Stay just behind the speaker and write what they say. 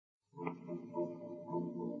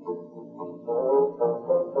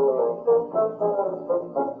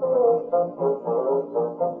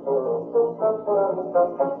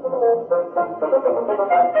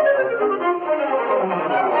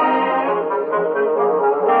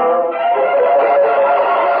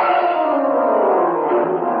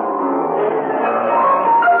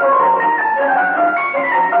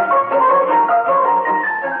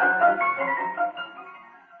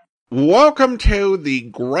Welcome to the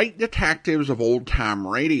Great Detectives of Old Time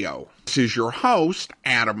Radio. This is your host,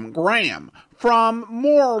 Adam Graham, from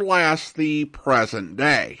more or less the present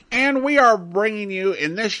day. And we are bringing you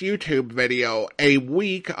in this YouTube video a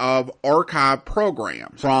week of archive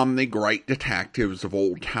programs from the Great Detectives of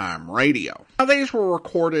Old Time Radio. Now, these were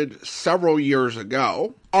recorded several years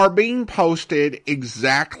ago, are being posted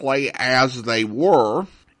exactly as they were,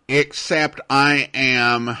 except I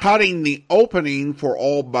am cutting the opening for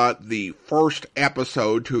all but the first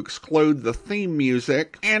episode to exclude the theme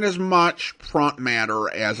music and as much front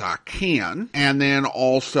matter as I can, and then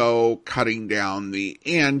also cutting down the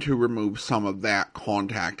end to remove some of that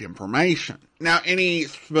contact information. Now, any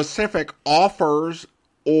specific offers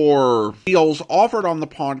or deals offered on the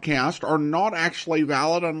podcast are not actually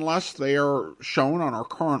valid unless they are shown on our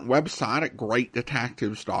current website at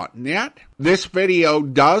greatdetectives.net. This video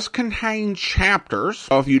does contain chapters,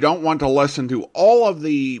 so if you don't want to listen to all of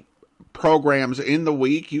the programs in the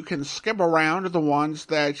week, you can skip around to the ones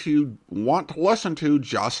that you want to listen to,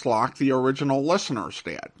 just like the original listeners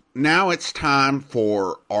did. Now it's time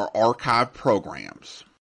for our archive programs.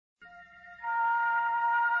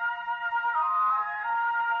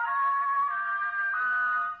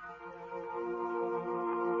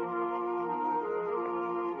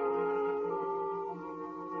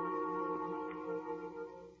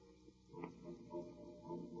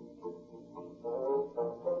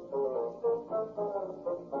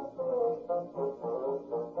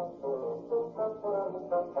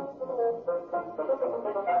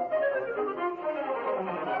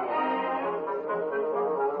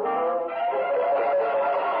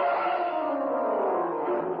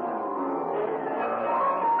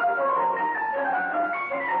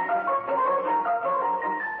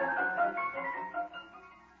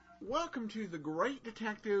 Welcome to the Great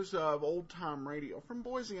Detectives of Old Time Radio. From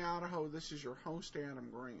Boise, Idaho, this is your host, Adam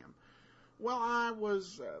Graham. Well, I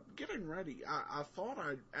was getting ready. I thought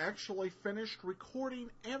I'd actually finished recording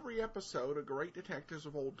every episode of Great Detectives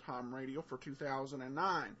of Old Time Radio for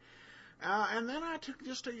 2009. And then I took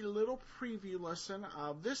just a little preview listen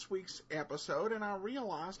of this week's episode, and I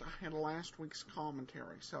realized I had last week's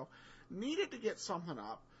commentary. So, needed to get something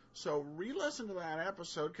up. So, re-listen to that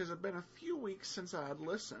episode, because it's been a few weeks since I had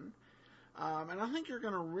listened. And I think you're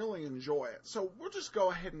going to really enjoy it. So we'll just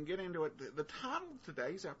go ahead and get into it. The title of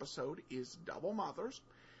today's episode is Double Mothers.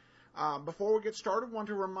 Before we get started, I want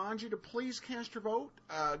to remind you to please cast your vote.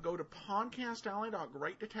 Go to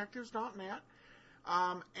podcastalley.greatdetectives.net.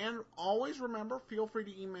 And always remember, feel free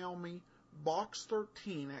to email me,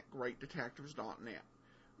 box13@greatdetectives.net.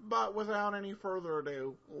 But without any further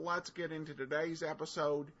ado, let's get into today's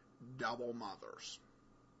episode, Double Mothers.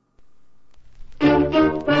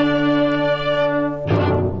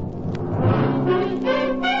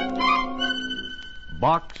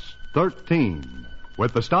 Box 13,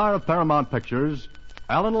 with the star of Paramount Pictures,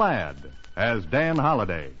 Alan Ladd, as Dan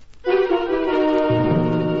Holliday.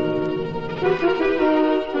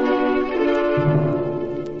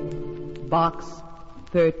 Box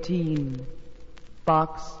 13.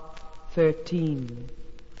 Box 13.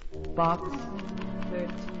 Box 13.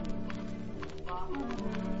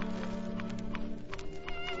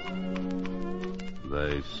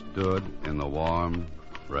 They stood in the warm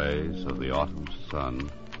rays of the autumn sun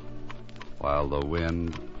while the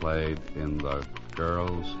wind played in the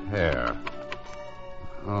girl's hair.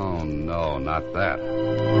 Oh, no, not that.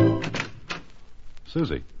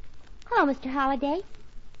 Susie. Hello, Mr. Holliday.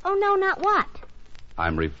 Oh, no, not what?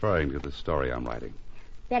 I'm referring to the story I'm writing.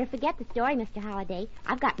 Better forget the story, Mr. Holliday.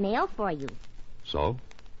 I've got mail for you. So?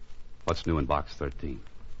 What's new in Box 13?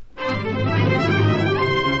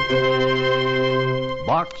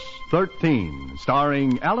 Box 13,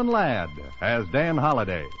 starring Alan Ladd as Dan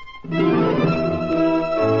Holliday.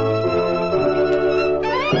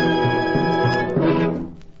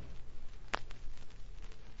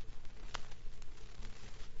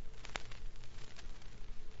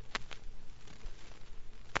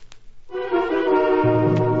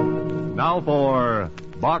 Now for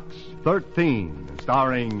Box 13,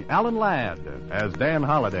 starring Alan Ladd as Dan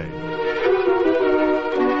Holliday.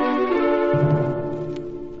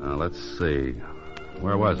 Let's see.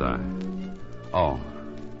 Where was I? Oh.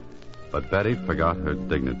 But Betty forgot her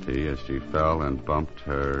dignity as she fell and bumped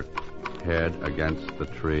her head against the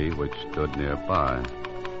tree which stood nearby.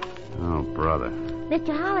 Oh, brother.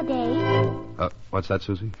 Mr. Holliday. What's that,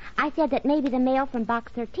 Susie? I said that maybe the mail from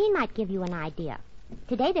Box 13 might give you an idea.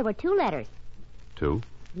 Today there were 2 letters. 2?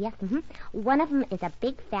 Yes, One of them is a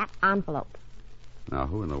big, fat envelope. Now,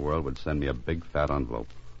 who in the world would send me a big, fat envelope?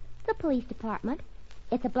 The police department.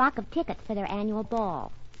 It's a block of tickets for their annual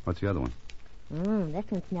ball. What's the other one? This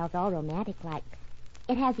one smells all romantic like.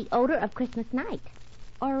 It has the odor of Christmas night.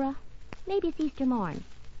 Or, maybe it's Easter morn.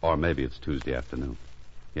 Or maybe it's Tuesday afternoon.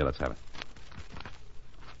 Here, let's have it.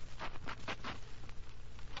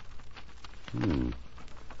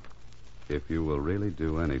 If you will really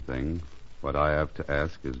do anything, what I have to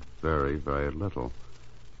ask is very, very little.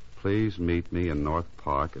 Please meet me in North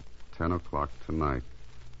Park at 10 o'clock tonight.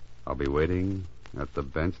 I'll be waiting at the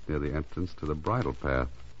bench near the entrance to the bridle path.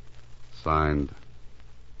 Signed,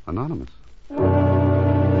 Anonymous.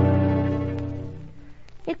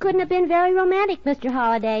 It couldn't have been very romantic, Mr.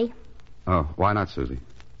 Holliday. Oh, why not, Susie?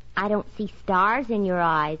 I don't see stars in your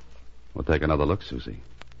eyes. We'll take another look, Susie.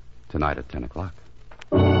 Tonight at 10 o'clock.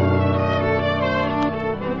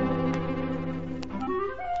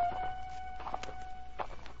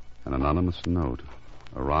 An anonymous note.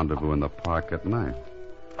 A rendezvous in the park at night.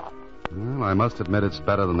 Well, I must admit it's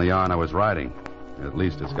better than the yarn I was writing. At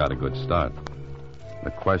least it's got a good start.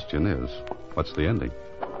 The question is, what's the ending?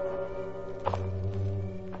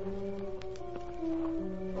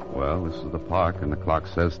 Well, this is the park, and the clock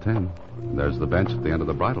says 10. There's the bench at the end of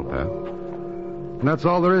the bridle path. And that's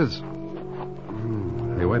all there is.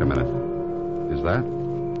 Hey, wait a minute. Is that?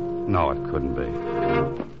 No, it couldn't be.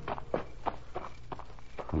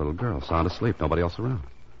 A little girl, sound asleep, nobody else around.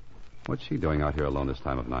 What's she doing out here alone this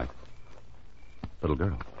time of night? Little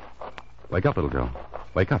girl. Wake up, little girl.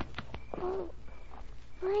 Wake up. Oh,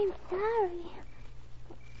 I'm sorry.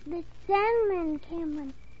 The Sandman came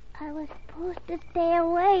and I was supposed to stay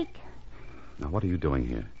awake. Now, what are you doing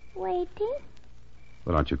here? Waiting?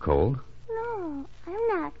 Well, aren't you cold? No, I'm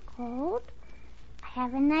not cold. I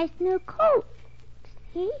have a nice new coat.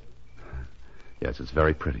 See? Yes, it's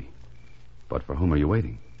very pretty. But for whom are you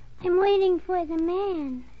waiting? I'm waiting for the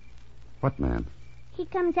man. What man? He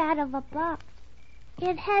comes out of a box.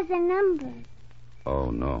 It has a number. Oh,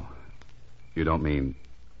 no. You don't mean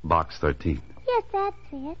Box 13? Yes, that's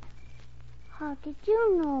it. How did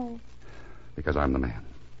you know? Because I'm the man.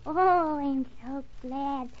 Oh, I'm so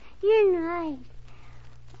glad. You're nice.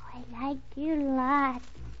 Oh, I liked you a lot.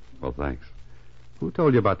 Well, thanks. Who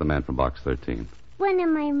told you about the man from Box 13? One of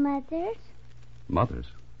my mothers. Mothers?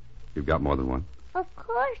 You've got more than one? Of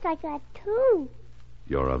course, I got two.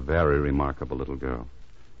 You're a very remarkable little girl.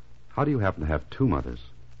 How do you happen to have two mothers?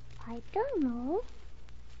 I don't know.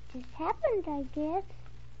 Just happened, I guess.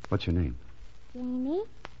 What's your name? Janie.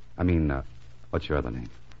 What's your other name?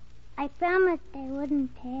 I promised I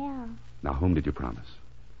wouldn't tell. Now, whom did you promise?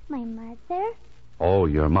 My mother? Oh,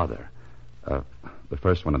 your mother. The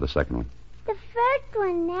first one or the second one? The first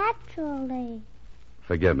one, naturally.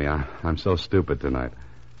 Forgive me, I'm so stupid tonight.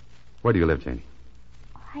 Where do you live, Janie?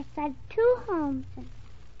 Oh, I said two homes, and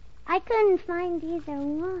I couldn't find either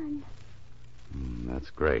one. That's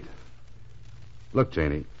great. Look,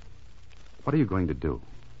 Janie, what are you going to do?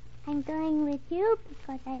 I'm going with you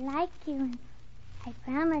because I like you, and I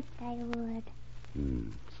promised I would.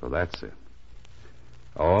 So that's it.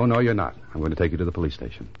 Oh, no, you're not. I'm going to take you to the police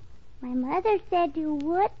station. My mother said you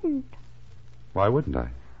wouldn't. Why wouldn't I?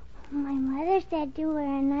 My mother said you were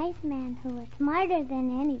a nice man who was smarter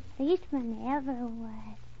than any policeman ever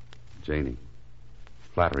was. Janie,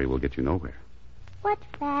 flattery will get you nowhere. What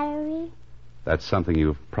flattery? That's something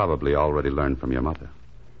you've probably already learned from your mother.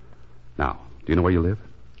 Now, do you know where you live?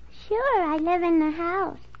 Sure, I live in the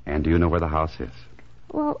house. And do you know where the house is?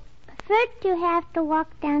 Well, first you have to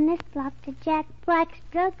walk down this block to Jack Black's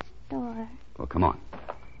drugstore. Well, come on.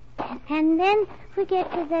 And then we get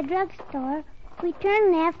to the drugstore. We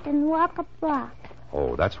turn left and walk a block.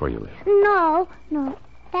 Oh, that's where you live. No.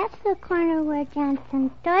 That's the corner where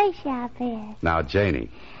Johnson's toy shop is. Now, Janie.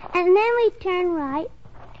 And then we turn right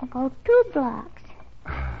and go 2 blocks.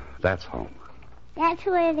 That's home. That's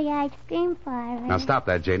where the ice cream parlor is. Now, stop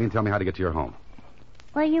that, Janie, and tell me how to get to your home.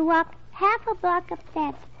 Well, you walk half a block up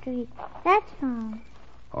that street. That's home.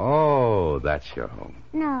 Oh, that's your home.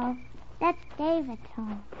 No, that's David's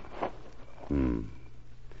home.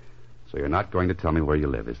 So you're not going to tell me where you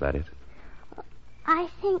live, is that it? I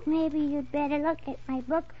think maybe you'd better look at my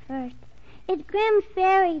book first. It's Grimm's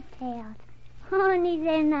Fairy Tales. Only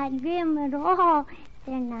they're not grim at all.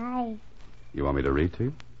 They're nice. You want me to read to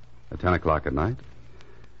you? At 10 o'clock at night?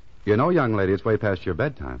 You know, young lady, it's way past your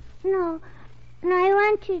bedtime. No, I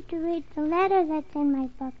want you to read the letter that's in my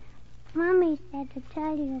book. Mommy said to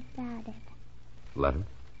tell you about it. Letter?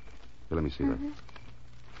 Here, let me see that.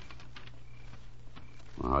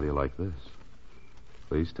 Well, how do you like this?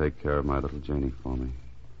 Please take care of my little Janie for me.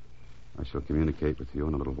 I shall communicate with you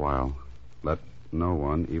in a little while. Let no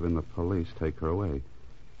one, even the police, take her away.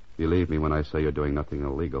 Believe me when I say you're doing nothing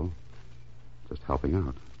illegal. Just helping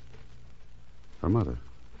out. Her mother.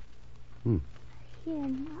 You're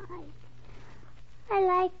nice. I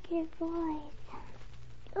like your voice.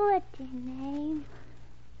 What's your name?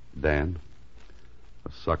 Dan.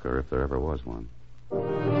 A sucker, if there ever was one. Well,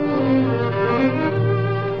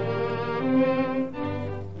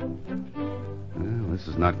 this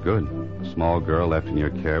is not good. A small girl left in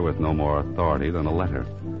your care with no more authority than a letter.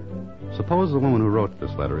 Suppose the woman who wrote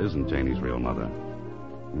this letter isn't Janie's real mother.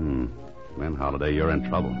 Then, Holiday, you're in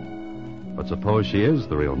trouble. But suppose she is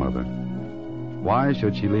the real mother. Why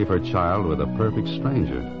should she leave her child with a perfect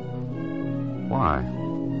stranger? Why?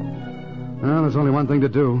 Well, there's only one thing to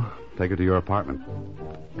do. Take her to your apartment.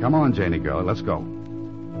 Come on, Janie girl, let's go.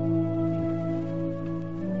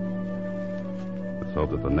 Let's hope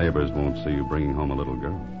that the neighbors won't see you bringing home a little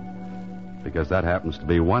girl. Because that happens to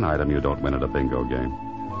be one item you don't win at a bingo game.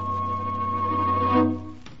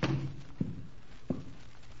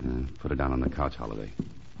 Put her down on the couch, Holiday.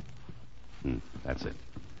 That's it.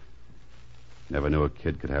 Never knew a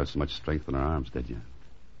kid could have so much strength in her arms, did you?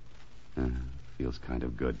 Feels kind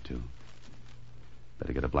of good, too.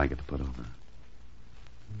 Better get a blanket to put over her.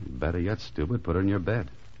 Better yet, stupid, put her in your bed.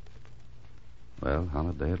 Well,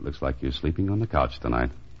 Holiday, it looks like you're sleeping on the couch tonight.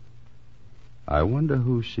 I wonder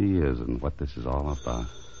who she is and what this is all about.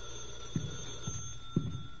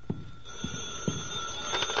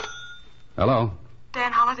 Hello?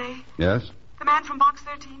 Dan Holiday? Yes? The man from box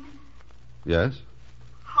 13? Yes?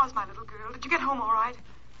 How's my little girl? Did you get home all right?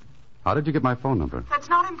 How did you get my phone number? That's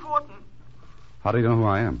not important. How do you know who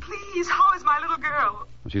I am? Please, how is my little girl?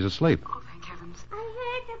 Well, she's asleep. Oh, thank heavens. I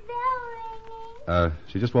heard the bell ringing.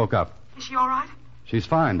 She just woke up. Is she all right? She's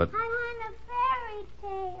fine, but... I want a fairy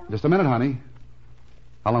tale. Just a minute, honey.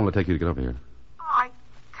 How long will it take you to get over here? I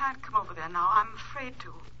can't come over there now. I'm afraid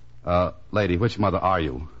to. Lady, which mother are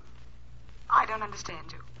you? I don't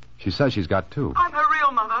understand you. She says she's got two. I'm her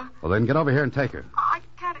real mother. Well, then get over here and take her. I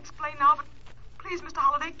can't explain now, but please, Mr.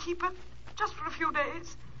 Holiday, keep her just for a few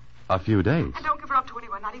days. A few days? And don't give her up to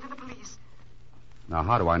anyone, not even the police. Now,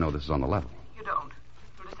 how do I know this is on the level? You don't.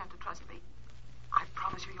 You'll just have to trust me. I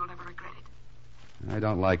promise you you'll never regret it. I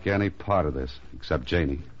don't like any part of this, except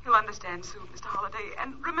Janie. You'll understand soon, Mr. Holiday.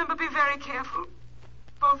 And remember, be very careful.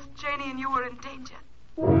 Both Janie and you are in danger.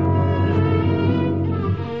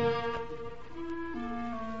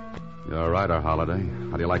 You're right, our Holiday.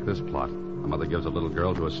 How do you like this plot? A mother gives a little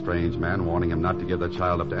girl to a strange man, warning him not to give the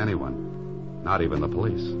child up to anyone, not even the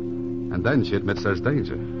police. And then she admits there's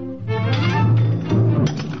danger.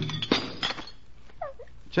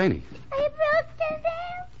 Janie. I broke the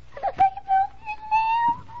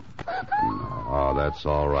lamp. Oh, that's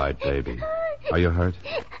all right, baby. Are you hurt? I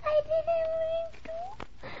didn't mean to.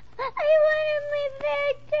 I wanted my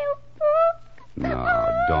fairy tale book.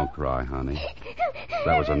 No, don't cry, honey.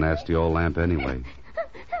 That was a nasty old lamp anyway.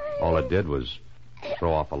 All it did was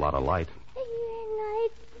throw off a lot of light. You're a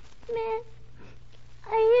nice man.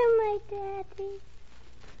 Are you my daddy?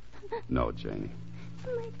 No, Janie.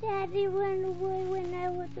 My daddy went away when I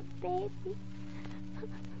was a baby.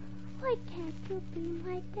 Why can't you be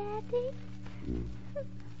my daddy?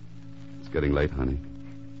 It's getting late, honey.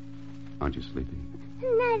 Aren't you sleepy?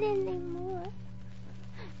 Not anymore.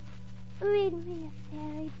 Read me a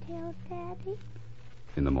fairy tale, Daddy.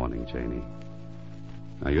 In the morning, Janie.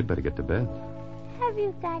 Now, you'd better get to bed. Have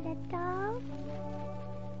you got a doll?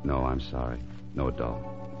 No, I'm sorry. No doll.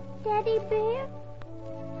 Teddy bear?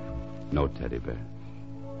 No teddy bear.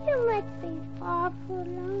 You must be awful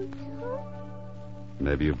lonesome.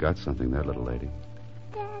 Maybe you've got something there, little lady.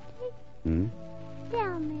 Daddy?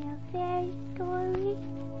 Tell me a fairy story.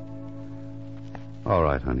 All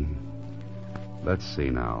right, honey. Let's see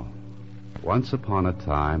now. Once upon a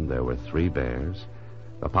time, there were 3 bears.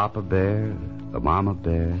 The papa bear, the mama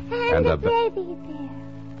bear, and the baby bear.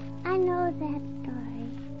 I know that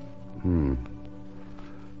story.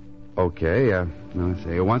 Okay, let's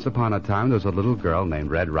see. Once upon a time, there was a little girl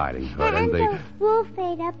named Red Riding Hood, and the wolf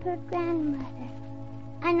ate up her grandmother.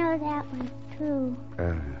 I know that one, too.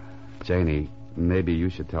 Janie, maybe you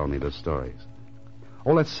should tell me the stories.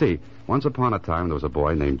 Oh, let's see. Once upon a time, there was a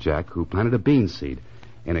boy named Jack who planted a bean seed,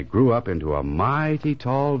 and it grew up into a mighty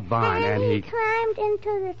tall vine, and he climbed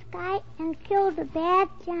into the sky and killed a bad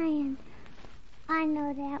giant. I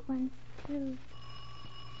know that one, too.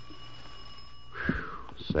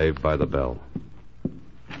 Saved by the bell.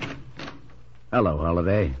 Hello,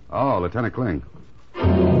 Holiday. Oh, Lieutenant Kling.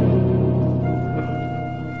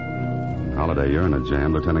 Holiday, you're in a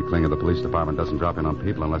jam. Lieutenant Kling of the police department doesn't drop in on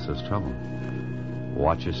people unless there's trouble.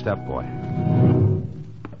 Watch your step, boy.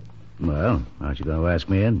 Well, aren't you going to ask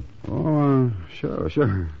me in? Oh,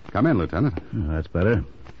 sure. Come in, Lieutenant. That's better.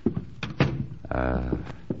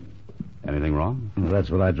 Anything wrong? Well, that's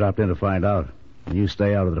what I dropped in to find out. When you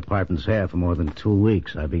stay out of the department's hair for more than 2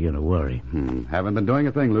 weeks, I begin to worry. Haven't been doing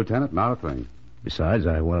a thing, Lieutenant. Not a thing. Besides,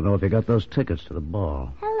 I want to know if you got those tickets to the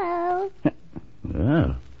ball. Hello.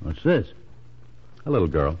 Oh, what's this? A little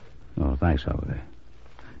girl. Oh, thanks, Holiday.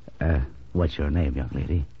 What's your name, young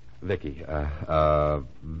lady? Vicky.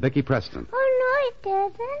 Vicky Preston. Oh, no,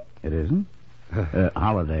 it isn't. It isn't?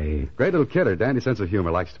 Holiday. Great little kid. Her dandy sense of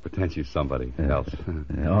humor likes to pretend she's somebody else.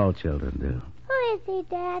 All children do. Who is he,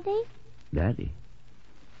 Daddy? Daddy.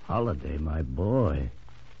 Holiday, my boy.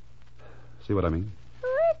 See what I mean? Who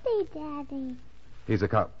is he, Daddy? He's a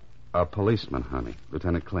cop. A policeman, honey.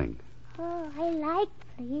 Lieutenant Kling. Oh, I like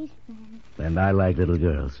policemen. And I like little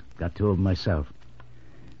girls. Got 2 of them myself.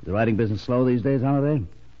 Is the writing business slow these days, Holiday?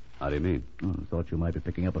 How do you mean? Oh, I thought you might be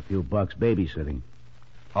picking up a few bucks babysitting.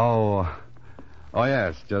 Oh,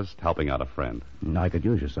 yes. Just helping out a friend. I could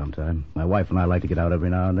use you sometime. My wife and I like to get out every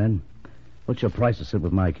now and then. What's your price to sit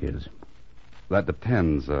with my kids? That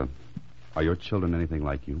depends. Are your children anything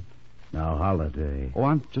like you? Now, Holiday. Oh,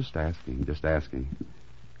 I'm just asking.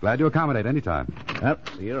 Glad to accommodate any time. Yep,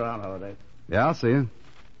 see you around, Holiday. Yeah, I'll see you.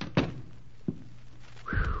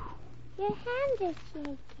 Your hands are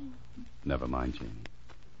shaking. Never mind, Janie.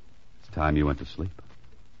 It's time you went to sleep.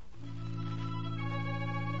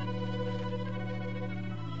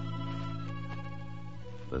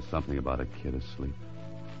 There's something about a kid asleep.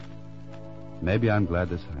 Maybe I'm glad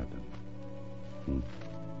this happened.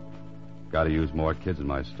 Got to use more kids in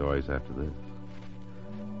my stories after this.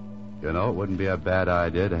 You know, it wouldn't be a bad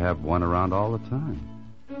idea to have one around all the time.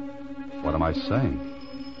 What am I saying?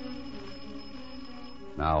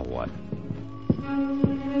 Now what?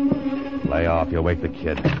 Lay off. You'll wake the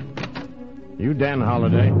kid. You Dan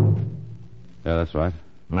Holiday? Yeah, that's right.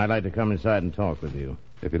 I'd like to come inside and talk with you.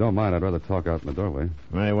 If you don't mind, I'd rather talk out in the doorway.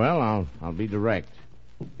 Very well, I'll be direct.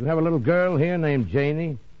 You have a little girl here named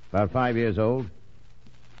Janie, about 5 years old.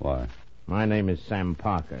 Why? My name is Sam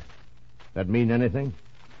Parker. That mean anything?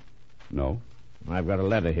 No. I've got a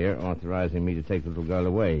letter here authorizing me to take the little girl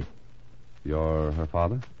away. You're her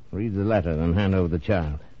father? Read the letter, then hand over the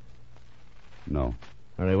child. No.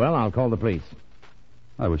 Very well, I'll call the police.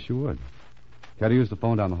 I wish you would. Can I use the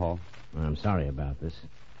phone down the hall? I'm sorry about this.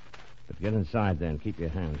 But get inside then. Keep your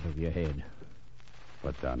hands over your head.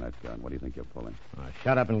 Put down that gun. What do you think you're pulling?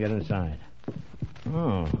 Shut up and get inside.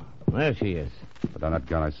 Oh, there she is. Put down that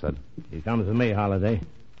gun, I said. She comes with me, Holiday.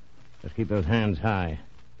 Just keep those hands high.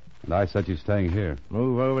 And I said she's staying here.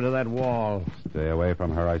 Move over to that wall. Stay away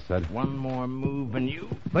from her, I said. One more move and you...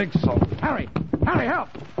 Think so. Harry! Harry, help!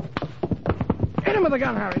 Hit him with the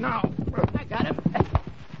gun, Harry, now. I got him.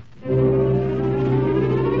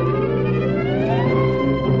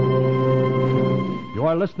 You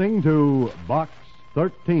are listening to Box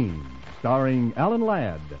 13, starring Alan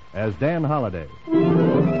Ladd as Dan Holiday.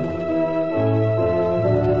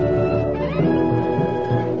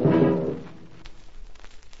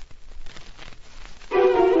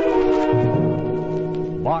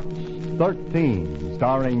 Box 13,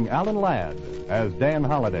 starring Alan Ladd as Dan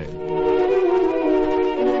Holiday.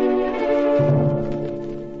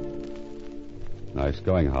 Nice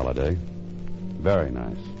going, Holiday. Very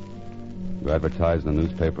nice. You advertise in the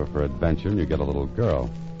newspaper for adventure and you get a little girl.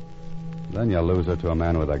 Then you lose her to a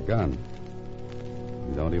man with a gun.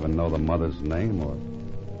 You don't even know the mother's name or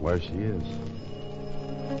where she is.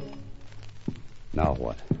 Now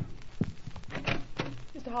what?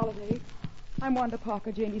 Mr. Holliday, I'm Wanda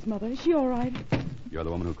Parker, Janie's mother. Is she all right? You're the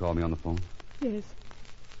woman who called me on the phone? Yes.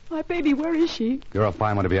 My baby, where is she? You're a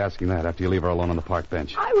fine one to be asking that after you leave her alone on the park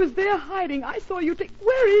bench. I was there hiding. I saw you take...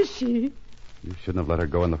 Where is she? You shouldn't have let her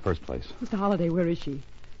go in the first place. Mr. Holliday, where is she?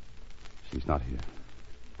 She's not here.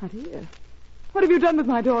 Not here. What have you done with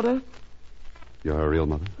my daughter? You're her real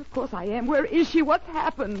mother? Of course I am. Where is she? What's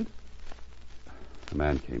happened? A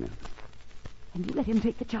man came in. And you let him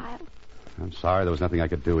take the child? I'm sorry. There was nothing I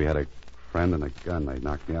could do. He had a friend and a gun. They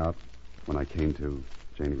knocked me out. When I came to,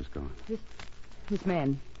 Janie was gone. This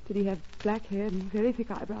man, did he have black hair and very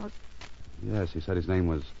thick eyebrows? Yes, he said his name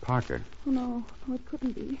was Parker. Oh, no, it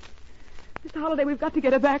couldn't be. Mr. Holliday, we've got to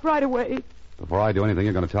get her back right away. Before I do anything,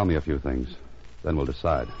 you're going to tell me a few things. Then we'll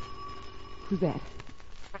decide. Who's that?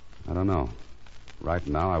 I don't know. Right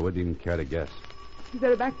now, I wouldn't even care to guess. Is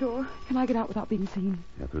there a back door? Can I get out without being seen?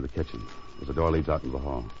 Yeah, through the kitchen. There's a door leads out into the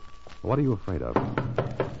hall. What are you afraid of?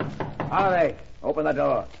 Holiday, open the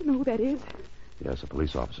door. Do you know who that is? Yes, a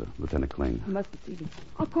police officer, Lieutenant Kling. I must have seen him.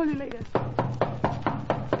 I'll call you later.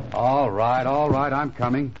 All right, I'm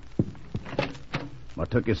coming. What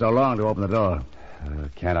took you so long to open the door?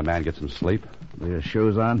 Can't a man get some sleep? With your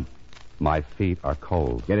shoes on? My feet are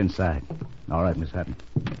cold. Get inside. All right, Miss Hatton.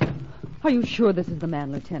 Are you sure this is the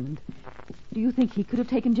man, Lieutenant? Do you think he could have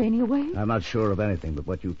taken Janie away? I'm not sure of anything but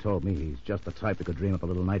what you told me. He's just the type that could dream up a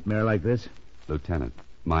little nightmare like this. Lieutenant,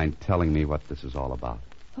 mind telling me what this is all about?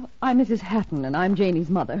 I'm Mrs. Hatton, and I'm Janie's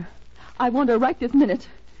mother. I want her right this minute.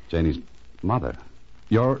 Janie's mother?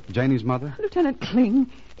 You're Janie's mother? Lieutenant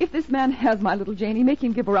Kling, if this man has my little Janie, make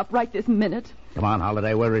him give her up right this minute. Come on,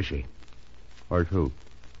 Holiday. Where is she? Or who?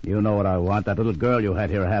 You know what I want. That little girl you had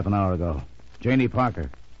here half an hour ago. Janie Parker.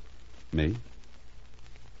 Me?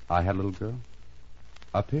 I had a little girl?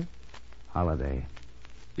 Up here? Holiday.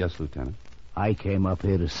 Yes, Lieutenant. I came up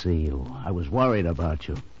here to see you. I was worried about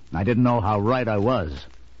you. I didn't know how right I was.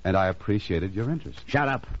 And I appreciated your interest. Shut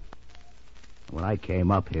up. When I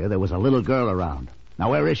came up here, there was a little girl around. Now,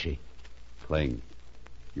 where is she? Kling,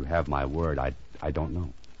 you have my word. I don't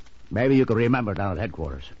know. Maybe you could remember down at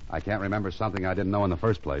headquarters. I can't remember something I didn't know in the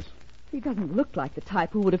first place. He doesn't look like the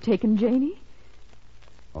type who would have taken Janie.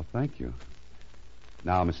 Oh, thank you.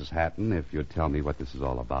 Now, Mrs. Hatton, if you'd tell me what this is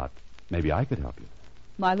all about, maybe I could help you.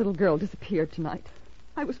 My little girl disappeared tonight.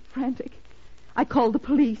 I was frantic. I called the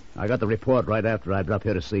police. I got the report right after I dropped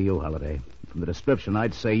here to see you, Holiday. From the description,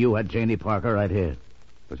 I'd say you had Janie Parker right here.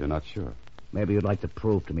 But you're not sure. Maybe you'd like to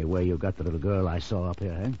prove to me where you got the little girl I saw up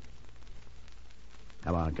here, eh?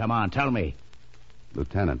 Come on, tell me.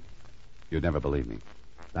 Lieutenant, you'd never believe me.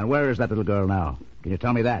 Then where is that little girl now? Can you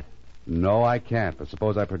tell me that? No, I can't. But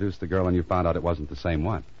suppose I produced the girl and you found out it wasn't the same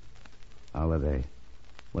one. Holiday,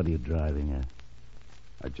 what are you driving at?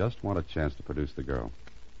 I just want a chance to produce the girl.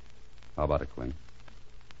 How about it, Kling?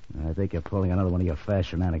 I think you're pulling another one of your fast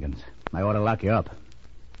shenanigans. I ought to lock you up.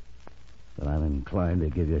 But I'm inclined to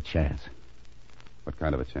give you a chance. What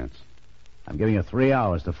kind of a chance? I'm giving you 3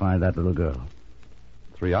 hours to find that little girl.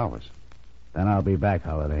 3 hours? Then I'll be back,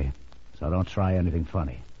 Holiday. So don't try anything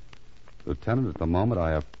funny. Lieutenant, at the moment,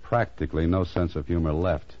 I have practically no sense of humor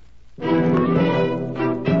left.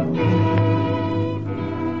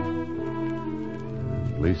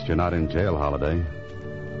 At least you're not in jail, Holiday.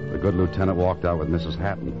 The good lieutenant walked out with Mrs.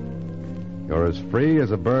 Hatton. You're as free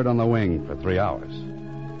as a bird on the wing for 3 hours.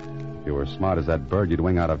 If you were as smart as that bird, you'd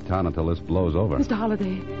wing out of town until this blows over. Mr.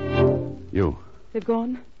 Holliday. You. They've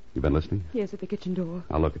gone? You been listening? Yes, at the kitchen door.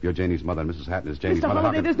 Now, look, if you're Janie's mother and Mrs. Hatton is Janie's Mr. mother...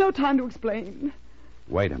 Holliday, there's no time to explain.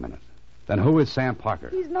 Wait a minute. Then who is Sam Parker?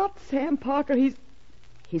 He's not Sam Parker. He's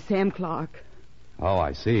Sam Clark. Oh,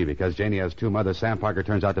 I see. Because Janie has two mothers, Sam Parker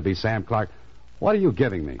turns out to be Sam Clark. What are you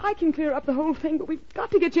giving me? I can clear up the whole thing, but we've got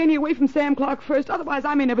to get Janie away from Sam Clark first. Otherwise,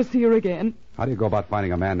 I may never see her again. How do you go about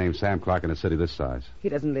finding a man named Sam Clark in a city this size? He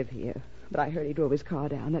doesn't live here, but I heard he drove his car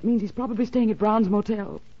down. That means he's probably staying at Brown's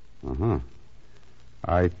Motel. Uh-huh.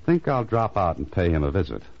 I think I'll drop out and pay him a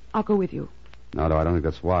visit. I'll go with you. No, I don't think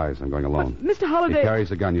that's wise. I'm going alone. But, Mr. Holliday... He carries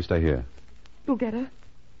a gun. You stay here. You'll get her.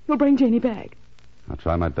 You'll bring Janie back. I'll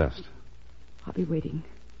try my best. I'll be waiting.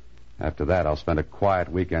 After that, I'll spend a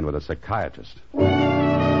quiet weekend with a psychiatrist.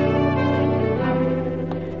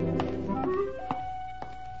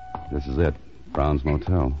 This is it. Brown's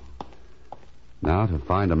Motel. Now to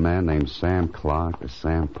find a man named Sam Clark or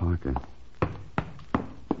Sam Parker.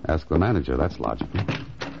 Ask the manager. That's logical.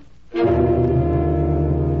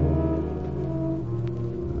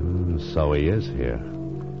 So he is here.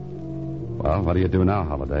 Well, what do you do now,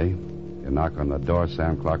 Holliday? You knock on the door,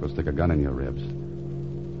 Sam Clark will stick a gun in your ribs.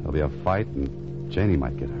 There'll be a fight, and Janie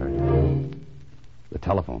might get hurt. The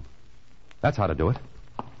telephone. That's how to do it.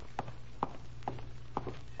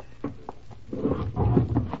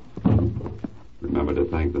 Remember to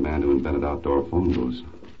thank the man who invented outdoor phone booths.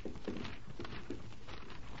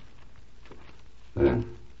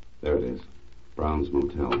 There it is. Brown's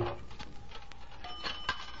Motel.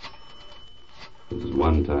 This is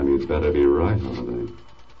one time you'd better be right, Holiday.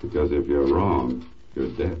 Because if you're wrong, you're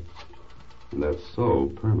dead. And that's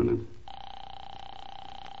so permanent.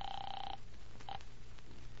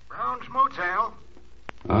 Brown's Motel?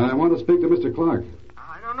 I want to speak to Mr. Clark.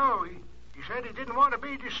 I don't know. He said he didn't want to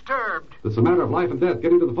be disturbed. It's a matter of life and death.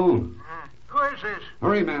 Get into the phone. Who is this?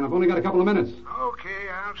 Hurry, man. I've only got a couple of minutes. Okay,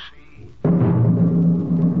 I'll see.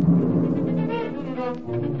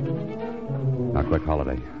 Now, quick,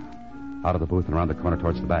 Holiday. Out of the booth and around the corner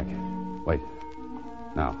towards the back. Wait.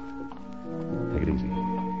 Now. Take it easy.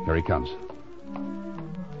 Here he comes.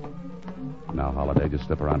 Now, Holiday, just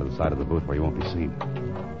slip around to the side of the booth where you won't be seen.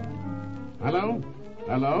 Hello?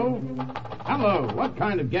 Hello? Hello? What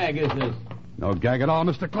kind of gag is this? No gag at all,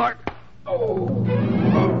 Mr. Clark. Oh.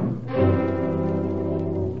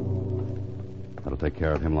 That'll take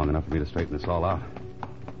care of him long enough for me to straighten this all out.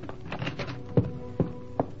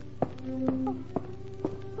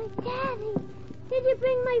 Daddy, did you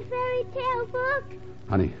bring my fairy tale book?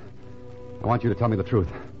 Honey, I want you to tell me the truth.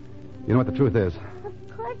 You know what the truth is? Of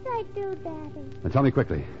course I do, Daddy. Now tell me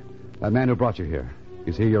quickly. That man who brought you here,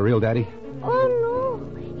 is he your real daddy? Oh, no.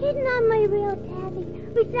 He's not my real daddy.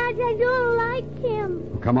 Besides, I don't like him.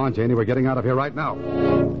 Well, come on, Janie. We're getting out of here right now.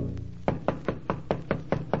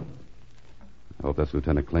 I hope that's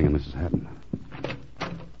Lieutenant Kling and Mrs. Hatton.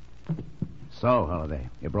 So, Holiday,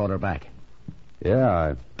 you brought her back.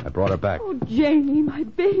 Yeah, I brought her back. Oh, Janie, my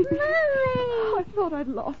baby. Mommy! I thought I'd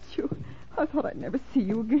lost you. I thought I'd never see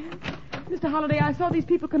you again. Mr. Holliday, I saw these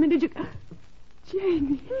people come in. Did you...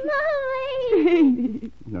 Janie. Mommy!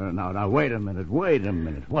 Janie. No, wait a minute.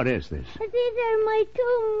 What is this? These are my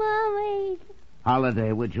two mummies.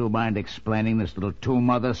 Holiday, would you mind explaining this little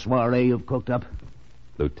two-mother soiree you've cooked up?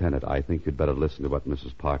 Lieutenant, I think you'd better listen to what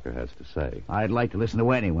Mrs. Parker has to say. I'd like to listen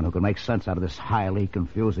to anyone who can make sense out of this highly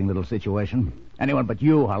confusing little situation. Anyone but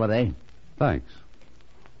you, Holiday. Thanks.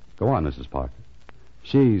 Go on, Mrs. Parker.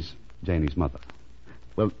 She's Janie's mother.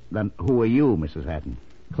 Well, then who are you, Mrs. Hatton?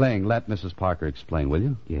 Kling, let Mrs. Parker explain, will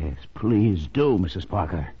you? Yes, please do, Mrs.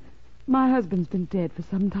 Parker. My husband's been dead for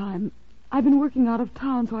some time. I've been working out of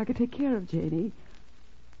town so I could take care of Janie.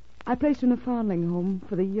 I placed her in a foundling home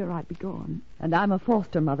for the year I'd be gone. And I'm a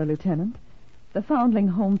foster mother, Lieutenant. The foundling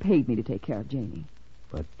home paid me to take care of Janie.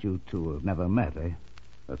 But you two have never met, eh?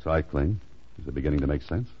 That's right, Kling. Is it beginning to make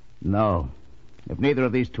sense? No. If neither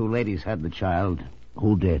of these two ladies had the child,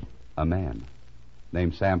 who did? A man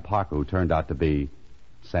named Sam Parker who turned out to be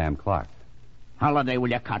Sam Clark. Holiday,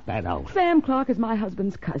 will you cut that out? Sam Clark is my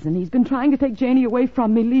husband's cousin. He's been trying to take Janie away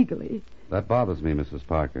from me legally. That bothers me, Mrs.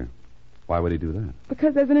 Parker. Why would he do that?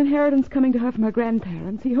 Because there's an inheritance coming to her from her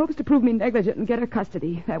grandparents. He hopes to prove me negligent and get her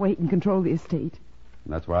custody. That way he can control the estate.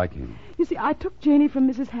 And that's where I came in. You see, I took Janie from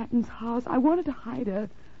Mrs. Hatton's house. I wanted to hide her.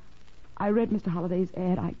 I read Mr. Holliday's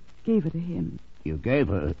ad. I gave her to him. You gave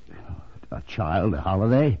her a child, a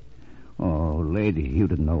Holiday? Oh, lady, you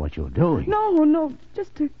didn't know what you were doing. No,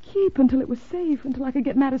 just to keep until it was safe, until I could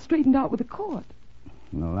get matters straightened out with the court.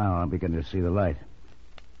 Well, now I'm beginning to see the light.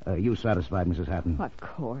 You satisfied, Mrs. Hatton? Of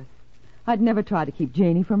course. I'd never try to keep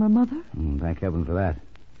Janie from her mother. Thank heaven for that.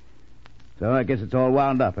 So I guess it's all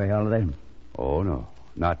wound up, eh, Holiday? Oh, no.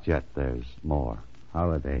 Not yet. There's more.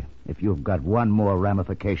 Holiday, if you've got one more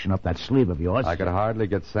ramification up that sleeve of yours... I could hardly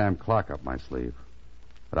get Sam Clark up my sleeve.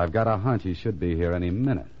 But I've got a hunch he should be here any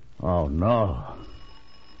minute. Oh, no.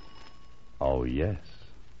 Oh, yes.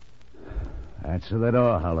 Answer the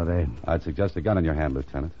door, Holiday. I'd suggest a gun in your hand,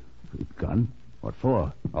 Lieutenant. Gun? What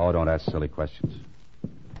for? Oh, don't ask silly questions.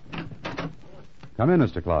 Come in,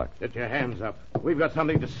 Mr. Clark. Get your hands up. We've got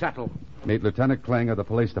something to settle. Meet Lieutenant Kling of the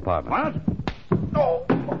police department. What? Oh!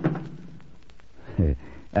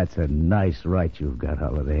 That's a nice right you've got,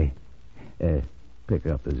 Holiday. Pick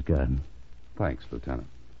up his gun. Thanks, Lieutenant.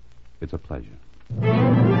 It's a pleasure.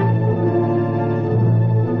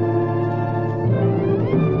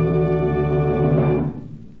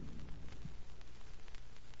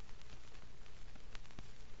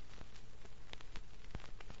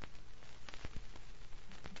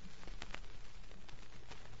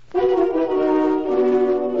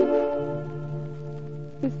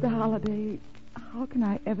 Mr. Holliday, how can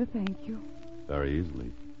I ever thank you? Very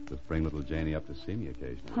easily. Just bring little Janie up to see me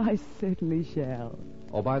occasionally. I certainly shall.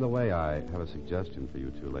 Oh, by the way, I have a suggestion for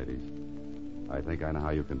you two ladies. I think I know how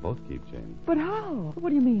you can both keep Janie. But how? What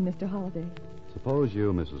do you mean, Mr. Holliday? Suppose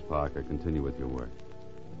you, Mrs. Parker, continue with your work.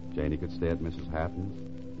 Janie could stay at Mrs. Hatton's,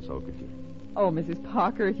 and so could you. Oh, Mrs.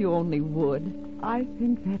 Parker, if you only would. I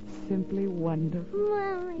think that's simply wonderful.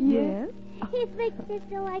 Mommy. Yes? He fixed it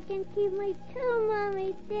so I can keep my two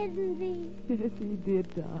mummies, didn't he? Yes, he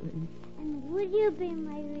did, darling. And would you be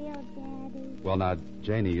my real daddy? Well, now,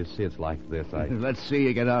 Janie, you see, it's like this. Let's see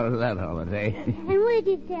you get out of that, Holiday. And would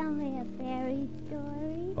you tell me a fairy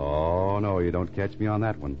story? Oh, no, you don't catch me on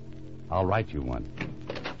that one. I'll write you one.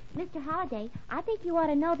 Mr. Holliday, I think you ought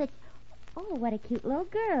to know that... Oh, what a cute little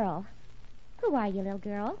girl. Who are you, little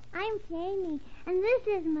girl? I'm Janie, and this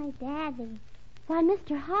is my daddy. Why,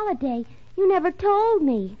 Mr. Holliday, you never told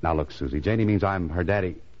me. Now, look, Susie, Janie means I'm her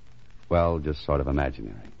daddy. Well, just sort of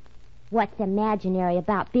imaginary. What's imaginary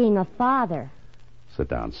about being a father? Sit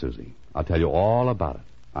down, Susie. I'll tell you all about it.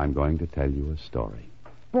 I'm going to tell you a story.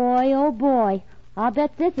 Boy, oh boy, I'll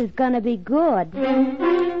bet this is going to be good.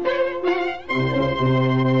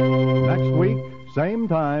 Next week, same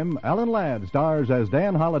time, Alan Ladd stars as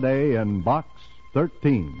Dan Holliday in Box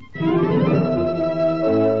 13.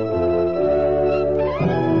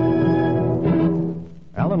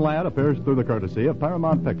 Alan Ladd appears through the courtesy of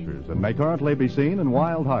Paramount Pictures and may currently be seen in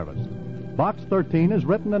Wild Harvest. Box 13 is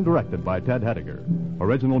written and directed by Ted Hediger.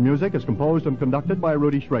 Original music is composed and conducted by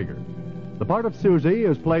Rudy Schrager. The part of Susie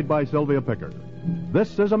is played by Sylvia Picker.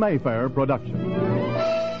 This is a Mayfair production.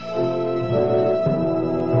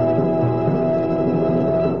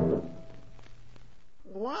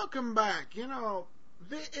 looking back,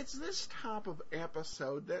 it's this type of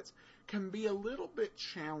episode that can be a little bit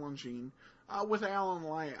challenging with Alan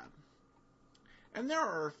Ladd. And there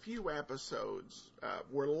are a few episodes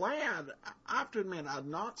where Ladd, I have to admit, I've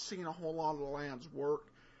not seen a whole lot of Ladd's work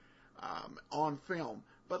on film.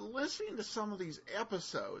 But listening to some of these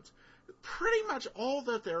episodes, pretty much all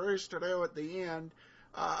that there is to do at the end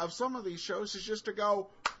of some of these shows is just to go,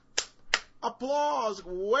 applause,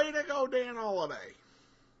 way to go, Dan Holliday.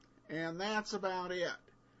 And that's about it.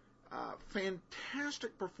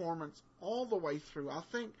 Fantastic performance all the way through. I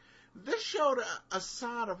think this showed a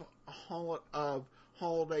side of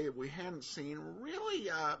Holliday that we hadn't seen. Really,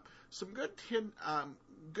 some good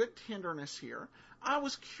tenderness here. I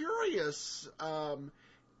was curious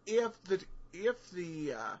if the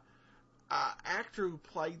actor who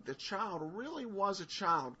played the child really was a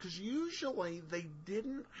child, because usually they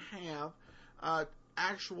didn't have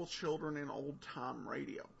actual children in old-time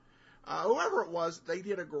radio. Whoever it was, they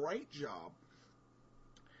did a great job,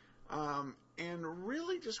 and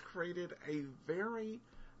really just created a very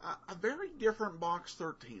different Box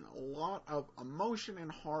 13. A lot of emotion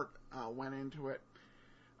and heart went into it.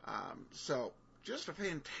 So just a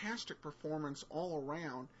fantastic performance all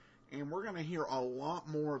around, and we're going to hear a lot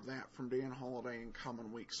more of that from Dan Holliday in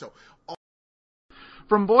coming weeks. So,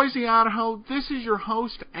 from Boise, Idaho, this is your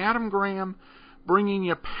host, Adam Graham, bringing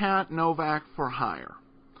you Pat Novak for Hire.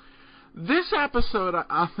 This episode,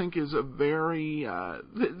 I think, is a very,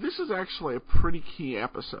 this is actually a pretty key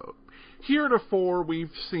episode. Heretofore,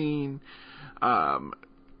 we've seen Pat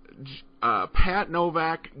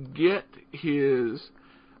Novak get his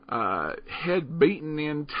head beaten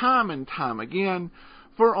in time and time again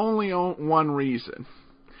for only one reason.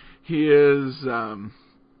 His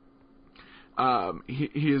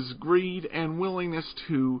greed and willingness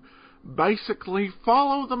to basically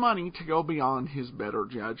follow the money to go beyond his better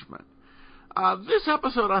judgment. This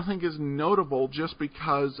episode, I think, is notable just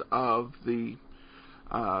because of the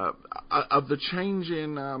change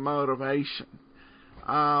in motivation.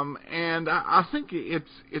 And I think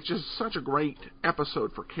it's just such a great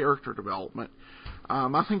episode for character development.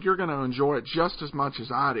 I think you're going to enjoy it just as much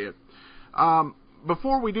as I did.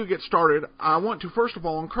 Before we do get started, I want to first of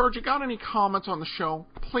all encourage you, got any comments on the show,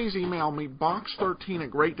 please email me,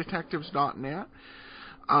 box13@greatdetectives.net.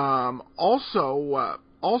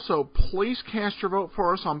 Also, please cast your vote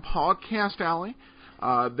for us on Podcast Alley.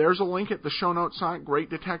 There's a link at the show notes site,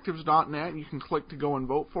 greatdetectives.net. You can click to go and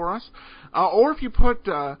vote for us. Or if you put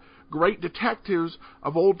Great Detectives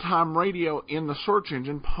of Old Time Radio in the search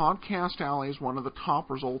engine, Podcast Alley is one of the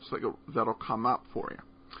top results that'll come up for you.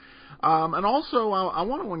 And also, I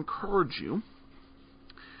want to encourage you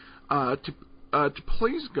to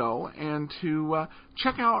please go and to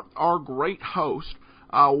check out our great host,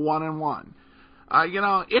 1-in-1.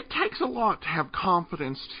 It takes a lot to have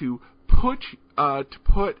confidence to put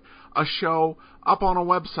a show up on a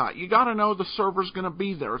website. You got to know the server's going to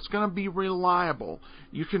be there. It's going to be reliable.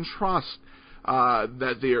 You can trust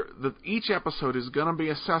that each episode is going to be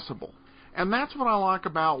accessible. And that's what I like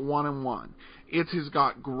about 1-in-1. It has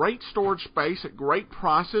got great storage space at great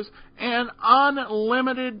prices and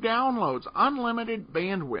unlimited downloads, unlimited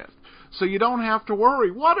bandwidth. So you don't have to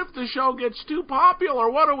worry, what if the show gets too popular?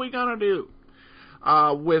 What are we going to do?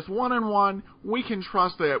 With 1-in-1, we can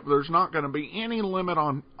trust that there's not going to be any limit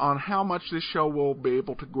on how much this show will be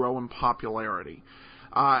able to grow in popularity.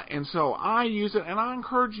 And so I use it, and I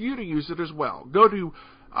encourage you to use it as well. Go to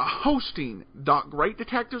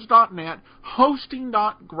hosting.greatdetectives.net,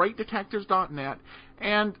 hosting.greatdetectives.net,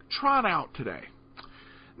 and try it out today.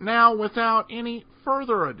 Now, without any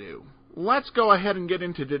further ado, let's go ahead and get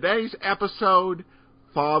into today's episode,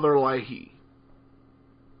 Father Lahey.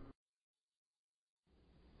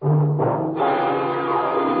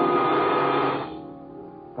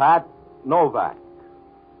 Pat Novak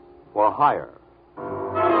for hire.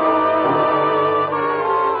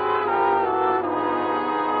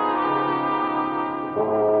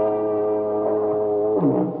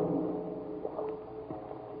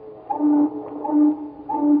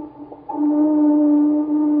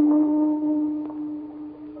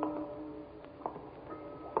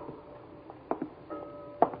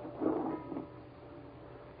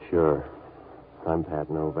 Sure. I'm Pat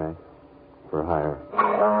Novak for hire.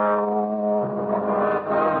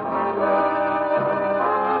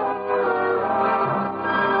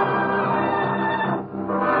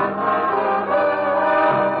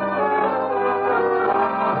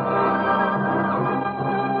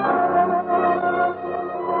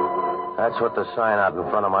 That's what the sign out in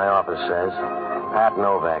front of my office says. Pat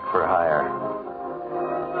Novak for hire.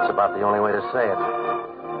 It's about the only way to say it.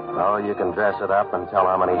 Oh, you can dress it up and tell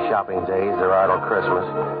how many shopping days there are till Christmas.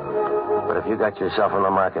 But if you got yourself in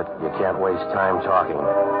the market, you can't waste time talking.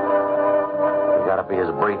 You gotta be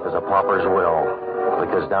as brief as a pauper's will.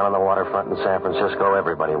 Because down on the waterfront in San Francisco,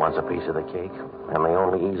 everybody wants a piece of the cake. And the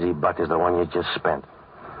only easy buck is the one you just spent.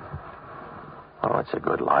 Oh, it's a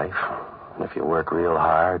good life. If you work real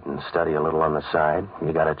hard and study a little on the side,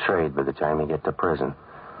 you got a trade by the time you get to prison.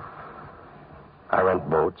 I rent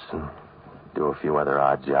boats and do a few other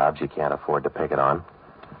odd jobs you can't afford to pick it on.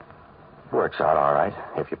 Works out all right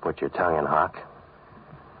if you put your tongue in hock.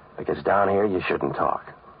 Because down here, you shouldn't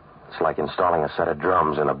talk. It's like installing a set of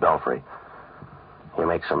drums in a belfry. You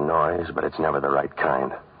make some noise, but it's never the right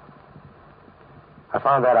kind. I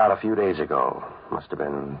found that out a few days ago. Must have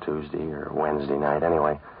been Tuesday or Wednesday night.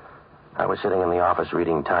 Anyway, I was sitting in the office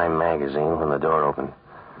reading Time magazine when the door opened.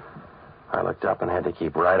 I looked up and had to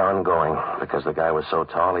keep right on going because the guy was so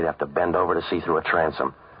tall he'd have to bend over to see through a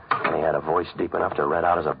transom. And he had a voice deep enough to red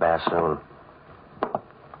out as a bassoon.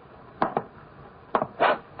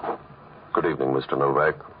 Good evening, Mr.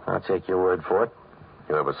 Novak. I'll take your word for it.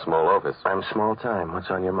 You have a small office. I'm small time. What's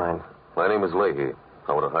on your mind? My name is Lahey.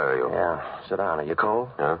 I want to hire you. Yeah. Sit down. Are you cold?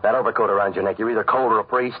 Yeah? That overcoat around your neck, you're either cold or a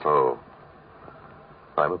priest. Oh.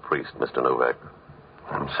 I'm a priest, Mr. Novak.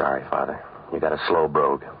 I'm sorry, Father. You got a slow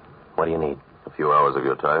brogue. What do you need? A few hours of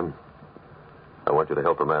your time. I want you to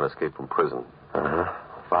help a man escape from prison. Uh-huh.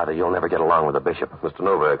 Father, you'll never get along with the bishop. Mr.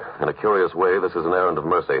 Novak, in a curious way, this is an errand of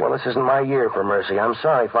mercy. Well, this isn't my year for mercy. I'm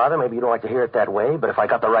sorry, Father. Maybe you don't like to hear it that way, but if I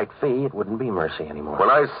got the right fee, it wouldn't be mercy anymore. When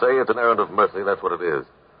I say it's an errand of mercy, that's what it is.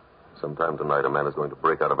 Sometime tonight, a man is going to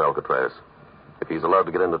break out of Alcatraz. If he's allowed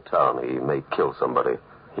to get into town, he may kill somebody.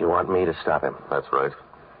 You want me to stop him? That's right.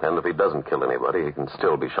 And if he doesn't kill anybody, he can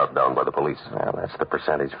still be shot down by the police. Well, that's the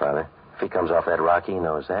percentage, Father. If he comes off that rock, he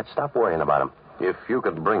knows that. Stop worrying about him. If you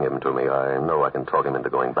could bring him to me, I know I can talk him into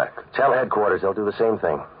going back. Tell headquarters they'll do the same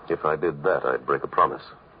thing. If I did that, I'd break a promise.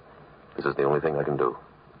 This is the only thing I can do.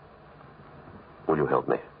 Will you help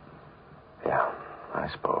me? Yeah, I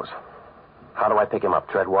suppose. How do I pick him up?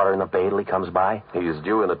 Tread water in the bay till he comes by? He's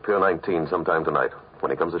due in at Pier 19 sometime tonight. When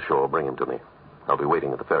he comes ashore, bring him to me. I'll be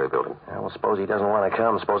waiting at the ferry building. Yeah, well, suppose he doesn't want to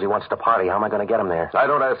come. Suppose he wants to party. How am I going to get him there? I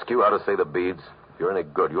don't ask you how to say the beads. If you're any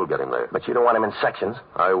good, you'll get him there. But you don't want him in sections.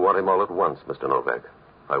 I want him all at once, Mr. Novak.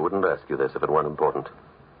 I wouldn't ask you this if it weren't important.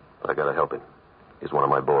 But I gotta help him. He's one of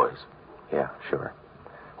my boys. Yeah, sure.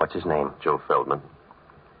 What's his name? Joe Feldman.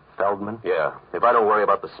 Feldman? Yeah. If I don't worry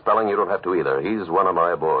about the spelling, you don't have to either. He's one of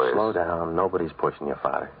my boys. Slow down. Nobody's pushing you,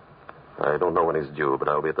 Father. I don't know when he's due, but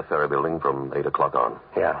I'll be at the ferry building from 8 o'clock on.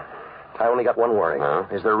 Yeah. I only got one worry. Huh?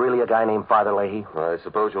 Is there really a guy named Father Lahey? I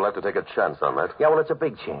suppose you'll have to take a chance on that. Yeah, well, it's a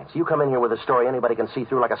big chance. You come in here with a story anybody can see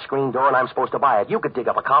through like a screen door, and I'm supposed to buy it. You could dig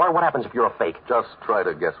up a collar. What happens if you're a fake? Just try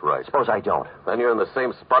to guess right. Suppose I don't. Then you're in the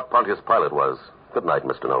same spot Pontius Pilate was. Good night,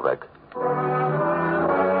 Mr. Novak.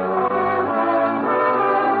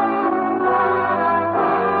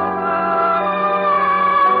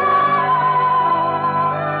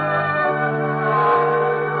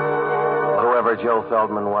 Joe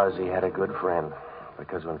Feldman was, he had a good friend.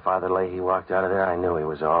 Because when Father Lahey walked out of there, I knew he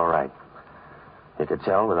was all right. You could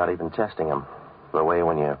tell without even testing him. The way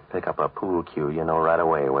when you pick up a pool cue, you know right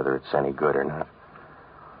away whether it's any good or not.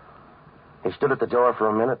 He stood at the door for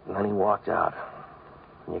a minute, and then he walked out.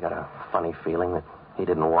 And you got a funny feeling that he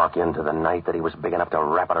didn't walk into the night, that he was big enough to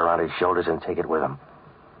wrap it around his shoulders and take it with him.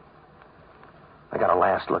 I got a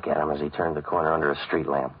last look at him as he turned the corner under a street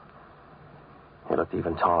lamp. He looked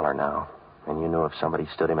even taller now. And you knew if somebody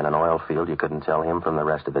stood him in an oil field, you couldn't tell him from the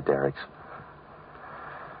rest of the derricks.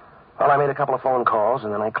 Well, I made a couple of phone calls,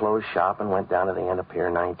 and then I closed shop and went down to the end of Pier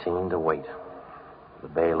 19 to wait. The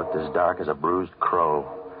bay looked as dark as a bruised crow.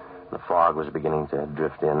 The fog was beginning to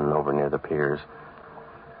drift in over near the piers.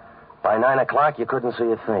 By 9 o'clock, you couldn't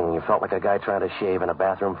see a thing. You felt like a guy trying to shave in a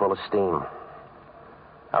bathroom full of steam.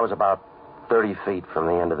 I was about 30 feet from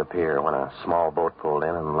the end of the pier when a small boat pulled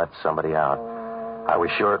in and let somebody out. I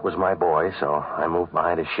was sure it was my boy, so I moved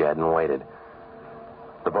behind a shed and waited.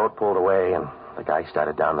 The boat pulled away, and the guy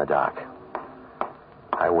started down the dock.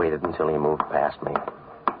 I waited until he moved past me.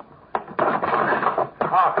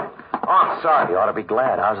 Oh, sorry. You ought to be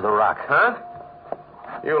glad. How's the rock? Huh?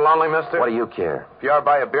 You lonely, mister? What do you care? If you ought to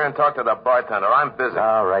buy a beer and talk to the bartender, I'm busy.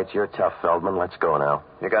 All right, you're tough, Feldman. Let's go now.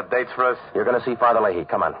 You got dates for us? You're going to see Father Lahey.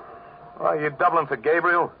 Come on. Well, you doubling for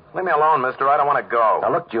Gabriel? Leave me alone, mister. I don't want to go.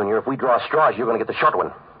 Now, look, Junior, if we draw straws, you're going to get the short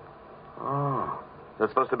one. Oh. Is there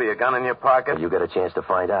supposed to be a gun in your pocket? Well, you get a chance to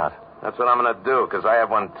find out. That's what I'm going to do, because I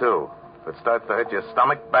have one, too. If it starts to hit your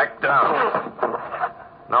stomach, back down.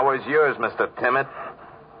 Now, where's yours, Mr. Timid?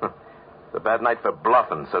 It's a bad night for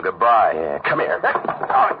bluffing, so goodbye. Yeah, come here.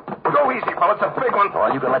 Go easy, fella. It's a big one.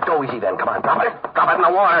 Well, you can let go easy then. Come on, drop it. Drop it in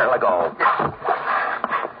the water. Let go.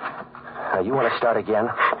 You want to start again?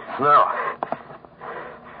 No.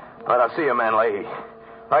 All right, I'll see you, man, Lahey.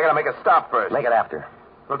 I gotta make a stop first. Make it after.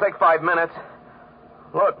 It'll take 5 minutes.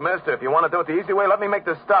 Look, mister, if you want to do it the easy way, let me make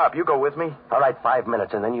the stop. You go with me. All right, 5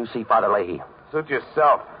 minutes, and then you see Father Lahey. Suit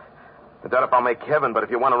yourself. I doubt if I'll make heaven, but if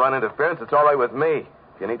you want to run interference, it's all right with me.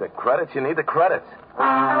 If you need the credits, you need the credits.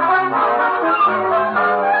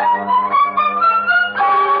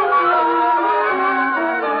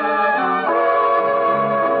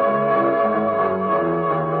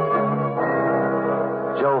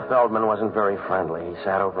 Joe Feldman wasn't very friendly. He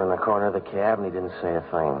sat over in the corner of the cab, and he didn't say a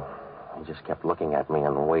thing. He just kept looking at me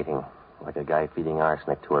and waiting, like a guy feeding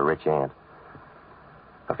arsenic to a rich ant.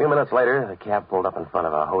 A few minutes later, the cab pulled up in front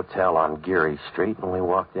of a hotel on Geary Street, and we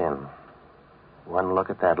walked in. One look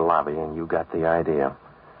at that lobby, and you got the idea.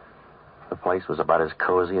 The place was about as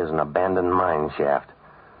cozy as an abandoned mine shaft.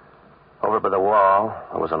 Over by the wall,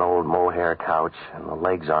 there was an old mohair couch, and the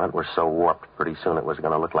legs on it were so warped pretty soon it was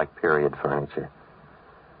going to look like period furniture.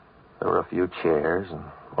 There were a few chairs, and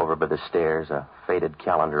over by the stairs, a faded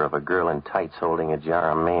calendar of a girl in tights holding a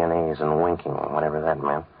jar of mayonnaise and winking, whatever that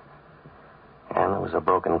meant. And there was a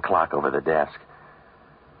broken clock over the desk.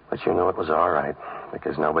 But you knew it was all right,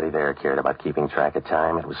 because nobody there cared about keeping track of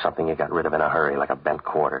time. It was something you got rid of in a hurry, like a bent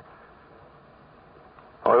quarter.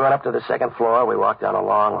 When we went up to the second floor, we walked down a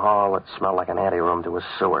long hall that smelled like an anteroom to a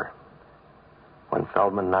sewer. When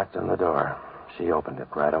Feldman knocked on the door, she opened it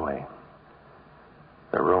right away.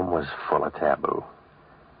 The room was full of taboo.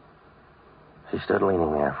 She stood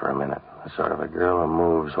leaning there for a minute, the sort of a girl who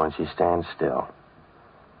moves when she stands still.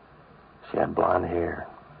 She had blonde hair.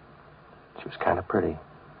 She was kind of pretty,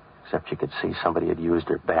 except you could see somebody had used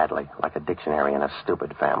her badly, like a dictionary in a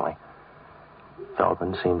stupid family.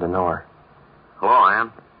 Feldman seemed to know her. Hello,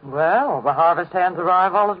 Ann. Well, the harvest hands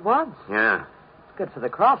arrive all at once. Yeah. It's good for the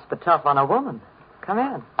crops, but tough on a woman. Come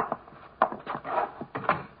in.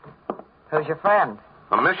 Who's your friend?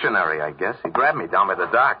 A missionary, I guess. He grabbed me down by the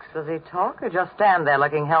docks. Does he talk or just stand there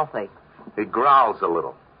looking healthy? He growls a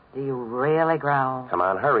little. Do you really growl? Come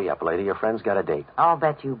on, hurry up, lady. Your friend's got a date. I'll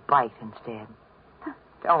bet you bite instead.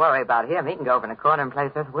 Don't worry about him. He can go over in a corner and play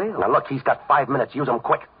fifth wheel. Now, look, he's got 5 minutes. Use him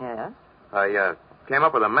quick. Yes? I came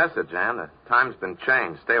up with a message, Ann. The time's been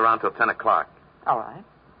changed. Stay around till 10 o'clock. All right.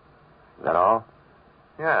 Is that all?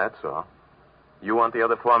 Yeah, that's all. You want the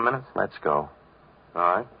other 4 minutes? Let's go. All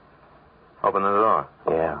right. Open the door.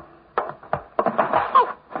 Yeah.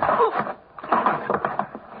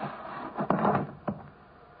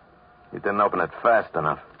 You didn't open it fast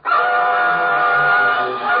enough.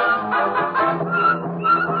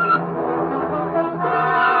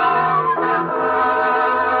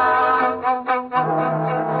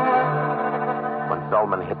 When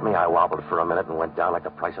Feldman hit me, I wobbled for a minute and went down like the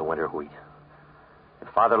price of winter wheat. If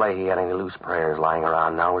Father Lahey had any loose prayers lying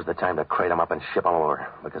around, now was the time to crate them up and ship them over,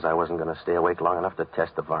 because I wasn't going to stay awake long enough to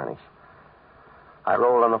test the varnish. I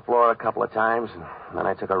rolled on the floor a couple of times, and then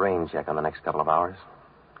I took a rain check on the next couple of hours.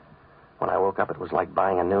 When I woke up, it was like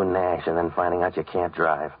buying a new Nash and then finding out you can't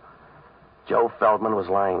drive. Joe Feldman was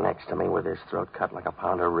lying next to me with his throat cut like a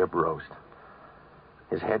pound of rib roast.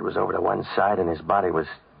 His head was over to one side, and his body was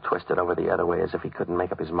twisted over the other way as if he couldn't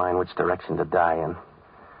make up his mind which direction to die in.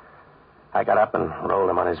 I got up and rolled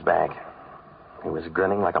him on his back. He was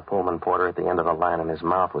grinning like a Pullman porter at the end of the line, and his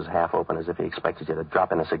mouth was half open as if he expected you to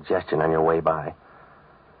drop in a suggestion on your way by.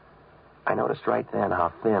 I noticed right then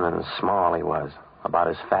how thin and small he was, about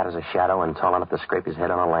as fat as a shadow and tall enough to scrape his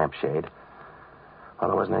head on a lampshade. Well,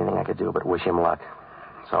 there wasn't anything I could do but wish him luck.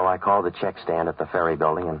 So I called the check stand at the ferry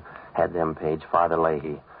building and had them page Father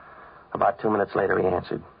Lahey. About 2 minutes later, he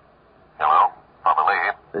answered. Hello? Father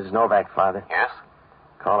Lahey? This is Novak, Father. Yes?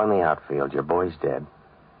 Call in the outfield. Your boy's dead.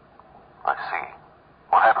 I see.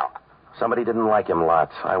 What happened? Somebody didn't like him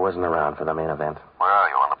lots. I wasn't around for the main event. Where are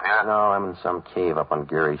you, on the pier? No, I'm in some cave up on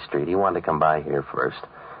Geary Street. He wanted to come by here first.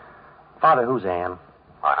 Father, who's Ann?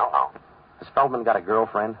 I don't know. Has Feldman got a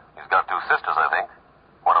girlfriend? He's got 2 sisters, I think.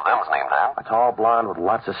 One of them's named Ann. A tall blonde with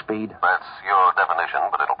lots of speed? That's your definition,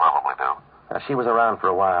 but it'll probably do. She was around for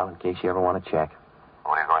a while, in case you ever want to check.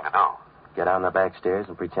 What are you going to do? Get on the back stairs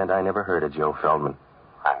and pretend I never heard of Joe Feldman.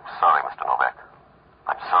 I'm sorry, Mr. Novak.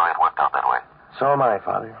 I'm sorry it worked out that way. So am I,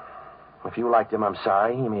 Father. If you liked him, I'm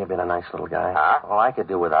sorry. He may have been a nice little guy. Huh? Well, I could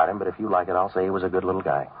do without him, but if you like it, I'll say he was a good little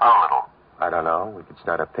guy. How little? I don't know. We could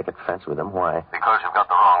start a picket fence with him. Why? Because you've got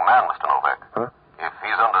the wrong man, Mr. Novak. Huh? If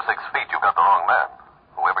he's under 6 feet, you've got the wrong man.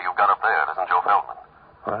 Whoever you've got up there isn't Joe Feldman.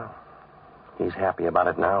 Well, he's happy about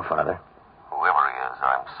it now, Father. Whoever he is,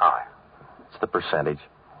 I'm sorry. It's the percentage.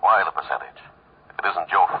 Why the percentage? If it isn't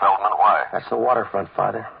Joe Feldman. Why? That's the waterfront,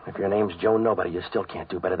 Father. If your name's Joe Nobody, you still can't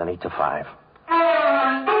do better than 8 to 5.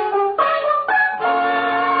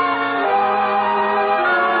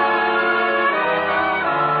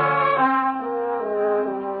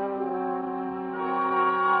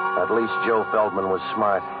 At least Joe Feldman was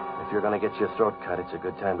smart. If you're going to get your throat cut, it's a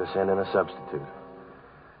good time to send in a substitute.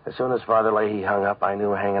 As soon as Father Lahey hung up, I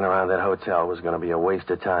knew hanging around that hotel was going to be a waste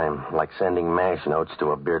of time, like sending MASH notes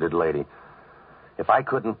to a bearded lady. If I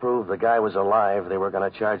couldn't prove the guy was alive, they were going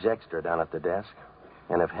to charge extra down at the desk.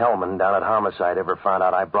 And if Hellman down at Homicide ever found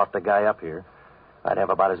out I brought the guy up here, I'd have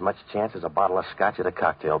about as much chance as a bottle of scotch at a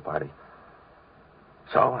cocktail party.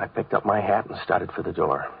 So I picked up my hat and started for the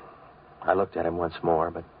door. I looked at him once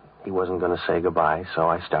more, but he wasn't going to say goodbye, so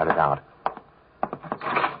I started out.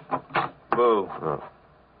 Boo. Oh.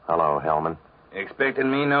 Hello, Hellman. You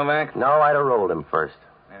expecting me, Novak? No, I'd have rolled him first.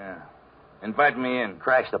 Yeah. Invite me in.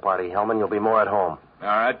 Crash the party, Hellman. You'll be more at home. All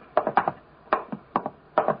right.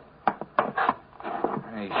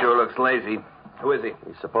 He sure looks lazy. Who is he?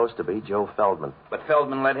 He's supposed to be Joe Feldman. But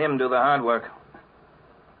Feldman let him do the hard work.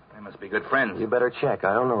 They must be good friends. You better check.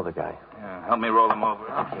 I don't know the guy. Yeah, help me roll him over.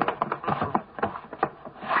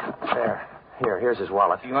 There. Here's his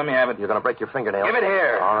wallet. You let me have it. You're going to break your fingernails. Give it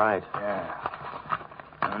here. All right. Yeah.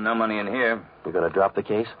 No money in here. You going to drop the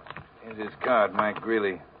case? Here's his card, Mike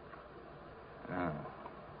Greeley. Oh.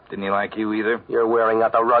 Didn't he like you either? You're wearing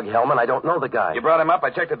out the rug, Hellman. I don't know the guy. You brought him up? I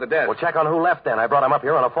checked at the desk. Well, check on who left then. I brought him up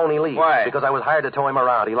here on a phony lead. Why? Because I was hired to tow him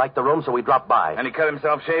around. He liked the room, so we dropped by. And he cut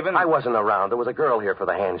himself shaving? I wasn't around. There was a girl here for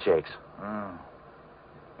the handshakes. Oh.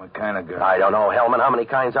 What kind of girl? I don't know, Hellman. How many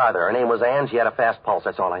kinds are there? Her name was Ann. She had a fast pulse.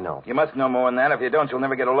 That's all I know. You must know more than that. If you don't, you'll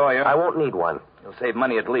never get a lawyer. I won't need one. You'll save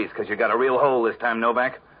money at least, because you got a real hole this time,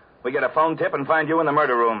 Novak. We get a phone tip and find you in the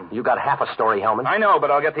murder room. You got half a story, Hellman. I know, but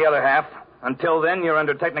I'll get the other half. Until then, you're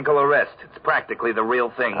under technical arrest. It's practically the real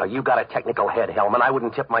thing. You got a technical head, Hellman. I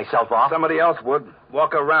wouldn't tip myself off. Somebody else would.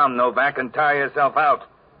 Walk around, Novak, and tire yourself out.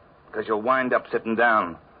 Because you'll wind up sitting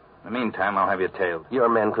down. In the meantime, I'll have you tailed. Your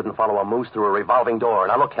men couldn't follow a moose through a revolving door.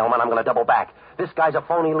 Now, look, Hellman, I'm going to double back. This guy's a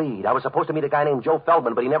phony lead. I was supposed to meet a guy named Joe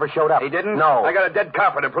Feldman, but he never showed up. He didn't? No. I got a dead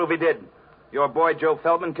copper to prove he did. Your boy, Joe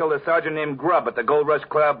Feldman, killed a sergeant named Grubb at the Gold Rush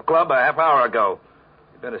Club a half hour ago.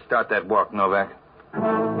 You better start that walk, Novak. Well,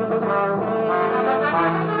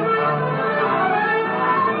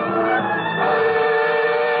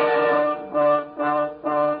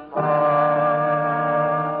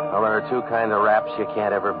 there are two kind of raps you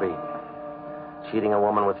can't ever beat. Cheating a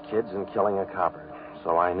woman with kids and killing a copper.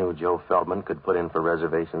 So I knew Joe Feldman could put in for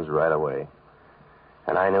reservations right away.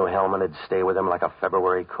 And I knew Hellman would stay with him like a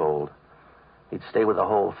February cold. He'd stay with the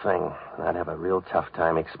whole thing, and I'd have a real tough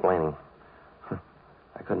time explaining.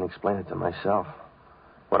 I couldn't explain it to myself.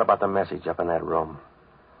 What about the message up in that room?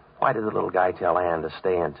 Why did the little guy tell Ann to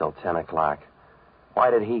stay until 10 o'clock? Why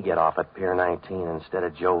did he get off at Pier 19 instead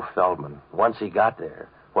of Joe Feldman? Once he got there,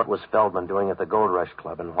 what was Feldman doing at the Gold Rush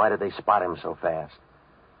Club, and why did they spot him so fast?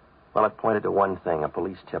 Well, it pointed to one thing, a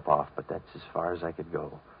police tip-off, but that's as far as I could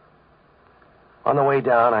go. On the way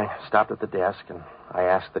down, I stopped at the desk, and I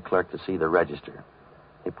asked the clerk to see the register.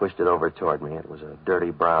 He pushed it over toward me. It was a dirty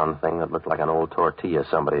brown thing that looked like an old tortilla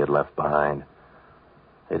somebody had left behind.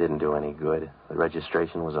 It didn't do any good. The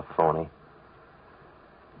registration was a phony.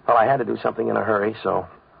 Well, I had to do something in a hurry, so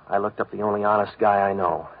I looked up the only honest guy I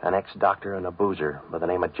know, an ex-doctor and a boozer by the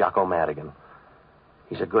name of Jocko Madigan.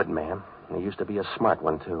 He's a good man, and he used to be a smart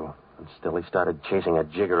one, too. And still he started chasing a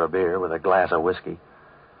jigger of beer with a glass of whiskey.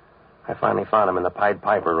 I finally found him in the Pied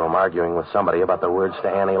Piper room arguing with somebody about the words to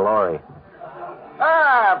Annie Laurie.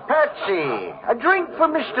 Ah, Patsy. A drink for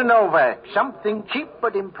Mr. Novak. Something cheap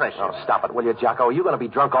but impressive. Oh, stop it, will you, Jocko? Are you going to be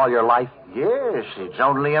drunk all your life? Yes, it's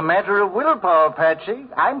only a matter of willpower, Patsy.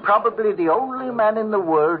 I'm probably the only man in the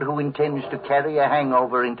world who intends to carry a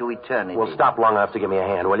hangover into eternity. Well, stop long enough to give me a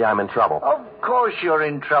hand, will you? I'm in trouble. Of course you're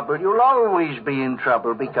in trouble. You'll always be in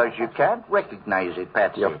trouble because you can't recognize it,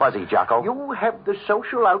 Patsy. You're fuzzy, Jocko. You have the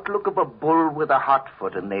social outlook of a bull with a hot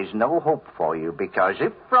foot, and there's no hope for you because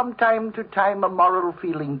if from time to time a moral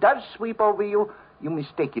feeling does sweep over you, you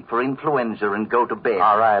mistake it for influenza and go to bed.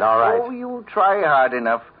 All right. Oh, you try hard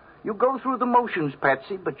enough. You go through the motions,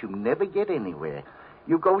 Patsy, but you never get anywhere.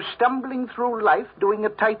 You go stumbling through life doing a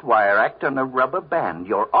tight wire act on a rubber band.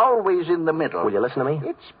 You're always in the middle. Will you listen to me?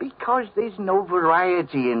 It's because there's no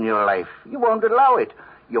variety in your life. You won't allow it.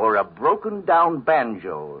 You're a broken-down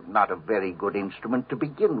banjo, not a very good instrument to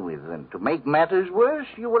begin with. And to make matters worse,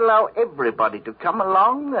 you allow everybody to come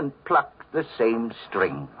along and pluck the same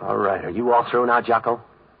string. All right. Are you all through now, Jocko?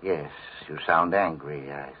 Yes, you sound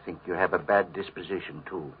angry. I think you have a bad disposition,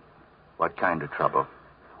 too. What kind of trouble?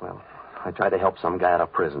 Well, I tried to help some guy out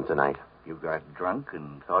of prison tonight. You got drunk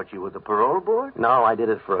and thought you were the parole board? No, I did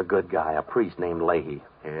it for a good guy, a priest named Lahey.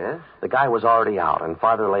 Yes? The guy was already out, and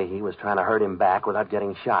Father Lahey was trying to hurt him back without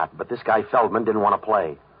getting shot. But this guy Feldman didn't want to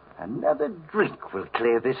play. Another drink will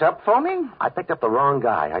clear this up for me. I picked up the wrong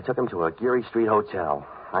guy. I took him to a Geary Street hotel.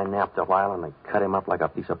 I napped a while, and they cut him up like a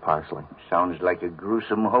piece of parsley. Sounds like a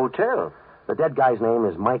gruesome hotel. The dead guy's name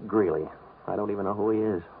is Mike Greeley. I don't even know who he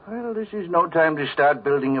is. Well, this is no time to start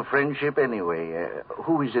building a friendship anyway.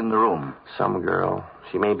 Who is in the room? Some girl.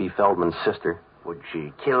 She may be Feldman's sister. Would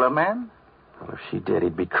she kill a man? Well, if she did,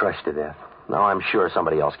 he'd be crushed to death. No, I'm sure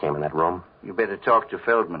somebody else came in that room. You better talk to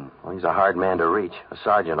Feldman. Well, he's a hard man to reach. A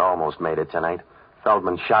sergeant almost made it tonight.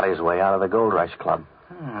 Feldman shot his way out of the Gold Rush Club.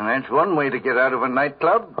 That's one way to get out of a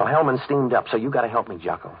nightclub. Well, Hellman steamed up, so you got to help me,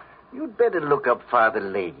 Jocko. You'd better look up Father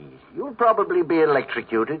Lahey. You'll probably be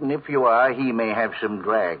electrocuted, and if you are, he may have some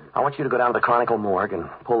drag. I want you to go down to the Chronicle morgue and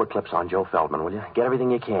pull the clips on Joe Feldman, will you? Get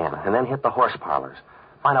everything you can, and then hit the horse parlors.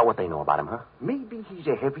 Find out what they know about him, huh? Maybe he's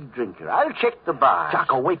a heavy drinker. I'll check the bars.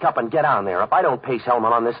 Jocko, wake up and get on there. If I don't pace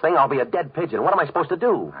Hellman on this thing, I'll be a dead pigeon. What am I supposed to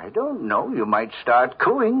do? I don't know. You might start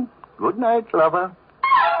cooing. Good night, lover.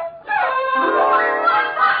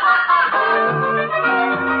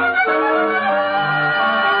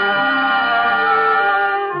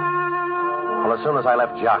 Well, as soon as I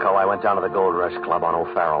left Jocko, I went down to the Gold Rush Club on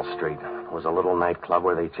O'Farrell Street. It was a little nightclub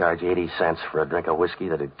where they charge 80 cents for a drink of whiskey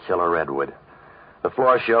that'd kill a redwood. The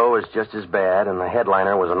floor show was just as bad, and the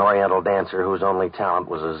headliner was an Oriental dancer whose only talent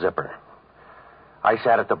was a zipper. I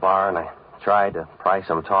sat at the bar, and I tried to pry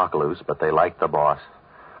some talk loose, but they liked the boss.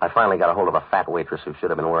 I finally got a hold of a fat waitress who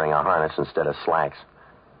should have been wearing a harness instead of slacks.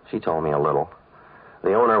 She told me a little.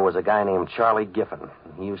 The owner was a guy named Charlie Giffen.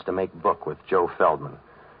 He used to make book with Joe Feldman.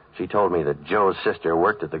 She told me that Joe's sister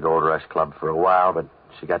worked at the Gold Rush Club for a while, but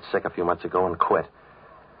she got sick a few months ago and quit.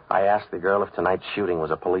 I asked the girl if tonight's shooting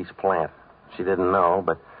was a police plant. She didn't know,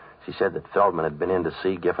 but she said that Feldman had been in to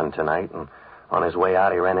see Giffen tonight, and on his way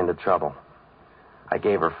out he ran into trouble. I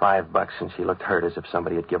gave her $5, and she looked hurt as if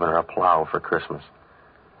somebody had given her a plow for Christmas.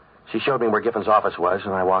 She showed me where Giffen's office was,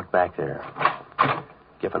 and I walked back there.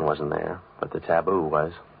 Giffen wasn't there, but the taboo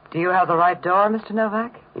was. Do you have the right door, Mr.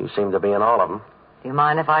 Novak? You seem to be in all of them. Do you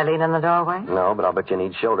mind if I lean in the doorway? No, but I'll bet you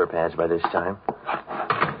need shoulder pads by this time.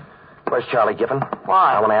 Where's Charlie Giffen?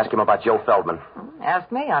 Why? I want to ask him about Joe Feldman.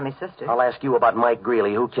 Ask me. I'm his sister. I'll ask you about Mike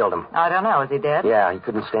Greeley. Who killed him? I don't know. Is he dead? Yeah, he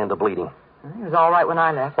couldn't stand the bleeding. He was all right when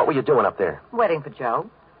I left. What were you doing up there? Waiting for Joe.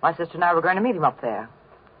 My sister and I were going to meet him up there.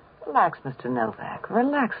 Relax, Mr. Novak.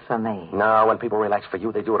 Relax for me. No, when people relax for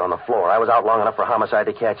you, they do it on the floor. I was out long enough for homicide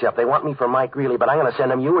to catch up. They want me for Mike Greeley, but I'm going to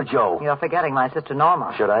send him you or Joe. You're forgetting my sister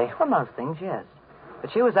Norma. Should I? For most things, yes.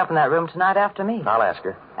 But she was up in that room tonight after me. I'll ask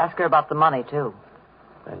her. Ask her about the money, too.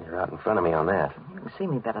 And you're out in front of me on that. You can see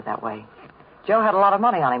me better that way. Joe had a lot of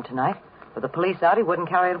money on him tonight. With the police out, he wouldn't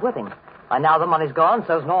carry it with him. By now the money's gone,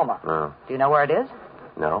 so's Norma. Oh. Do you know where it is?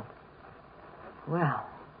 No. Well,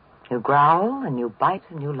 you growl and you bite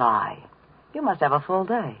and you lie. You must have a full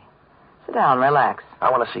day. Sit down, relax.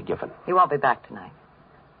 I want to see Giffen. He won't be back tonight.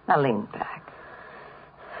 Now lean back.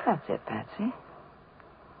 That's it, Patsy.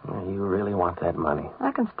 You really want that money?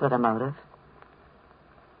 I can split a motive.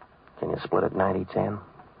 Can you split it 90-10?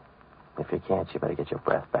 If you can't, you better get your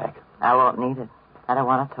breath back. I won't need it. I don't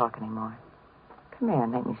want to talk anymore. Come here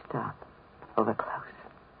and make me stop. Over close.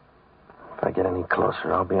 If I get any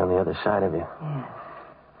closer, I'll be on the other side of you. Yes.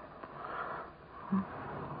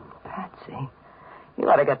 Patsy, you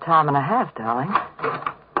ought to get time and a half, darling.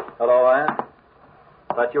 Hello, Ann.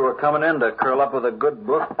 Thought you were coming in to curl up with a good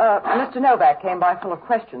book. Mr. Novak came by full of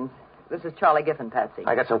questions. This is Charlie Giffen, Patsy.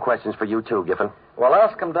 I got some questions for you, too, Giffen. Well,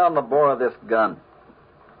 ask him down the bore of this gun.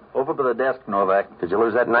 Over by the desk, Novak. Did you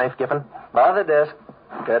lose that knife, Giffen? By the desk.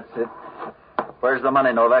 That's it. Where's the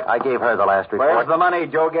money, Novak? I gave her the last report. Where's the money?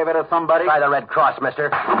 Joe gave it to somebody? Try the Red Cross,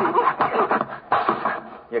 mister.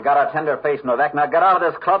 You got a tender face, Novak. Now get out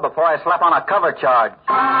of this club before I slap on a cover charge.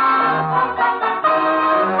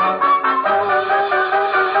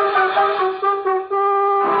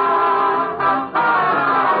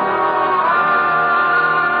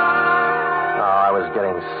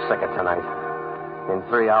 Sick of tonight. In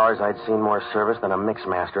 3 hours, I'd seen more service than a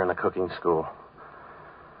mixmaster in the cooking school.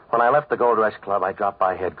 When I left the Gold Rush Club, I dropped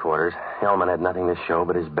by headquarters. Hellman had nothing to show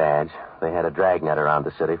but his badge. They had a dragnet around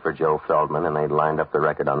the city for Joe Feldman, and they'd lined up the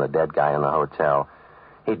record on the dead guy in the hotel.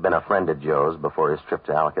 He'd been a friend of Joe's before his trip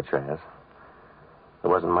to Alcatraz.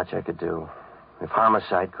 There wasn't much I could do. If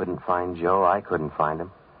homicide couldn't find Joe, I couldn't find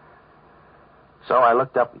him. So I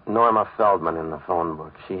looked up Norma Feldman in the phone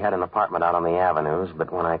book. She had an apartment out on the avenues,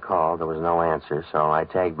 but when I called, there was no answer, so I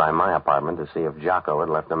tagged by my apartment to see if Jocko had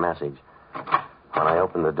left a message.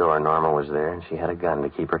 opened the door, Norma was there, and she had a gun to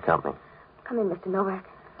keep her company. Come in, Mr. Novak.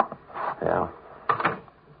 Yeah.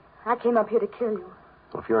 I came up here to kill you.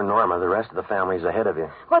 Well, if you're Norma, the rest of the family's ahead of you.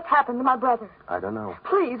 What's happened to my brother? I don't know.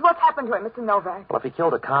 Please, what's happened to him, Mr. Novak? Well, if he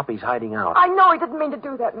killed a cop, he's hiding out. I know he didn't mean to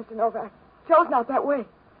do that, Mr. Novak. Joe's not that way.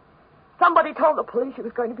 Somebody told the police he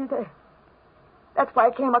was going to be there. That's why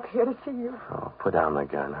I came up here to see you. Oh, put down the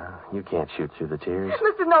gun, huh? You can't shoot through the tears.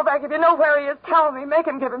 Mr. Novak, if you know where he is, tell me. Make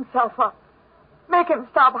him give himself up. Make him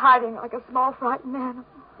stop hiding like a small, frightened animal.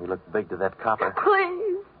 You look big to that copper.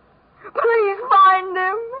 Please. Please find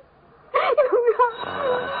him.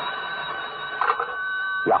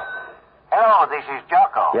 Yeah. Hello, this is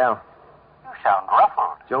Jocko. Yeah. You sound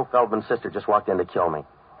ruffled. Joe Feldman's sister just walked in to kill me.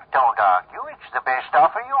 Don't argue. It's the best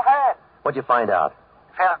offer you've had. What'd you find out?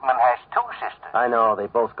 Feldman has two sisters. I know. They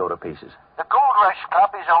both go to pieces. The Gold Rush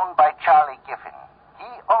Club is owned by Charlie Giffen.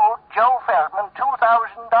 He owed Joe Feldman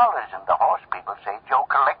 $2,000, and the horse people say Joe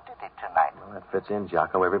collected it tonight. Well, that fits in,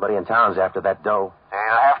 Jocko. Everybody in town's after that dough.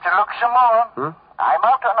 They'll have to look some more. I'm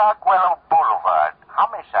out on Arguello Boulevard.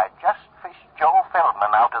 Homicide just fished Joe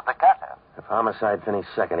Feldman out of the gutter. If homicide finished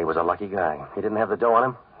second, he was a lucky guy. He didn't have the dough on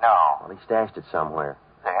him? No. Well, he stashed it somewhere.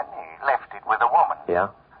 Then he left it with a woman. Yeah?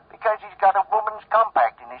 Because he's got a woman's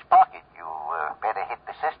compact in his pocket. You better hit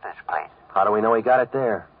the sister's place. How do we know he got it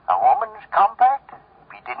there? A woman's compact?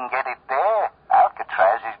 If he didn't get it there,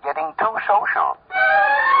 Alcatraz is getting too social.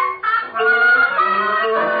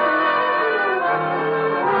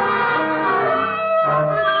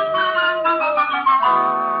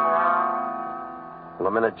 Well,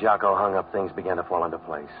 the minute Jocko hung up, things began to fall into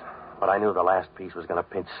place. But I knew the last piece was going to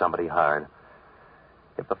pinch somebody hard.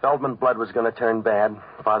 If the Feldman blood was going to turn bad,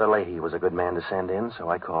 Father Lahey was a good man to send in, so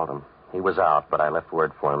I called him. He was out, but I left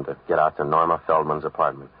word for him to get out to Norma Feldman's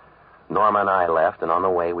apartment. Norma and I left, and on the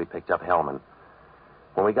way, we picked up Hellman.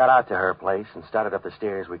 When we got out to her place and started up the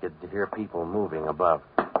stairs, we could hear people moving above.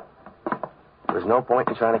 There was no point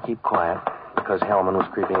in trying to keep quiet, because Hellman was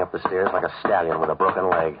creeping up the stairs like a stallion with a broken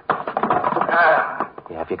leg.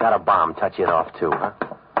 Yeah, if you got a bomb, touch it off, too, huh?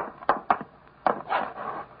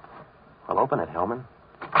 Well, open it, Hellman.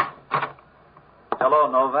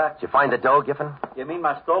 Hello, Novak. Did you find the dough, Giffen? You mean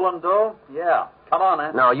my stolen dough? Yeah. Come on,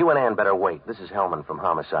 Ann. No, you and Ann better wait. This is Hellman from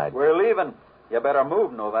Homicide. We're leaving. You better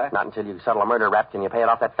move, Novak. Not until you settle a murder rap. Can you pay it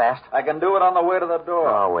off that fast? I can do it on the way to the door.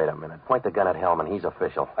 Oh, wait a minute. Point the gun at Hellman. He's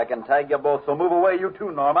official. I can tag you both, so move away, you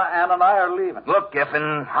too, Norma. Ann and I are leaving. Look,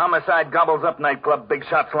 Giffen, Homicide gobbles up nightclub big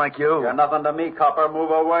shots like you. You're nothing to me, copper.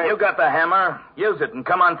 Move away. You got the hammer. Use it and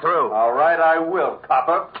come on through. All right, I will,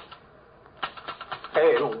 copper.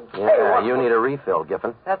 Hey, Yeah, you need a refill,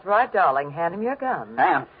 Giffen. That's right, darling. Hand him your gun.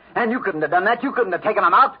 And you couldn't have done that. You couldn't have taken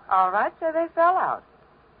him out. All right, so they fell out.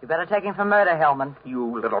 You better take him for murder, Hellman.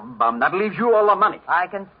 You little bum. That leaves you all the money. I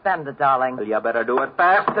can spend it, darling. Well, you better do it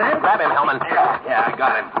fast, then. Grab him, Hellman. Yeah, I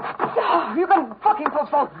got him. Oh, you've been booking for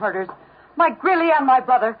both murders. My Grilly and my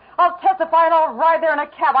brother. I'll testify and I'll ride there in a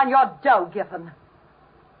cab on your dough, Giffen.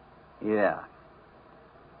 Yeah.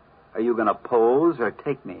 Are you going to pose or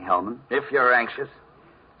take me, Hellman? If you're anxious.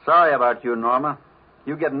 Sorry about you, Norma.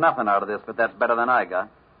 You get nothing out of this, but that's better than I got.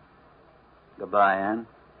 Goodbye, Ann.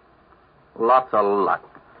 Lots of luck.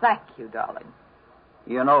 Thank you, darling.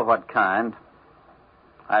 You know what kind.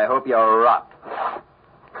 I hope you rot.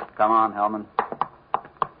 Come on, Hellman.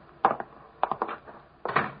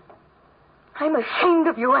 I'm ashamed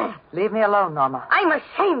of you, Ann. Leave me alone, Norma. I'm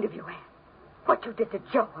ashamed of you, Ann. What you did to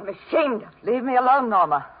Joe, I'm ashamed of you. Leave me alone,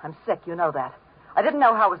 Norma. I'm sick, you know that. I didn't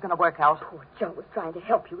know how it was going to work out. Poor Joe was trying to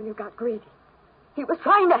help you when you got greedy. He was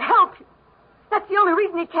trying to help you. That's the only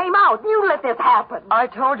reason he came out. You let this happen. I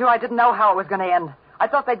told you I didn't know how it was going to end. I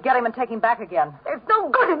thought they'd get him and take him back again. There's no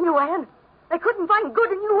good in you, Ann. They couldn't find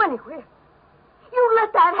good in you anywhere. You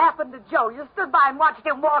let that happen to Joe. You stood by and watched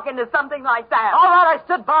him walk into something like that. All right, I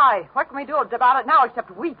stood by. What can we do about it now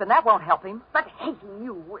except weep, and that won't help him. But hating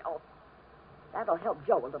you will. That'll help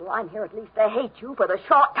Joe a little. I'm here at least to hate you for the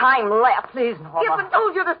short time left. Please, Norma. Giffen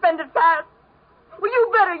told you to spend it fast. Well,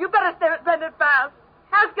 you better spend it fast.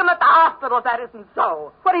 Ask him at the hospital if that isn't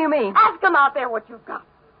so. What do you mean? Ask him out there what you've got.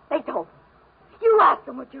 They told him. You ask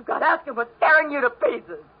them what you've got. Ask them what's tearing you to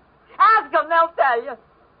pieces. Ask them, they'll tell you.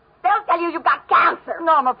 They'll tell you you've got cancer.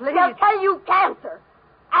 Norma, please. They'll tell you cancer.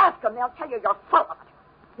 Ask them, they'll tell you you're full of it.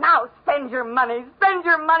 Now spend your money. Spend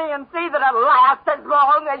your money and see that it lasts as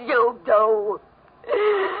long as you do.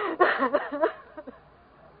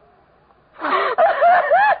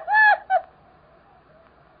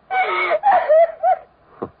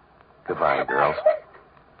 Goodbye, girls.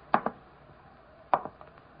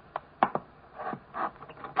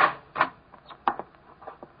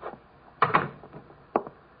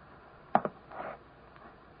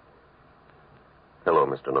 Hello,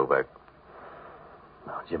 Mr. Novak.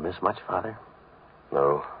 Oh, did you miss much, Father?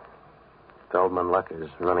 No. Feldman luck is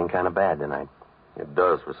running kind of bad tonight. It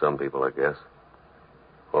does for some people, I guess.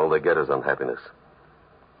 All they get is unhappiness.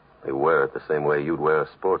 They wear it the same way you'd wear a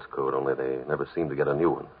sports coat, only they never seem to get a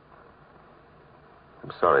new one.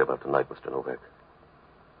 I'm sorry about tonight, Mr. Novak.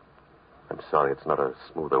 I'm sorry it's not a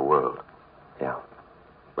smoother world. Yeah.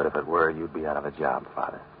 But if it were, you'd be out of a job,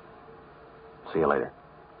 Father. See you later.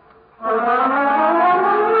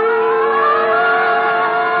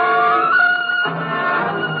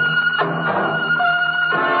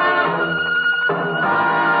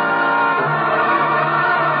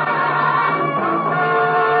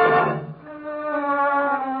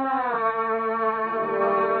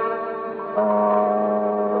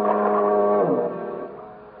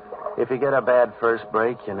 If you get a bad first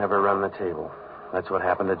break, you never run the table. That's what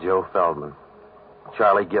happened to Joe Feldman.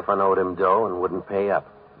 Charlie Giffen owed him dough and wouldn't pay up.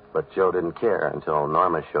 But Joe didn't care until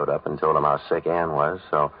Norma showed up and told him how sick Ann was,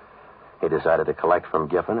 so he decided to collect from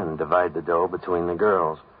Giffen and divide the dough between the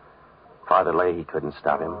girls. Father Lahey couldn't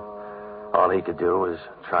stop him. All he could do was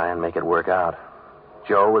try and make it work out.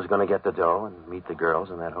 Joe was going to get the dough and meet the girls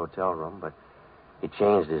in that hotel room, but he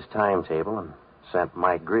changed his timetable and sent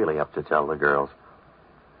Mike Greeley up to tell the girls.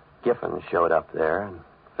 Giffen showed up there and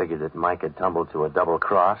figured that Mike had tumbled to a double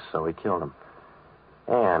cross, so he killed him.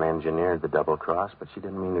 Ann engineered the double cross, but she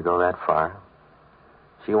didn't mean to go that far.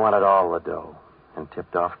 She wanted all the dough and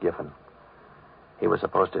tipped off Giffen. He was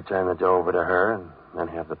supposed to turn the dough over to her and then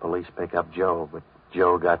have the police pick up Joe, but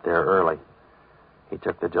Joe got there early. He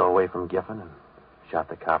took the dough away from Giffen and shot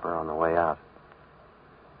the copper on the way out.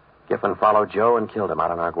 Giffen followed Joe and killed him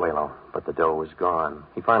out on Arguello, but the dough was gone.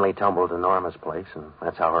 He finally tumbled to Norma's place, and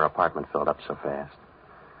that's how her apartment filled up so fast.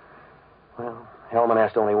 Well, Hellman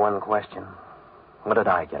asked only one question. What did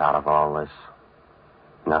I get out of all this?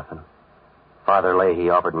 Nothing. Father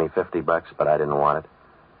Lahey offered me $50, but I didn't want it.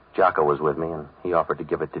 Jocko was with me, and he offered to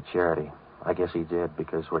give it to charity. I guess he did,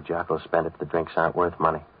 because where Jocko spent it, the drinks aren't worth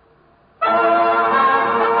money.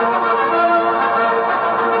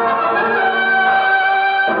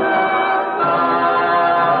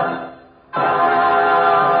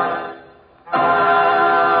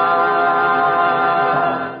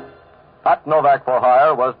 Pat Novak for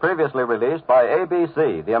Hire was previously released by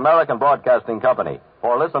ABC, the American Broadcasting Company,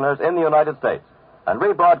 for listeners in the United States, and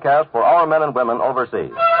rebroadcast for our men and women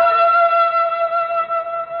overseas.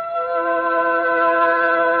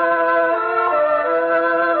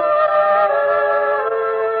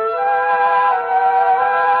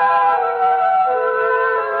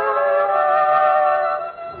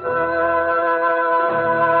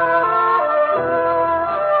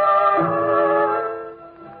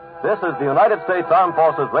 This is the United States Armed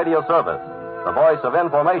Forces Radio Service, the voice of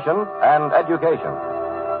information and education.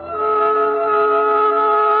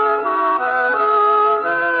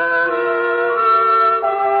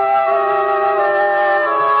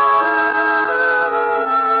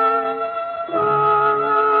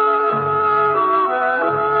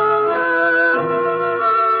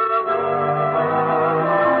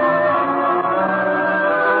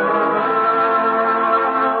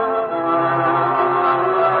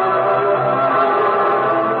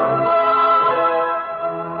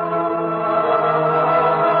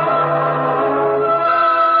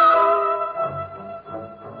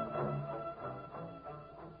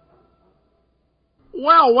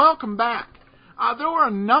 Well, welcome back. There were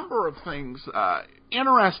a number of things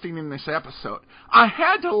interesting in this episode. I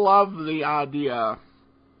had to love the idea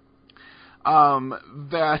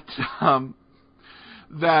that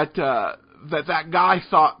guy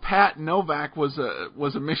thought Pat Novak was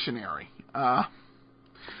a missionary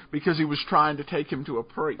because he was trying to take him to a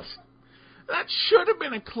priest. That should have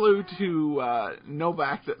been a clue to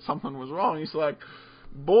Novak that something was wrong. He's like,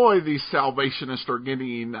 boy, these Salvationists are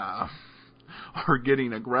getting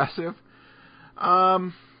aggressive. I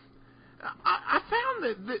found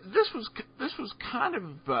that this was kind of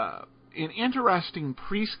an interesting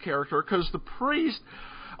priest character, because the priest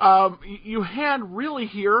you had really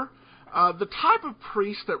here the type of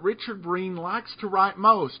priest that Richard Breen likes to write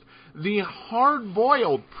most, the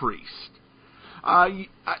hard-boiled priest. And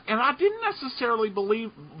I didn't necessarily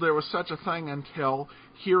believe there was such a thing until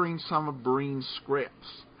hearing some of Breen's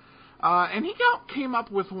scripts. And he came up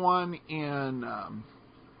with one in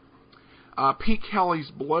Pete Kelly's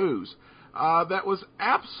Blues that was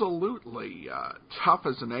absolutely tough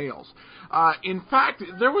as nails. In fact,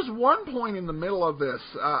 there was one point in the middle of this,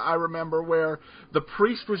 I remember, where the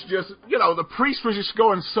priest was just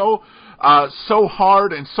going so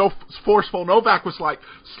hard and so forceful. Novak was like,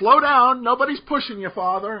 slow down, nobody's pushing you,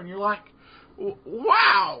 Father. And you're like,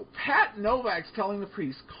 Wow, Pat Novak's telling the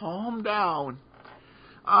priest, calm down.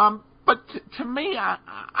 But to me,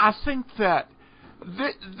 I think that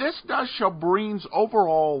this does show Breen's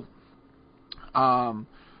overall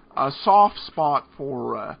a soft spot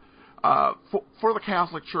for the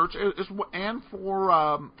Catholic Church and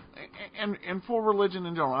for religion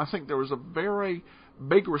in general. I think there was a very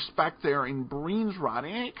big respect there in Breen's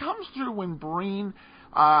writing, and it comes through when Breen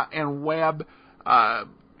and Webb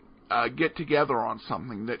get together on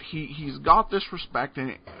something, that he's got this respect, and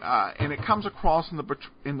it comes across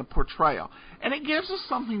in the portrayal, and it gives us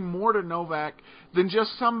something more to Novak than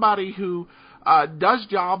just somebody who does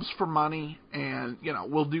jobs for money and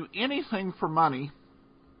will do anything for money.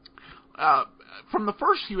 From the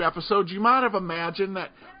first few episodes, you might have imagined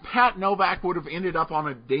that Pat Novak would have ended up on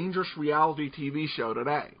a dangerous reality TV show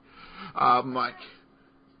today. Like,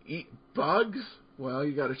 eat bugs? Well,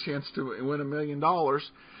 you got a chance to win $1 million.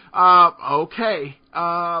 Okay.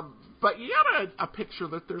 But you got a picture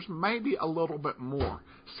that there's maybe a little bit more.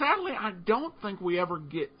 Sadly, I don't think we ever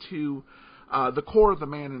get to the core of the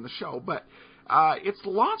man in the show, but it's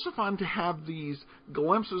lots of fun to have these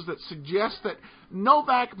glimpses that suggest that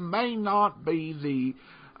Novak may not be the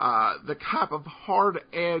type of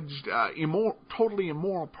hard-edged, totally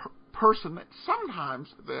immoral person that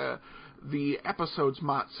sometimes the episodes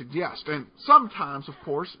might suggest, and sometimes, of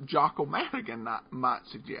course, Jocko Madigan might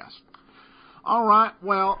suggest. All right,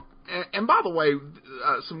 well, and by the way,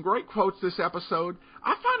 some great quotes this episode.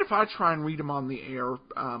 I find if I try and read them on the air,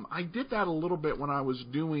 I did that a little bit when I was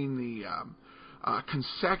doing the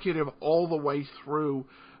consecutive all the way through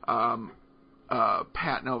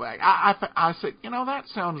Pat Novak. I said, that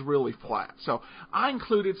sounds really flat. So I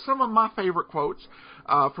included some of my favorite quotes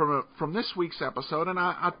from this week's episode, and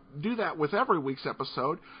I do that with every week's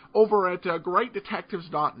episode over at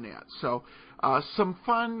greatdetectives.net. So some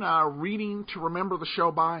fun reading to remember the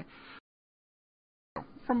show by.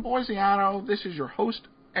 From Boise, Idaho, this is your host,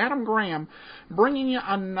 Adam Graham, bringing you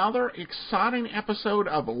another exciting episode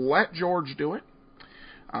of Let George Do It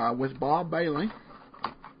with Bob Bailey.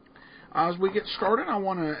 As we get started, I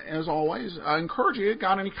want to, as always, encourage you,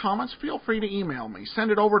 got any comments, feel free to email me.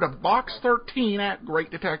 Send it over to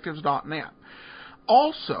box13@greatdetectives.net.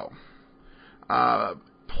 Also,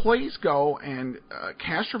 please go and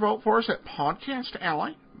cast your vote for us at Podcast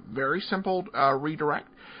Alley. Very simple redirect.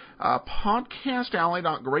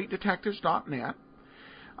 podcastalley.greatdetectives.net.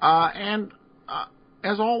 And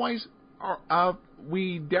as always,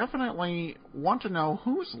 we definitely want to know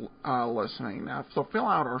who's listening. So fill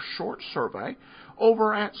out our short survey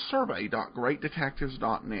over at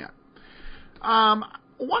survey.greatdetectives.net.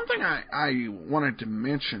 One thing I wanted to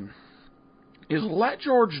mention is Let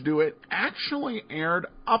George Do It actually aired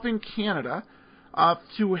up in Canada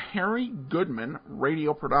through Harry Goodman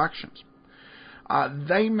Radio Productions.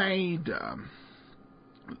 They made,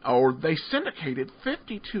 or they syndicated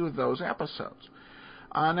 52 of those episodes.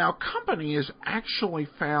 Now, Company has actually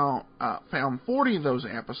found 40 of those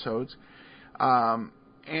episodes,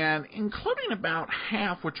 and including about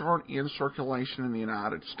half which aren't in circulation in the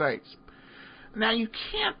United States. Now, you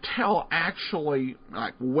can't tell actually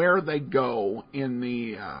like where they go in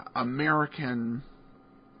the American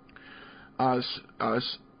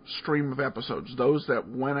stream of episodes, those that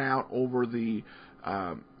went out over the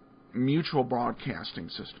mutual broadcasting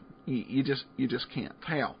system. You just can't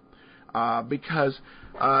tell. Because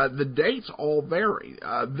the dates all vary.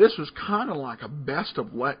 This was kind of like a best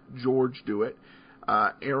of Let George Do It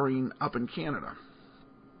airing up in Canada.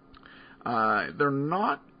 They're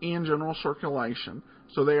not in general circulation,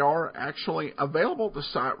 so they are actually available at the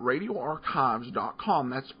site radioarchives.com.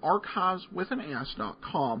 That's archives with an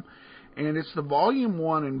S.com, and it's the Volume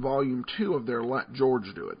 1 and Volume 2 of their Let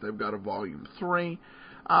George Do It. They've got a Volume 3.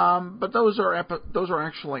 But those are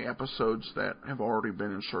actually episodes that have already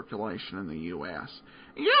been in circulation in the U.S.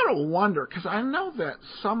 You gotta wonder, because I know that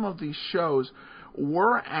some of these shows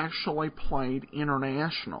were actually played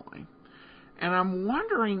internationally, and I'm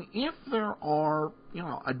wondering if there are,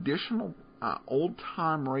 additional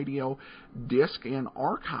old-time radio disc and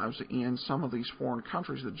archives in some of these foreign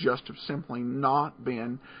countries that just have simply not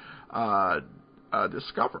been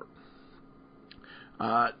discovered.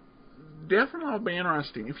 Definitely be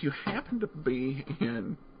interesting if you happen to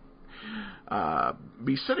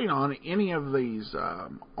be sitting on any of these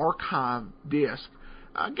archive discs.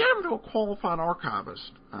 Get them to a qualified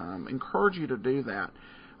archivist. Encourage you to do that.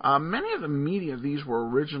 Many of the media of these were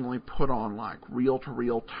originally put on like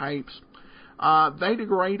reel-to-reel tapes. They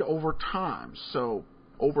degrade over time, so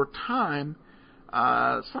over time,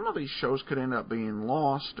 some of these shows could end up being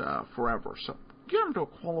lost forever. So get them to a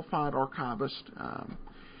qualified archivist.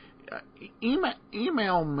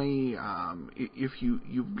 email me if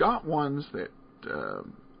you've got ones that,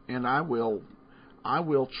 and I will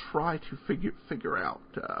try to figure out.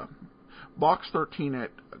 Box 13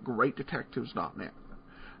 at greatdetectives.net.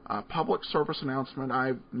 Public service announcement.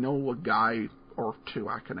 I know a guy or two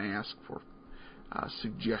I can ask for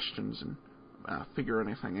suggestions and figure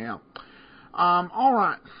anything out. All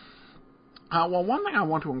right. Well, one thing I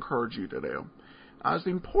want to encourage you to do is the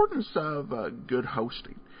importance of good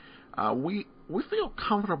hosting. We feel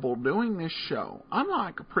comfortable doing this show,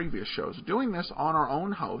 unlike previous shows, doing this on our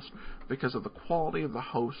own host because of the quality of the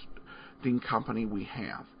hosting company we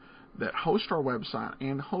have that host our website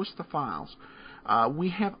and host the files. We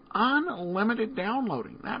have unlimited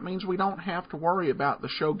downloading. That means we don't have to worry about the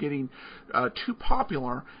show getting too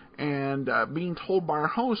popular and being told by our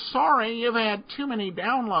host, sorry, you've had too many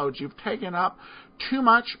downloads. You've taken up too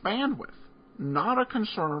much bandwidth. Not a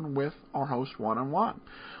concern with our host one-on-one.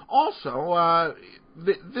 Also,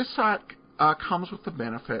 this site comes with the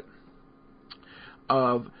benefit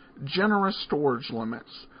of generous storage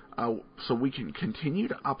limits. So we can continue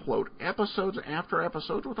to upload episodes after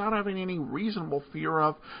episodes without having any reasonable fear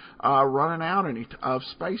of running out of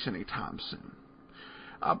space anytime soon.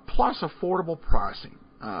 Plus affordable pricing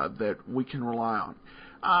that we can rely on.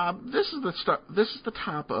 This is the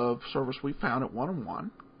type of service we found at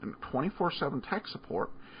One-on-One and 24/7 tech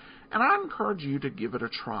support, and I encourage you to give it a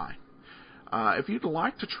try. If you'd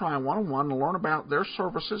like to try One-on-One to learn about their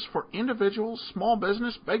services for individuals, small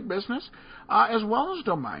business, big business, as well as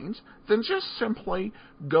domains, then just simply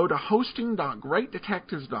go to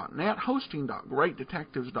hosting.greatdetectives.net,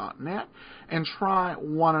 hosting.greatdetectives.net, and try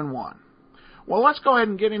One-on-One. Well, let's go ahead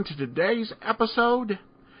and get into today's episode,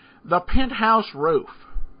 The Penthouse Roof.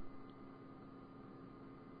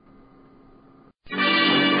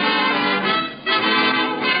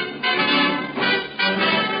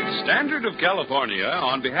 Standard of California,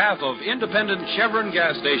 on behalf of independent Chevron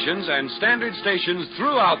gas stations and Standard stations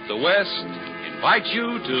throughout the West, invites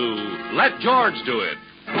you to Let George Do It.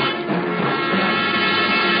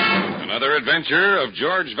 Another adventure of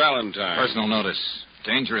George Valentine. Personal notice.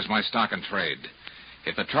 Danger is my stock and trade.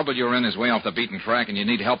 If the trouble you're in is way off the beaten track and you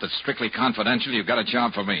need help that's strictly confidential, you've got a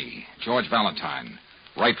job for me, George Valentine.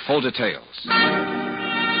 Write full details.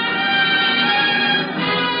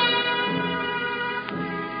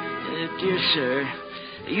 Dear sir,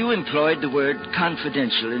 you employed the word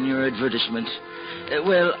confidential in your advertisement.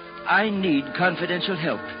 Well, I need confidential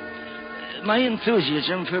help. My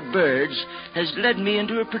enthusiasm for birds has led me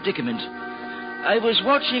into a predicament. I was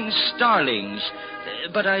watching starlings,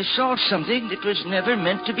 but I saw something that was never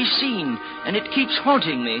meant to be seen, and it keeps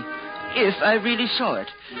haunting me, if I really saw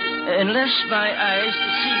it. Unless my eyes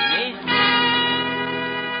deceive me...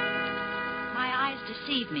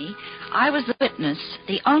 Deceive me. I was the witness,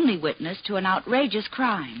 the only witness to an outrageous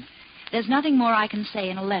crime. There's nothing more I can say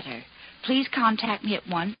in a letter. Please contact me at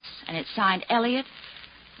once, and it's signed Elliot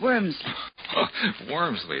Wormsley.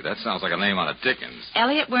 Wormsley? That sounds like a name out of Dickens.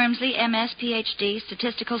 Elliot Wormsley, MS, PhD,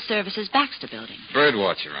 Statistical Services, Baxter Building.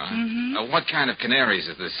 Birdwatcher, huh? Mm-hmm. What kind of canaries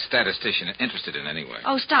is this statistician interested in anyway?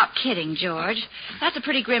 Oh, stop kidding, George. That's a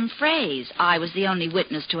pretty grim phrase. I was the only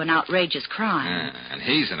witness to an outrageous crime. And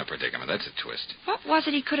he's in a predicament. That's a twist. What was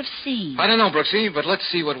it he could have seen? I don't know, Brooksy, but let's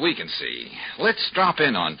see what we can see. Let's drop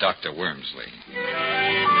in on Dr. Wormsley.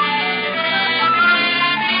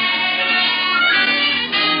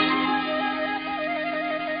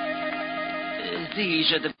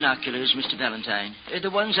 These are the binoculars, Mr. Valentine.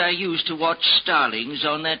 The ones I used to watch starlings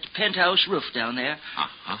on that penthouse roof down there.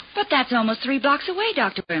 Uh-huh. But that's almost 3 blocks away,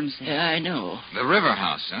 Dr. Wormsley. I know. The river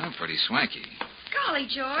house, huh? Pretty swanky. Golly,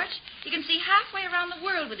 George. You can see halfway around the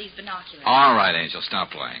world with these binoculars. All right, Angel,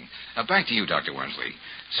 stop playing. Back to you, Dr. Wormsley.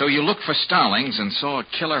 So you looked for starlings and saw a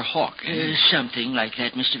killer hawk. Something like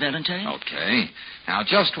that, Mr. Valentine. Okay. Now,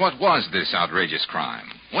 just what was this outrageous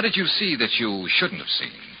crime? What did you see that you shouldn't have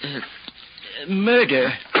seen?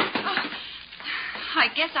 Murder. Oh, I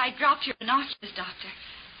guess I dropped your binoculars, Doctor.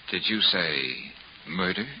 Did you say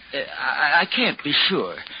murder? I can't be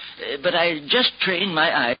sure. But I just trained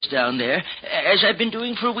my eyes down there, as I've been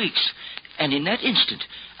doing for weeks. And in that instant,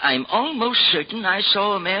 I'm almost certain I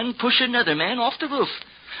saw a man push another man off the roof.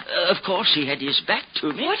 Of course, he had his back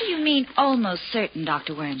to me. What do you mean, almost certain,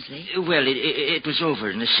 Dr. Wormsley? Well, it was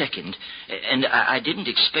over in a second. And I didn't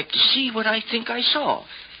expect to see what I think I saw.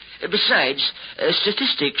 Besides,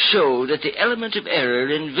 statistics show that the element of error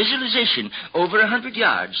in visualization over 100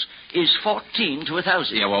 yards is 14 to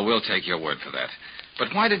 1,000. Yeah, well, we'll take your word for that.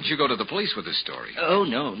 But why didn't you go to the police with this story? Oh,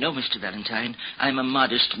 no, Mr. Valentine. I'm a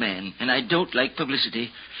modest man, and I don't like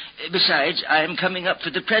publicity. Besides, I'm coming up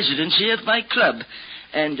for the presidency of my club.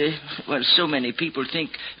 And, so many people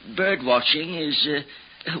think bird watching is,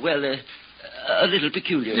 a little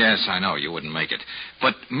peculiar. Yes, I know. You wouldn't make it.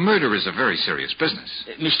 But murder is a very serious business.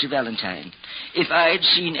 Mr. Valentine, if I'd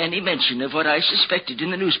seen any mention of what I suspected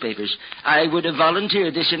in the newspapers, I would have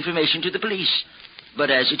volunteered this information to the police.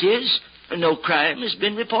 But as it is, no crime has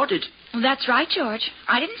been reported. Well, that's right, George.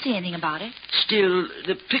 I didn't see anything about it. Still,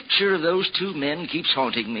 the picture of those two men keeps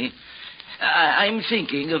haunting me. I'm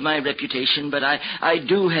thinking of my reputation, but I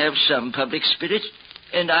do have some public spirit,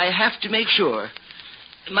 and I have to make sure.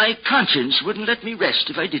 My conscience wouldn't let me rest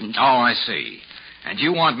if I didn't. Oh, I see. And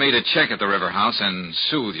you want me to check at the river house and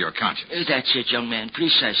soothe your conscience? That's it, young man,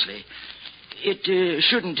 precisely. It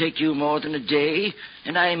shouldn't take you more than a day,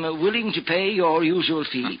 and I'm willing to pay your usual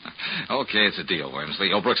fee. Okay, it's a deal,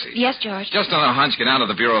 Wormsley. Oh, Brooksy. Yes, George? Just on a hunch, get down to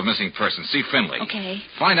the Bureau of Missing Persons. See Finley. Okay.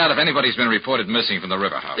 Find out if anybody's been reported missing from the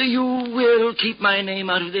river house. You will keep my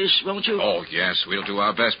name out of this, won't you? Oh, yes. We'll do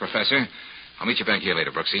our best, Professor. I'll meet you back here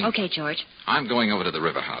later, Brooksy. Okay, George. I'm going over to the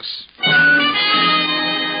river house.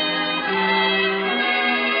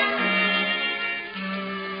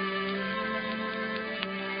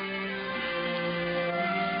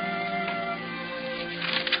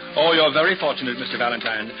 Oh, you're very fortunate, Mr.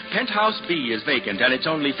 Valentine. Penthouse B is vacant, and it's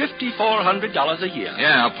only $5,400 a year.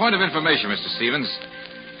 Yeah, a point of information, Mr. Stevens.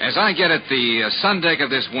 As I get it, the sun deck of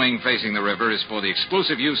this wing facing the river is for the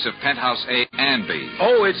exclusive use of Penthouse A and B.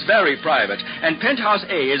 Oh, it's very private. And Penthouse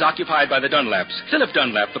A is occupied by the Dunlaps, Philip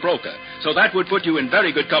Dunlap, the broker. So that would put you in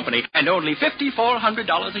very good company, and only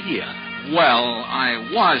 $5,400 a year. Well, I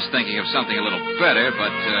was thinking of something a little better,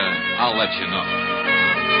 but I'll let you know.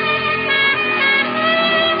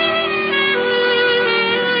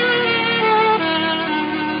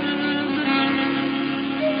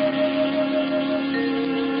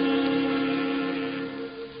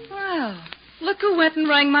 Look who went and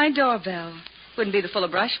rang my doorbell. Wouldn't be the full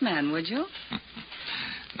of brush man, would you?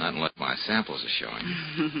 Not unless my samples are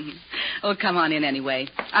showing. Oh, come on in anyway.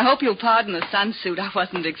 I hope you'll pardon the sunsuit. I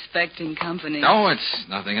wasn't expecting company. No, it's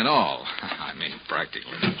nothing at all. I mean,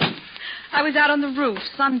 practically. I was out on the roof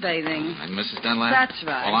sunbathing. And Mrs. Dunlap? That's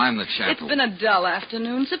right. Well, I'm the chap. It's been a dull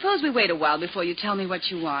afternoon. Suppose we wait a while before you tell me what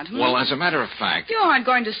you want. Well, as a matter of fact... You aren't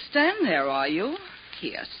going to stand there, are you?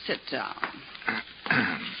 Here, sit down.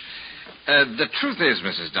 The truth is,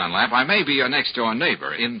 Mrs. Dunlap, I may be your next-door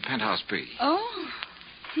neighbor in Penthouse B. Oh?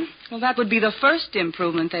 Well, that would be the first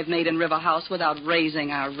improvement they've made in River House without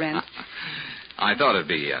raising our rent. I thought it'd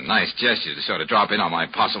be a nice gesture to sort of drop in on my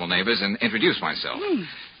possible neighbors and introduce myself.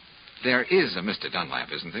 There is a Mr. Dunlap,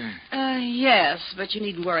 isn't there? Yes, but you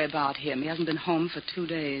needn't worry about him. He hasn't been home for 2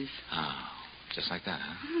 days. Oh, just like that,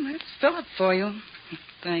 huh? That's Philip for you.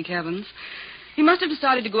 Thank heavens. He must have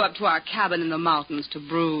decided to go up to our cabin in the mountains to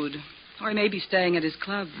brood. Or he may be staying at his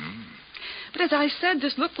club. But as I said,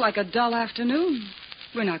 this looked like a dull afternoon.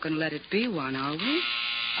 We're not going to let it be one, are we?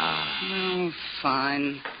 Oh,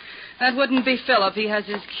 fine. That wouldn't be Philip. He has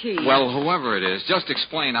his key. Well, whoever it is, just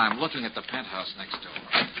explain I'm looking at the penthouse next door.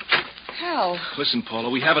 Hal. Listen,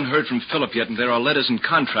 Paula, we haven't heard from Philip yet, and there are letters and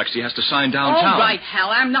contracts he has to sign downtown. All right,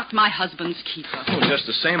 Hal. I'm not my husband's keeper. Oh, just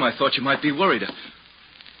the same, I thought you might be worried.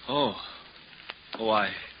 Oh, I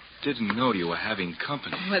didn't know you were having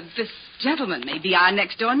company. Well, this gentleman may be our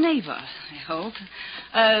next-door neighbor, I hope.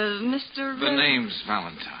 Mr. The name's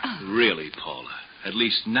Valentine. Really, Paula? At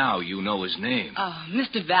least now you know his name. Oh,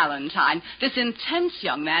 Mr. Valentine, this intense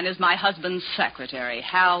young man is my husband's secretary,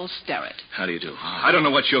 Hal Sterrett. How do you do? I don't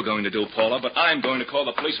know what you're going to do, Paula, but I'm going to call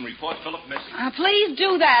the police and report Philip missing. Please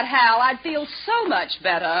do that, Hal. I'd feel so much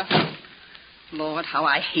better. Lord, how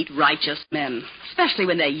I hate righteous men, especially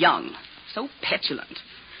when they're young. So petulant.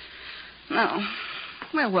 Now,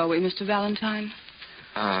 where were we, Mr. Valentine?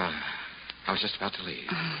 I was just about to leave.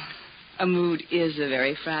 A mood is a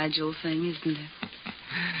very fragile thing, isn't it?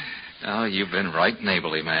 Oh, you've been right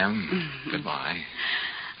neighborly, ma'am. Goodbye.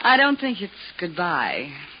 I don't think it's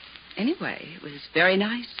goodbye. Anyway, it was very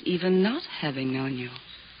nice, even not having known you.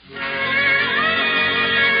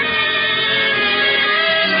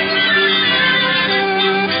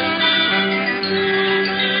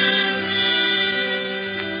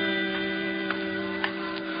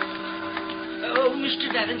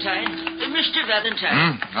 Mr.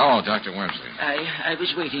 Valentine. Oh, Dr. Wormsley. I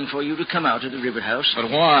was waiting for you to come out of the river house. But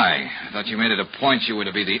why? I thought you made it a point you were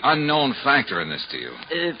to be the unknown factor in this deal.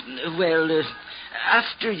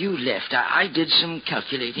 After you left, I did some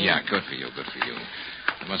calculating. Yeah, good for you, good for you.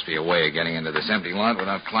 There must be a way of getting into this empty lot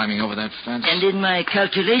without climbing over that fence. And in my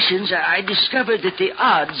calculations, I discovered that the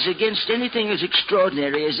odds against anything as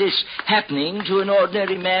extraordinary as this happening to an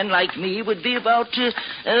ordinary man like me would be about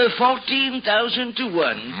 14,000 to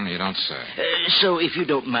 1. You don't say. So, if you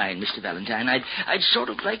don't mind, Mr. Valentine, I'd sort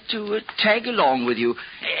of like to tag along with you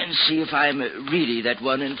and see if I'm really that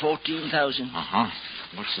 1 in 14,000. Uh-huh.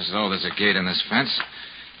 Looks as though there's a gate in this fence.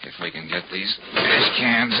 If we can get these fish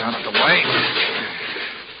cans out of the way. Oh,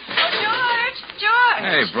 George!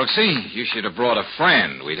 Hey, Brooksy, you should have brought a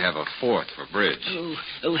friend. We'd have a fourth for bridge.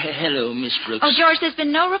 Hello, Miss Brooks. Oh, George, there's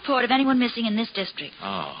been no report of anyone missing in this district.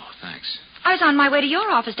 Oh, thanks. I was on my way to your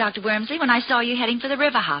office, Dr. Wormsley, when I saw you heading for the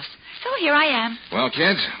river house. So here I am. Well,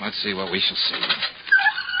 kids, let's see what we shall see.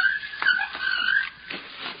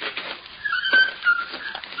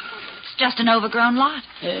 It's just an overgrown lot.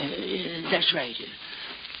 That's right.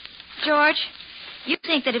 George, you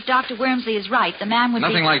think that if Dr. Wormsley is right, the man would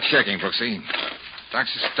Nothing like checking, Brooksy.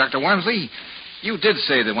 Dr. Wormsley, you did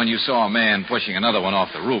say that when you saw a man pushing another one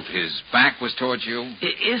off the roof, his back was towards you?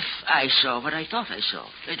 If I saw what I thought I saw.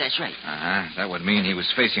 That's right. Uh-huh. That would mean he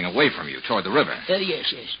was facing away from you, toward the river.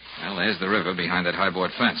 Yes. Well, there's the river behind that high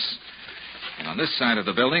board fence. And on this side of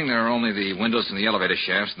the building, there are only the windows and the elevator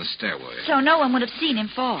shafts and the stairway. So no one would have seen him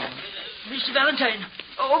fall. Mr. Valentine,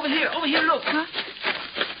 over here, look. Huh?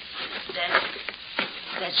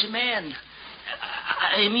 That's a man.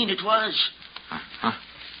 I mean, it was. Huh?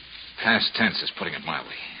 Past tense is putting it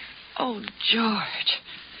mildly. Oh, George.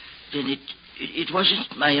 Then it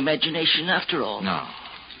wasn't my imagination after all. No,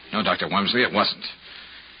 Dr. Wormsley, it wasn't.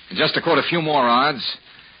 And just to quote a few more odds,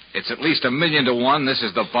 it's at least 1,000,000 to 1 this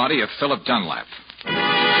is the body of Philip Dunlap.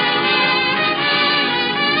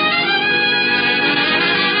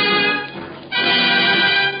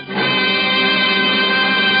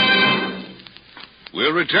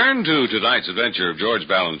 We'll return to tonight's adventure of George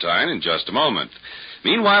Valentine in just a moment.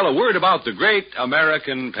 Meanwhile, a word about the great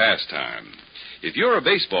American pastime. If you're a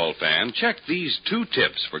baseball fan, check these 2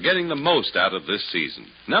 tips for getting the most out of this season.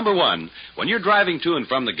 Number 1, when you're driving to and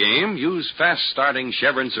from the game, use fast-starting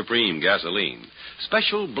Chevron Supreme gasoline.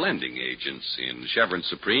 Special blending agents in Chevron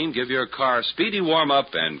Supreme give your car speedy warm-up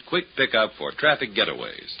and quick pickup for traffic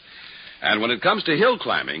getaways. And when it comes to hill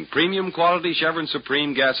climbing, premium quality Chevron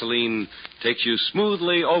Supreme gasoline takes you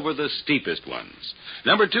smoothly over the steepest ones.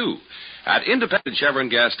 Number 2, at independent Chevron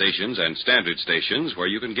gas stations and standard stations where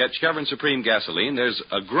you can get Chevron Supreme gasoline, there's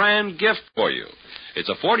a grand gift for you. It's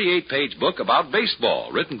a 48-page book about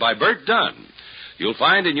baseball written by Bert Dunn. You'll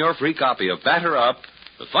find in your free copy of Batter Up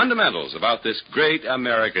the fundamentals about this great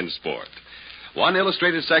American sport. One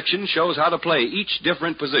illustrated section shows how to play each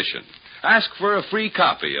different position. Ask for a free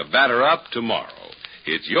copy of Batter Up tomorrow.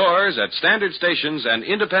 It's yours at standard stations and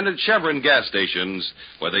independent Chevron gas stations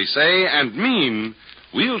where they say and mean,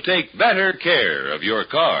 we'll take better care of your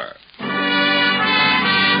car.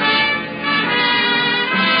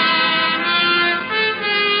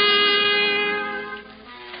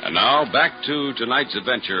 And now, back to tonight's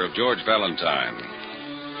adventure of George Valentine.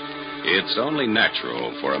 It's only natural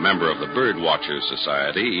for a member of the Bird Watchers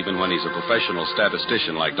Society, even when he's a professional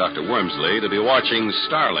statistician like Dr. Wormsley, to be watching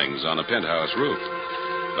starlings on a penthouse roof.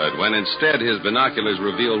 But when instead his binoculars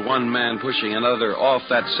reveal one man pushing another off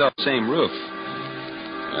that self-same roof,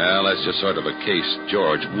 well, that's just sort of a case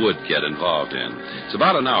George would get involved in. It's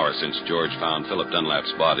about an hour since George found Philip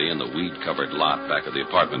Dunlap's body in the weed-covered lot back of the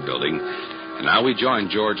apartment building. And now we join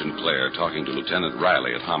George and Claire talking to Lieutenant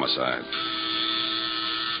Riley at Homicide.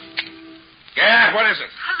 Yeah, what is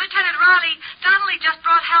it? Lieutenant Riley, Donnelly just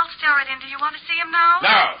brought Hal Sterrett in. Do you want to see him now?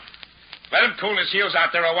 No. Let him cool his heels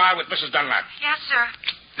out there a while with Mrs. Dunlap. Yes, sir.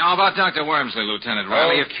 Now, about Dr. Wormsley, Lieutenant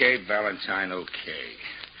Riley. Okay, Valentine, okay.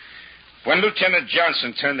 When Lieutenant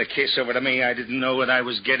Johnson turned the case over to me, I didn't know what I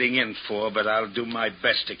was getting in for, but I'll do my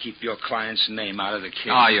best to keep your client's name out of the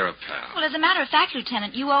case. Oh, you're a pal. Well, as a matter of fact,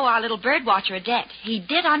 Lieutenant, you owe our little bird watcher a debt. He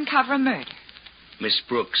did uncover a murder. Miss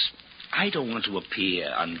Brooks, I don't want to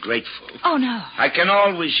appear ungrateful. Oh, no. I can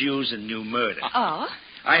always use a new murder. Oh?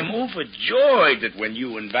 I'm overjoyed that when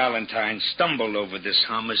you and Valentine stumbled over this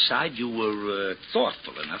homicide, you were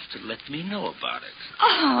thoughtful enough to let me know about it.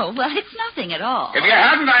 Oh, well, it's nothing at all. If you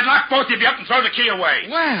hadn't, I'd lock both of you up and throw the key away.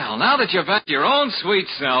 Well, now that you're back to your own sweet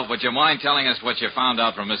self, would you mind telling us what you found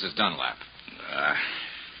out from Mrs. Dunlap?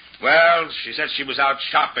 Well, she said she was out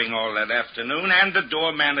shopping all that afternoon, and the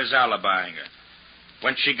doorman is alibying her.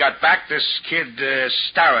 When she got back, this kid,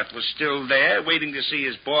 Starrett, was still there, waiting to see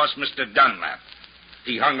his boss, Mr. Dunlap.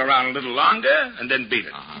 He hung around a little longer and then beat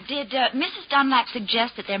it. Did Mrs. Dunlap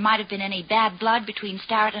suggest that there might have been any bad blood between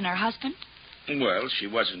Starrett and her husband? Well, she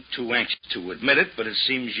wasn't too anxious to admit it, but it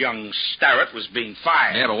seems young Starrett was being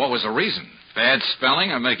fired. Yeah, but what was the reason? Bad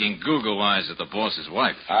spelling or making Google eyes at the boss's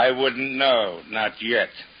wife? I wouldn't know. Not yet.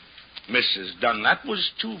 Mrs. Dunlap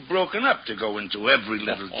was too broken up to go into every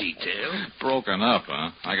little detail. Broken up,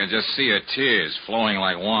 huh? I can just see her tears flowing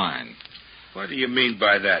like wine. What do you mean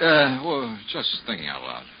by that? Well, just thinking out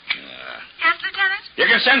loud. Yes, Lieutenant? You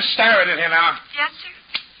can send Starrett in here now. Yes, sir.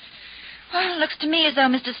 Well, it looks to me as though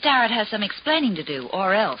Mr. Starrett has some explaining to do,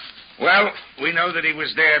 or else. Well, we know that he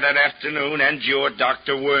was there that afternoon, and your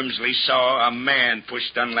Dr. Wormsley saw a man push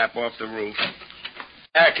Dunlap off the roof.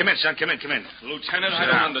 Come in, son. Come in. Lieutenant, I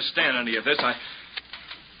don't understand any of this.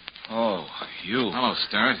 Oh, you. Hello,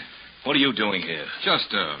 Starrett. What are you doing here?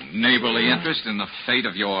 Just a neighborly interest in the fate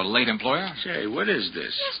of your late employer. Say, what is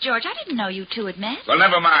this? Yes, George, I didn't know you two had met. Well,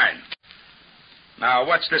 never mind. Now,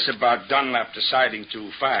 what's this about Dunlap deciding to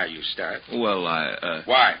fire you, Starrett? Well,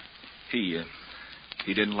 Why? He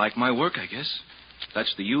didn't like my work, I guess.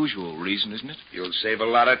 That's the usual reason, isn't it? You'll save a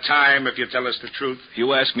lot of time if you tell us the truth.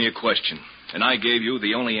 You asked me a question, and I gave you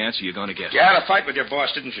the only answer you're going to get. You had a fight with your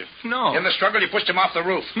boss, didn't you? No. In the struggle, you pushed him off the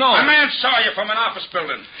roof. No. A man saw you from an office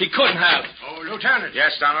building. He couldn't have. Oh, Lieutenant.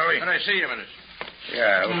 Yes, Donnelly? Can I see you a minute?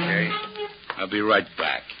 Yeah, okay. I'll be right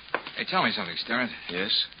back. Hey, tell me something, Starrett.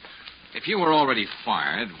 Yes? If you were already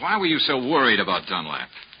fired, why were you so worried about Dunlap?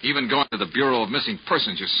 Even going to the Bureau of Missing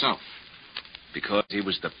Persons yourself? Because he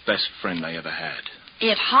was the best friend I ever had.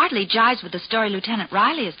 It hardly jives with the story Lieutenant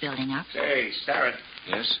Riley is building up. Say, Starrett.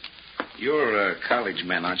 Yes? You're a college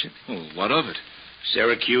man, aren't you? Oh, what of it?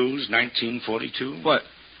 Syracuse, 1942. What?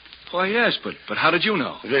 Why, yes, but how did you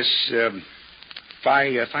know? This,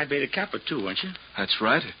 Phi Beta Kappa, too, aren't you? That's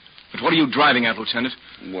right. But what are you driving at, Lieutenant?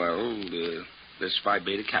 Well, this Phi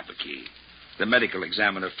Beta Kappa key. The medical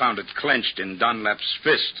examiner found it clenched in Dunlap's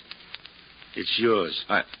fist. It's yours.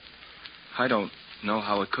 I don't know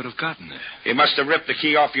how it could have gotten there. He must have ripped the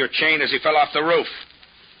key off your chain as he fell off the roof.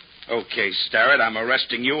 Okay, Starrett, I'm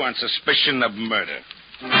arresting you on suspicion of murder.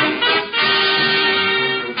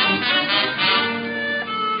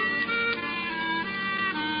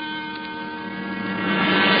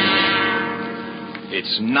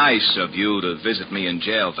 It's nice of you to visit me in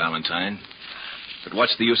jail, Valentine. But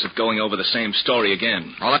what's the use of going over the same story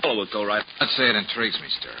again? Paula would go right... Let's say it intrigues me,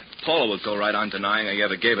 Starrett. Paula would go right on denying I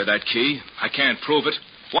ever gave her that key. I can't prove it.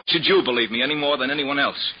 Why should you believe me any more than anyone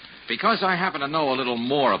else? Because I happen to know a little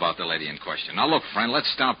more about the lady in question. Now, look, friend,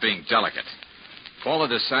 let's stop being delicate. Paula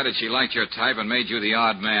decided she liked your type and made you the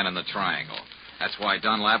odd man in the triangle. That's why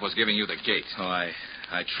Dunlap was giving you the gate. Oh, I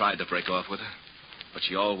tried to break off with her, but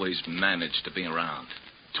she always managed to be around,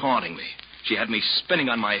 taunting me. She had me spinning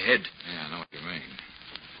on my head. Yeah, I know what you mean.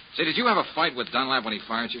 Say, did you have a fight with Dunlap when he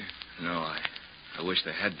fired you? No, I wish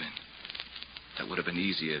there had been. That would have been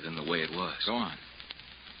easier than the way it was. Go on.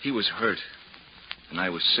 He was hurt, and I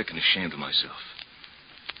was sick and ashamed of myself.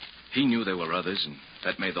 He knew there were others, and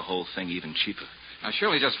that made the whole thing even cheaper. Now,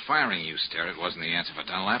 surely just firing you, Starrett, wasn't the answer for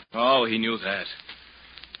Dunlap. Oh, he knew that.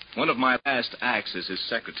 One of my last acts as his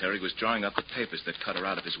secretary was drawing up the papers that cut her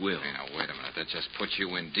out of his will. Hey, now, wait a minute. That just puts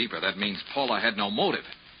you in deeper. That means Paula had no motive.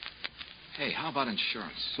 Hey, how about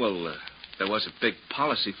insurance? Well, there was a big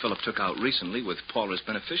policy Philip took out recently with Paula's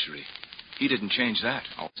beneficiary. He didn't change that.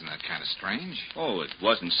 Oh, isn't that kind of strange? Oh, it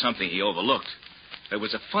wasn't something he overlooked. There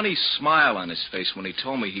was a funny smile on his face when he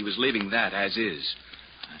told me he was leaving that as is.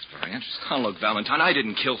 That's very interesting. Oh, look, Valentine, I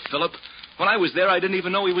didn't kill Philip. When I was there, I didn't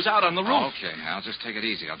even know he was out on the roof. Oh, okay, I'll just take it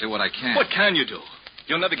easy. I'll do what I can. What can you do?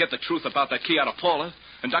 You'll never get the truth about that key out of Paula.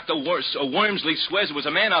 And Dr. Wormsley swears there was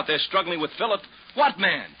a man out there struggling with Philip. What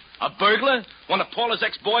man? A burglar? One of Paula's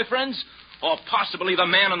ex-boyfriends? Or possibly the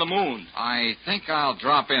man on the moon? I think I'll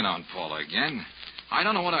drop in on Paula again. I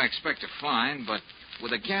don't know what I expect to find, but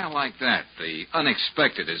with a gal like that, the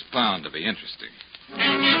unexpected is bound to be interesting.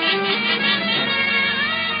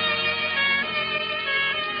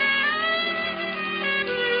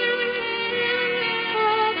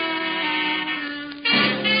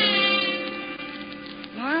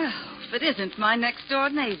 Well, if it isn't my next-door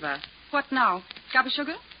neighbor. What now? Cup of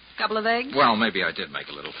sugar? Couple of eggs? Well, maybe I did make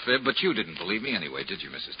a little fib, but you didn't believe me anyway, did you,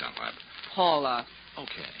 Mrs. Dunlap? Paula.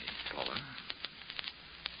 Okay, Paula.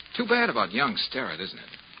 Too bad about young Starrett, isn't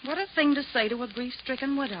it? What a thing to say to a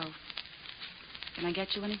grief-stricken widow. Can I get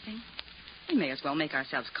you anything? We may as well make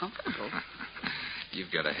ourselves comfortable.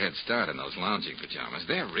 You've got a head start in those lounging pajamas.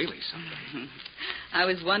 They're really something. I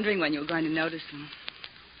was wondering when you were going to notice them.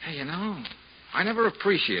 Hey, you know, I never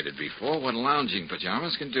appreciated before what lounging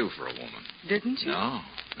pajamas can do for a woman. Didn't you? No.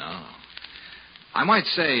 I might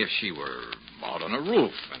say if she were out on a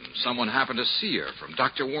roof and someone happened to see her from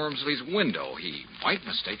Dr. Wormsley's window, he might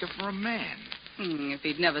mistake her for a man. If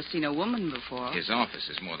he'd never seen a woman before. His office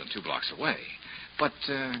is more than 2 blocks away. But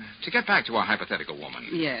to get back to our hypothetical woman,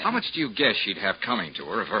 yeah. How much do you guess she'd have coming to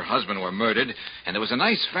her if her husband were murdered and there was a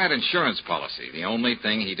nice fat insurance policy, the only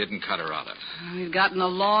thing he didn't cut her out of? We've gotten a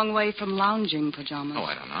long way from lounging pajamas. Oh,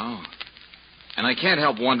 I don't know. And I can't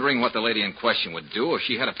help wondering what the lady in question would do if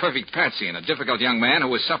she had a perfect patsy and a difficult young man who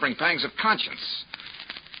was suffering pangs of conscience.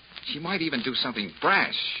 She might even do something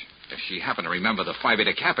brash if she happened to remember the Phi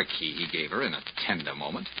Beta Kappa key he gave her in a tender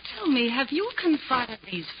moment. Tell me, have you confided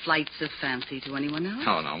these flights of fancy to anyone else?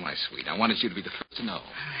 Oh, no, my sweet. I wanted you to be the first to know.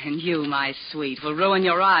 And you, my sweet, will ruin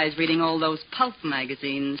your eyes reading all those pulp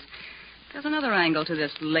magazines. There's another angle to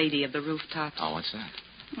this lady of the rooftops. Oh, what's that?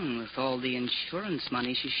 With all the insurance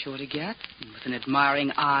money she's sure to get, and with an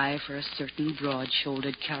admiring eye for a certain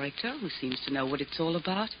broad-shouldered character who seems to know what it's all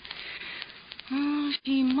about,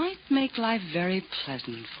 she might make life very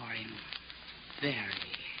pleasant for him. Very.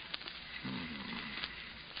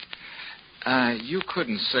 You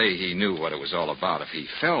couldn't say he knew what it was all about if he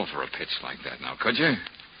fell for a pitch like that now, could you?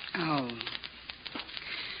 Oh.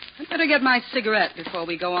 I'd better get my cigarette before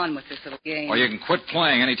we go on with this little game. Or you can quit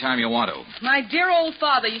playing any time you want to. My dear old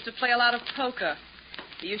father used to play a lot of poker.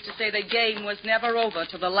 He used to say the game was never over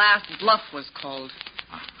till the last bluff was called.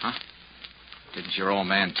 Huh? Didn't your old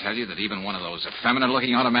man tell you that even one of those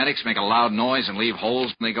effeminate-looking automatics make a loud noise and leave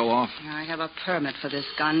holes when they go off? I have a permit for this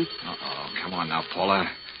gun. Uh-oh. Come on now, Paula.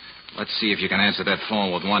 Let's see if you can answer that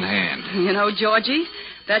phone with one hand. You know, Georgie,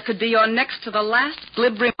 that could be your next to the last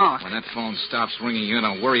glib remark. When that phone stops ringing, you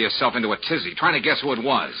don't worry yourself into a tizzy trying to guess who it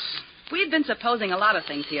was. We've been supposing a lot of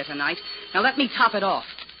things here tonight. Now, let me top it off.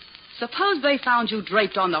 Suppose they found you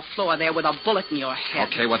draped on the floor there with a bullet in your head.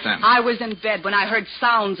 Okay, what then? I was in bed when I heard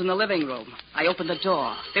sounds in the living room. I opened the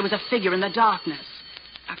door. There was a figure in the darkness.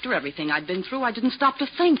 After everything I'd been through, I didn't stop to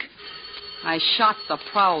think. I shot the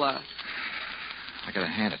prowler. I gotta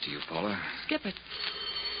hand it to you, Paula. Skip it.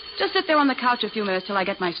 Just sit there on the couch a few minutes till I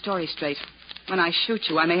get my story straight. When I shoot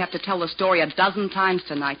you, I may have to tell the story 12 times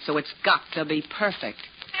tonight, so it's got to be perfect.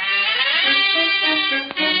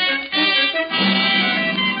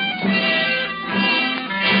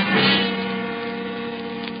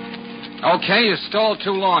 Okay, you stalled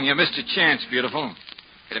too long. You missed your chance, beautiful.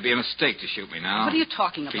 It'd be a mistake to shoot me now. What are you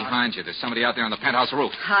talking about? Behind you. There's somebody out there on the penthouse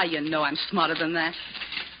roof. You know I'm smarter than that.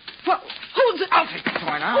 Well, who's it? I'll take the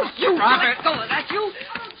toy now. Oh, you Drop it. Go. That's you.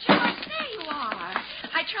 Oh, George, there you are.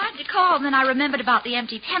 I tried to call, and then I remembered about the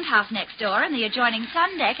empty penthouse next door and the adjoining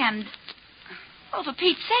sun deck, and... Oh, for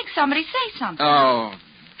Pete's sake, somebody say something. Oh,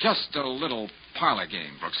 just a little parlor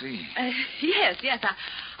game, Brooksy. Yes.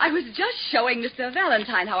 I was just showing Mr.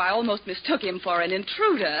 Valentine how I almost mistook him for an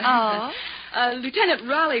intruder. Oh? Lieutenant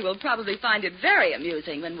Raleigh will probably find it very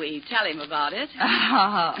amusing when we tell him about it.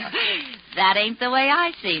 Oh, that ain't the way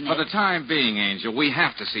I seen it. For the time being, Angel, we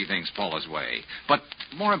have to see things Paula's way. But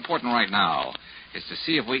more important right now is to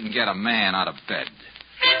see if we can get a man out of bed.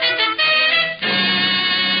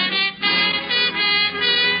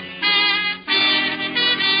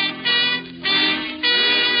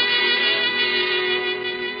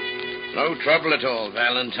 No trouble at all,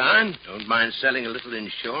 Valentine. Don't mind selling a little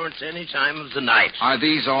insurance any time of the night. Are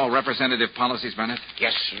these all representative policies, Bennett?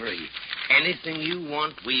 Yes, sirree. Anything you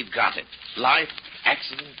want, we've got it. Life,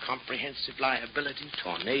 accident, comprehensive liability,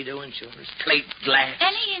 tornado insurance, plate glass.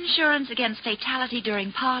 Any insurance against fatality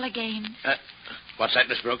during parlor games? What's that,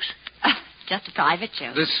 Miss Brooks? Just a private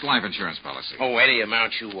joke. This life insurance policy. Oh, any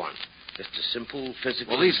amount you want. Just a simple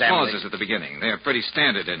physical Well, these examination. clauses at the beginning, they're pretty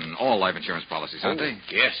standard in all life insurance policies, aren't they?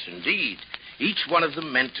 Yes, indeed. Each one of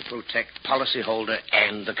them meant to protect policyholder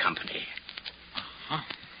and the company.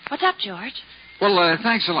 What's up, George? Well,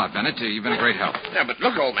 thanks a lot, Bennett. You've been a great help. Yeah, but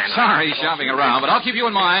look, old man. Sorry, shopping around, but I'll keep you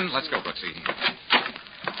in mind. Let's go, Brooksy.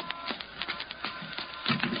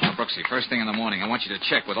 Now, Brooksy, first thing in the morning, I want you to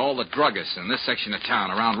check with all the druggists in this section of town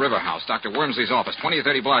around River House, Dr. Wormsley's office, 20 or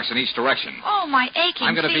 30 blocks in each direction. Oh, my aching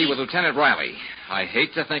I'm going to be feet. with Lieutenant Riley. I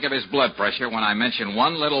hate to think of his blood pressure when I mention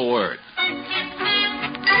one little word.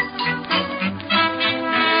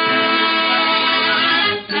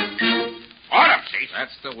 Autopsy?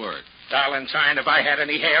 That's the word. Valentine, if I had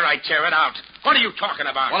any hair, I'd tear it out. What are you talking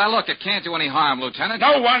about? Well, now, look, it can't do any harm, Lieutenant.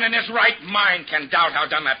 No one in his right mind can doubt how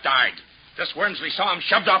Dunlap died. This Wormsley saw him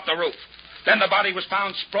shoved off the roof. Then the body was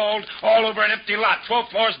found sprawled all over an empty lot 12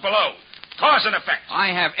 floors below. Cause and effect. I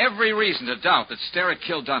have every reason to doubt that Sterrett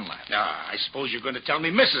killed Dunlap. I suppose you're going to tell me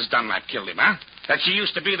Mrs. Dunlap killed him, huh? That she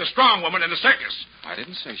used to be the strong woman in the circus. I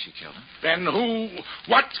didn't say she killed him. Then who...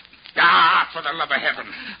 What? For the love of heaven.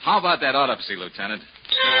 How about that autopsy, Lieutenant?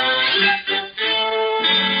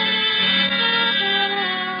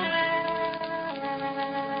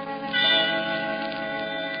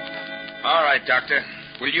 All right, Doctor.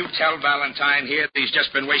 Will you tell Valentine here that he's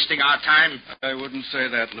just been wasting our time? I wouldn't say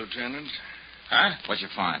that, Lieutenant. Huh? What'd you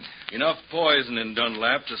find? Enough poison in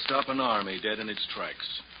Dunlap to stop an army dead in its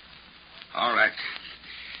tracks. All right.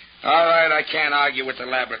 All right, I can't argue with the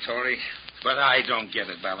laboratory. But I don't get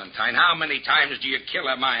it, Valentine. How many times do you kill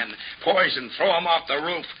a man, poison, throw him off the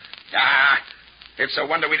roof? Ah, it's a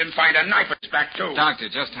wonder we didn't find a knife in his back, too. Doctor,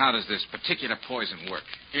 just how does this particular poison work?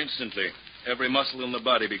 Instantly. Every muscle in the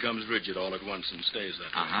body becomes rigid all at once and stays that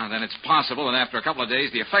way. Uh-huh. Then it's possible that after a couple of days,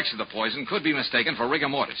 the effects of the poison could be mistaken for rigor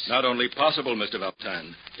mortis. Not only possible, Mr.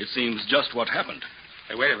 Valentine. It seems just what happened.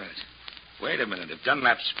 Hey, wait a minute. Wait a minute. If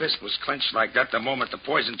Dunlap's fist was clenched like that the moment the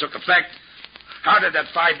poison took effect, how did that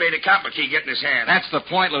Phi Beta Kappa key get in his hand? That's the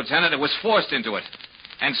point, Lieutenant. It was forced into it.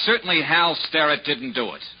 And certainly Hal Sterrett didn't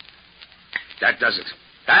do it. That does it.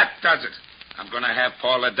 That does it. I'm going to have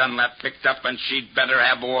Paula Dunlap picked up, and she'd better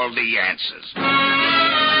have all the answers.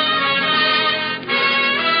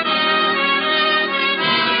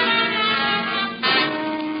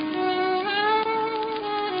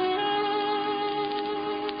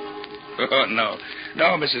 Oh, no.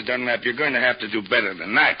 No, Mrs. Dunlap, you're going to have to do better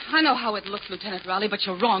than that. I know how it looks, Lieutenant Raleigh, but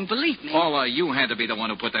you're wrong, believe me. Paula, you had to be the one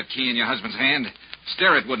who put that key in your husband's hand.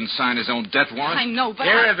 Sterrett wouldn't sign his own death warrant. I know, but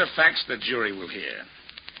Here are the facts the jury will hear.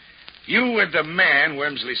 You were the man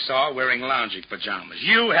Wormsley saw wearing lounging pajamas.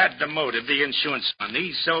 You had the motive, the insurance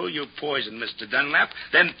money, so you poisoned Mr. Dunlap,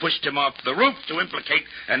 then pushed him off the roof to implicate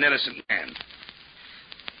an innocent man.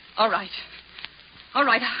 All right. All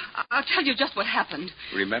right, I'll tell you just what happened.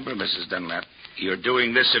 Remember, Mrs. Dunlap, you're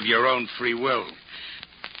doing this of your own free will.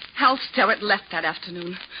 Hal Sterrett left that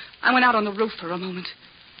afternoon. I went out on the roof for a moment.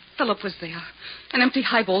 Philip was there, an empty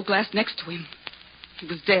highball glass next to him. He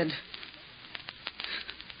was dead.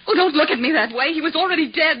 Oh, don't look at me that way. He was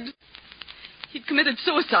already dead. He'd committed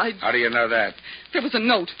suicide. How do you know that? There was a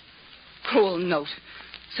note, cruel note,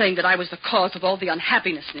 saying that I was the cause of all the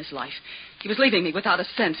unhappiness in his life. He was leaving me without a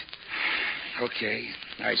cent. Okay.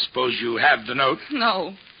 I suppose you have the note.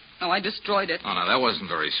 No, I destroyed it. Oh, no, that wasn't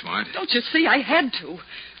very smart. Don't you see? I had to.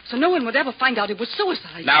 So no one would ever find out it was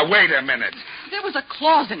suicide. Now, wait a minute. There was a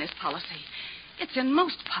clause in his policy. It's in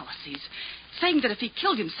most policies, saying that if he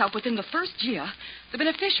killed himself within the first year, the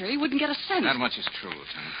beneficiary wouldn't get a cent. That much is true,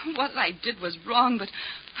 Lieutenant. What I did was wrong, but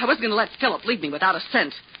I wasn't going to let Philip leave me without a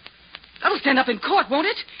cent. That'll stand up in court, won't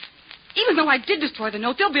it? Even though I did destroy the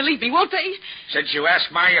note, they'll believe me, won't they? Since you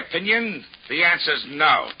asked my opinion, the answer's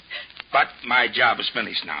no. But my job is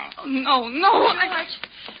finished now. Oh, no.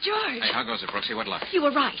 George. Hey, how goes it, Brooksy? What luck? You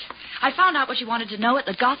were right. I found out what you wanted to know at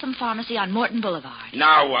the Gotham Pharmacy on Morton Boulevard.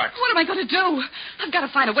 Now what? What am I going to do? I've got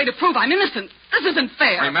to find a way to prove I'm innocent. This isn't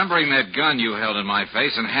fair. Remembering that gun you held in my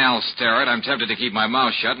face and Hal Sterrett, I'm tempted to keep my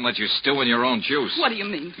mouth shut and let you stew in your own juice. What do you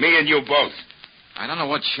mean? Me and you both. I don't know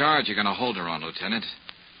what charge you're going to hold her on, Lieutenant,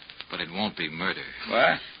 but it won't be murder.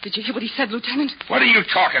 What? Did you hear what he said, Lieutenant? What are you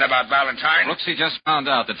talking about, Valentine? Brooksy just found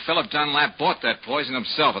out that Philip Dunlap bought that poison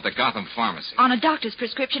himself at the Gotham Pharmacy. On a doctor's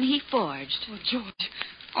prescription he forged. Oh, George.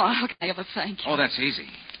 Oh, how can I ever thank you? Oh, that's easy.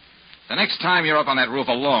 The next time you're up on that roof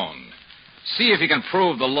alone, see if you can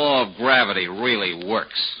prove the law of gravity really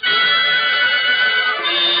works.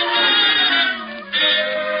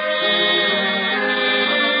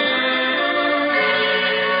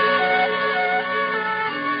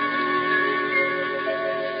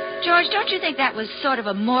 George, don't you think that was sort of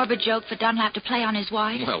a morbid joke for Dunlap to play on his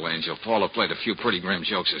wife? Well, Angel, Paula played a few pretty grim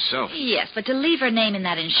jokes herself. Yes, but to leave her name in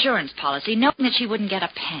that insurance policy, knowing that she wouldn't get a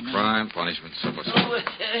penny. Crime, punishment, so forth.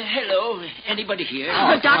 Hello. Anybody here?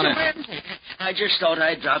 Oh, Dr. Burns. I just thought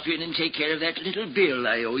I'd drop in and take care of that little bill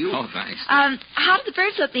I owe you. Oh, thanks. How do the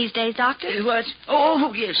birds look these days, Doctor? What?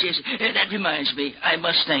 Oh, yes. That reminds me. I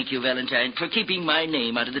must thank you, Valentine, for keeping my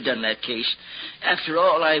name out of the Dunlap case. After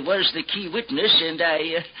all, I was the key witness, and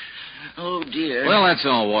oh, dear. Well, that's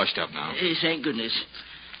all washed up now. Thank goodness.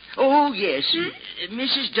 Oh, yes.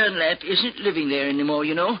 Mrs. Dunlap isn't living there anymore,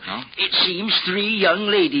 you know. No? It seems 3 young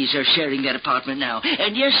ladies are sharing that apartment now.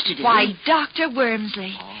 And yesterday... Why, Dr.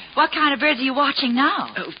 Wormsley. What kind of birds are you watching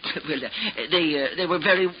now? Oh, well, they were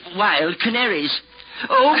very wild canaries.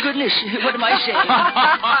 Oh, goodness. What am I saying?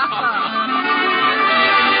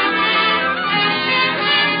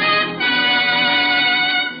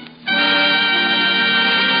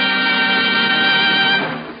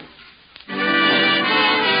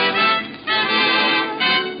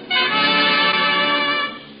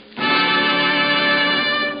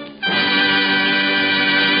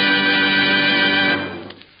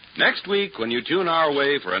 Next next week, when you tune our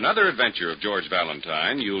way for another adventure of George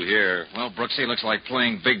Valentine, you'll hear... Well, Brooksy, looks like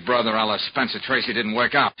playing Big Brother a la Spencer Tracy didn't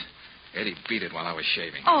work out. Eddie beat it while I was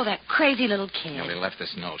shaving. Oh, that crazy little kid. He left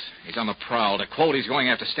this note. He's on the prowl. To quote, he's going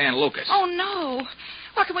after Stan Lucas. Oh, no.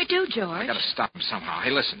 What can we do, George? I gotta stop him somehow. Hey,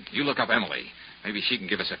 listen, you look up Emily. Maybe she can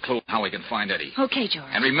give us a clue how we can find Eddie. Okay, George.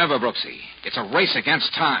 And remember, Brooksy, it's a race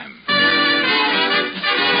against time.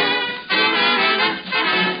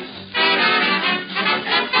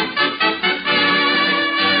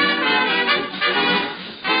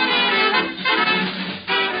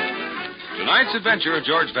 Tonight's adventure of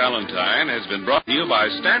George Valentine has been brought to you by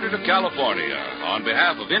Standard of California on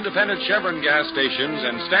behalf of independent Chevron gas stations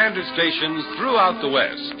and Standard stations throughout the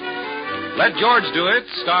West. Let George Do It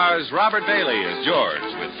stars Robert Bailey as George,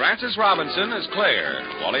 with Frances Robinson as Claire.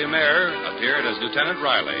 Wally Mayer appeared as Lieutenant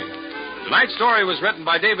Riley. Tonight's story was written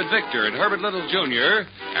by David Victor and Herbert Little, Jr.,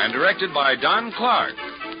 and directed by Don Clark.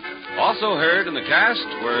 Also heard in the cast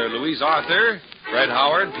were Louise Arthur, Fred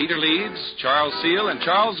Howard, Peter Leeds, Charles Seal, and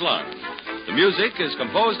Charles Lund. The music is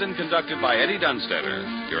composed and conducted by Eddie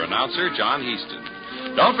Dunstetter. Your announcer, John Heaston.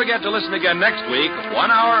 Don't forget to listen again next week,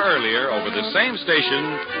 1 hour earlier, over the same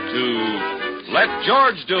station, to Let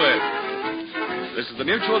George Do It. This is the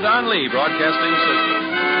Mutual Don Lee Broadcasting System.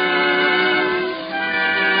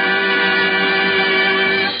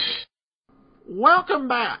 Welcome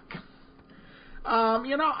back.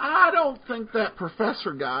 I don't think that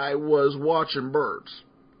professor guy was watching birds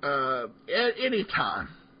at any time.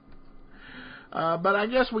 But I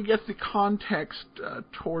guess we get the context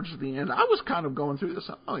towards the end. I was kind of going through this.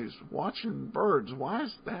 Oh, he's watching birds. Why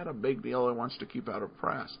is that a big deal? He wants to keep out of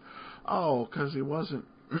press. Oh, because he wasn't.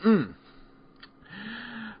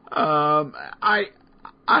 I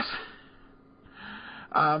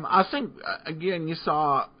think again you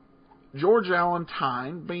saw George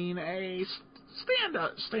Valentine being a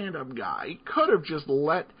stand-up guy. He could have just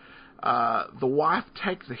let the wife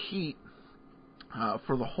take the heat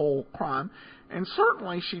for the whole crime. And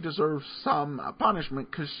certainly she deserves some punishment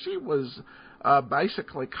because she was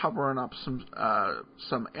basically covering up some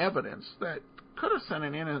evidence that could have sent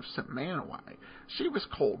an innocent man away. She was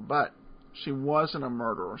cold, but she wasn't a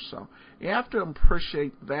murderer. So you have to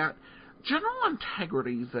appreciate that general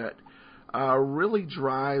integrity that really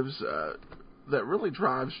drives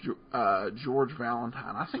George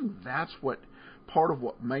Valentine. I think that's part of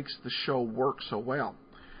what makes the show work so well.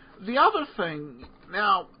 The other thing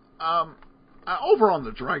now. Over on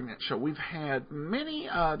the Dragnet Show, we've had many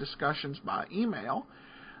discussions by email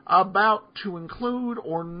about to include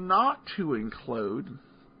or not to include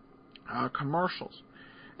commercials.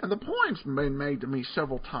 And the point's been made to me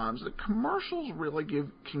several times that commercials really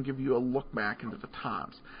can give you a look back into the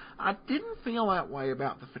times. I didn't feel that way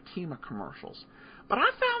about the Fatima commercials. But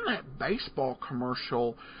I found that baseball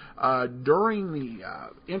commercial during the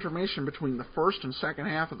intermission between the first and second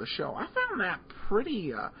half of the show, I found that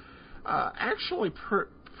pretty...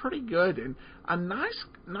 pretty good and a nice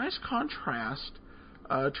contrast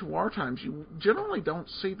to our times. You generally don't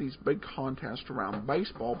see these big contests around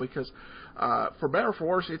baseball because, for better or for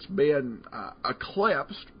worse, it's been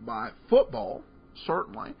eclipsed by football,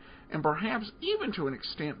 certainly, and perhaps even to an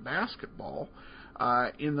extent basketball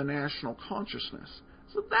in the national consciousness.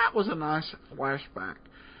 So that was a nice flashback.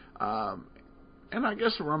 And I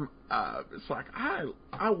guess it's like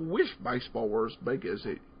I wish baseball were as big as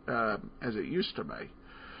it used to be.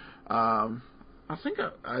 I think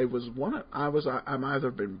I'm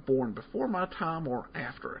either been born before my time or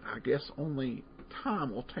after it. I guess only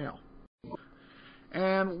time will tell.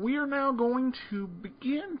 And we are now going to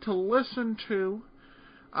begin to listen to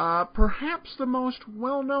perhaps the most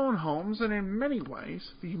well-known Holmes, and in many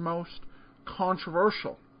ways the most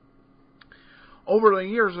controversial. Over the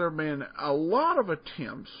years, there have been a lot of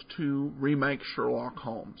attempts to remake Sherlock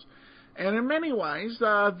Holmes. And in many ways,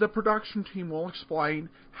 the production team will explain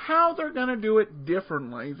how they're going to do it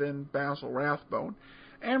differently than Basil Rathbone,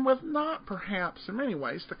 and with not perhaps, in many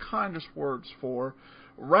ways, the kindest words for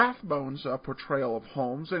Rathbone's portrayal of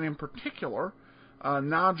Holmes, and in particular,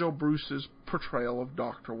 Nigel Bruce's portrayal of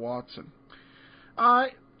Dr. Watson.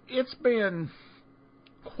 It's been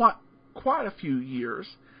quite a few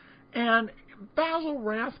years, and Basil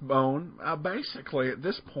Rathbone, basically at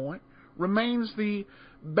this point, remains the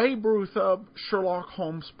Babe Ruth of Sherlock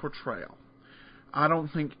Holmes' portrayal. I don't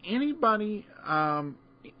think anybody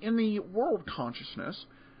in the world consciousness,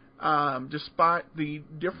 despite the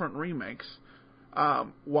different remakes,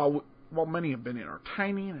 while many have been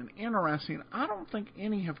entertaining and interesting, I don't think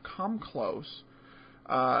any have come close,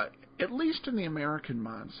 at least in the American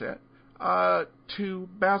mindset, to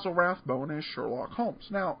Basil Rathbone as Sherlock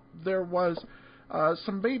Holmes. Now, there was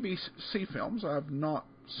some BBC films. I've not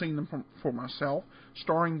seen them for myself,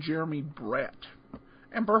 starring Jeremy Brett.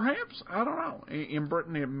 And perhaps, I don't know, in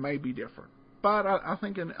Britain it may be different. But I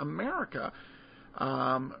think in America,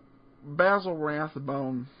 Basil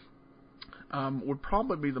Rathbone would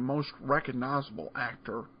probably be the most recognizable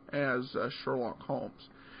actor as Sherlock Holmes.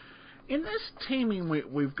 In this teaming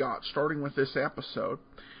we've got, starting with this episode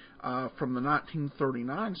from the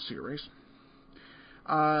 1939 series,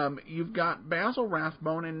 you've got Basil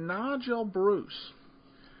Rathbone and Nigel Bruce,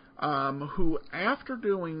 who, after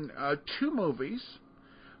doing 2 movies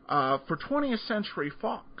for 20th Century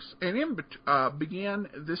Fox, and began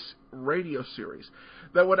this radio series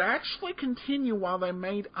that would actually continue while they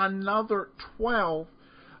made another 12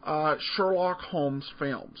 Sherlock Holmes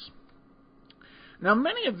films. Now,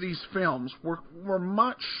 many of these films were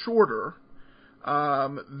much shorter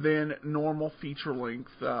than normal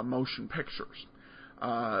feature-length motion pictures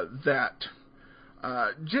that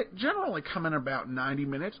generally come in about 90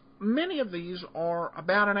 minutes. Many of these are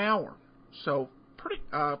about an hour, so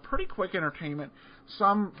pretty quick entertainment.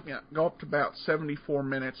 Some go up to about 74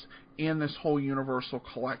 minutes in this whole Universal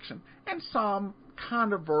collection, and some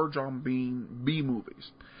kind of verge on being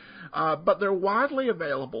B-movies. But they're widely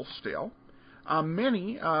available still.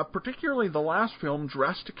 Many, particularly the last film,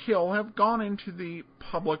 Dressed to Kill, have gone into the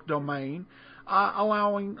public domain,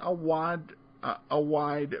 allowing a wide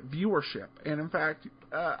viewership. And in fact,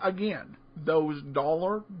 again, those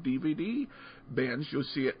dollar DVD bins you'll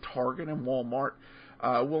see at Target and Walmart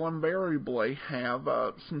will invariably have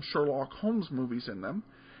some Sherlock Holmes movies in them,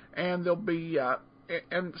 and there'll be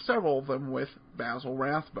and several of them with Basil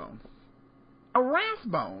Rathbone. A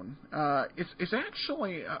Rathbone is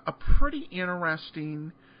actually a pretty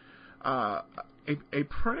interesting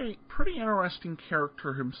pretty interesting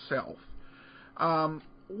character himself.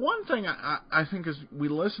 One thing I think as we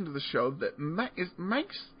listen to the show that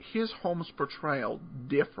makes his Holmes portrayal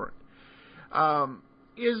different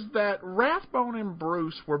is that Rathbone and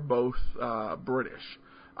Bruce were both British.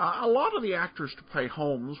 A lot of the actors to play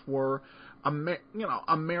Holmes were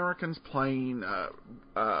Americans playing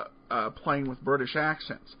with British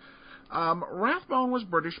accents. Rathbone was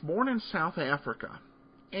British, born in South Africa.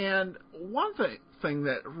 And one thing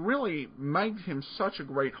that really made him such a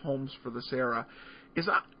great Holmes for this era is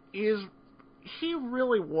he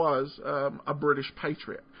really was a British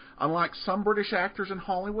patriot. Unlike some British actors in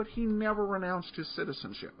Hollywood, he never renounced his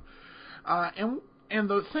citizenship. And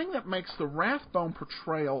the thing that makes the Rathbone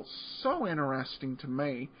portrayal so interesting to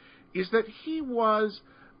me is that he was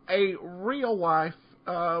a real-life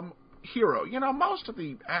hero. Most of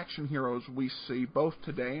the action heroes we see, both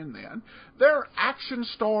today and then, they're action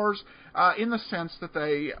stars in the sense that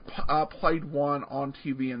they played one on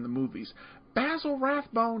TV in the movies. Basil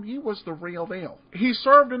Rathbone, he was the real deal. He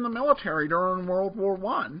served in the military during World War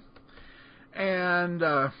I, and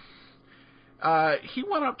he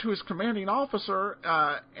went up to his commanding officer,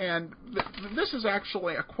 and this is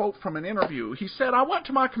actually a quote from an interview. He said, "I went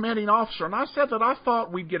to my commanding officer, and I said that I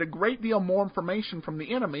thought we'd get a great deal more information from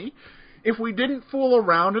the enemy if we didn't fool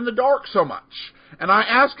around in the dark so much. And I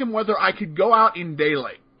asked him whether I could go out in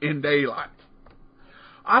daylight.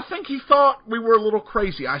 I think he thought we were a little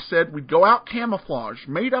crazy. I said we'd go out camouflaged,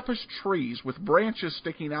 made up as trees with branches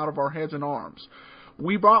sticking out of our heads and arms.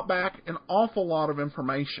 We brought back an awful lot of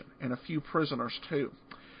information, and a few prisoners, too."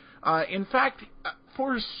 In fact,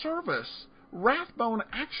 for his service, Rathbone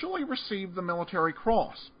actually received the Military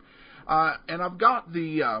Cross. And I've got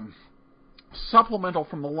the supplemental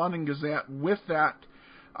from the London Gazette with that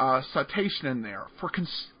citation in there. "For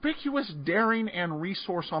conspicuous daring and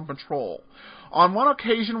resource on patrol. On one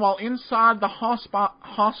occasion, while inside the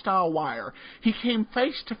hostile wire, he came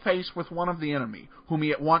face to face with one of the enemy, whom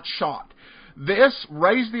he at once shot. This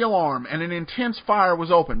raised the alarm, and an intense fire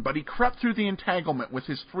was opened, but he crept through the entanglement with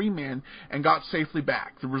his 3 men and got safely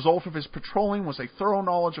back. The result of his patrolling was a thorough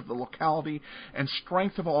knowledge of the locality and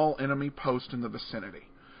strength of all enemy posts in the vicinity."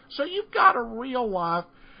 So you've got a real-life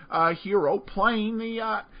hero playing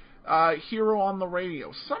the hero on the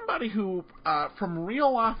radio. Somebody who, from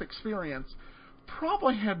real-life experience,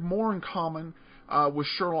 probably had more in common with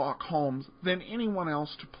Sherlock Holmes than anyone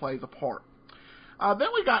else to play the part. Then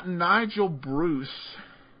we got Nigel Bruce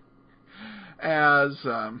as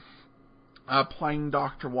playing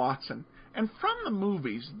Dr. Watson. And from the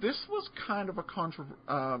movies, this was kind of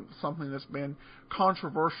something that's been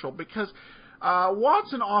controversial because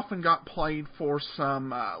Watson often got played for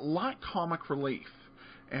some light comic relief,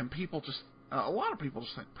 and a lot of people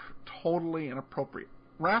just think totally inappropriate.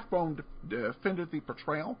 Rathbone defended the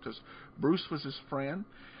portrayal because Bruce was his friend.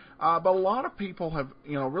 But a lot of people have,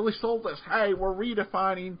 really sold this. Hey, we're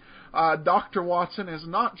redefining Dr. Watson as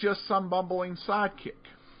not just some bumbling sidekick.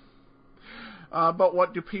 But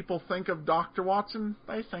what do people think of Dr. Watson?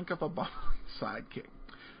 They think of a bumbling sidekick.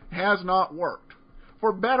 Has not worked.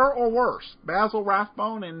 For better or worse, Basil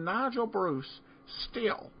Rathbone and Nigel Bruce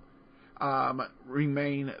still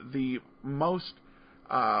remain the most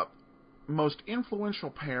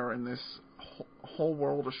influential pair in this whole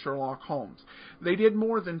world of Sherlock Holmes. They did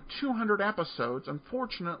more than 200 episodes.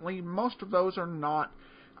 Unfortunately, most of those are not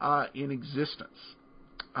in existence.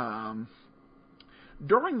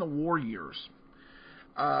 During the war years,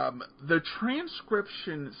 the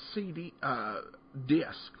transcription CD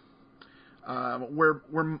disc, where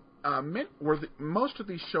most of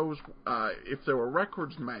these shows, if there were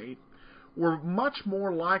records made, were much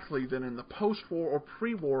more likely than in the post-war or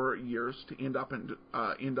pre-war years to end up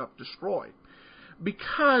destroyed,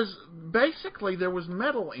 because basically there was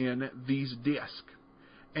metal in these discs,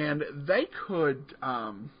 and they could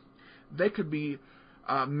be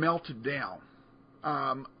melted down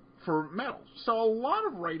for metal. So a lot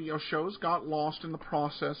of radio shows got lost in the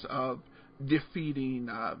process of defeating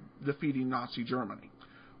Nazi Germany.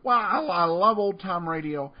 Well, I love old-time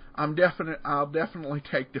radio. I'll definitely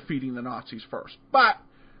take defeating the Nazis first. But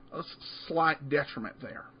a slight detriment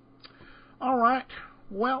there. All right.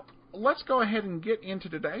 Well, let's go ahead and get into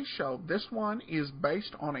today's show. This one is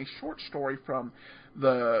based on a short story from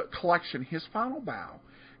the collection His Final Bow.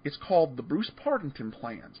 It's called The Bruce Partington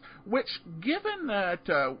Plans, which, given that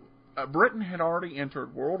Britain had already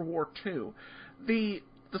entered World War II, the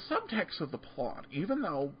subtext of the plot, even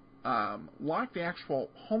though like the actual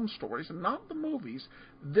Holmes stories and not the movies,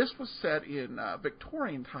 this was set in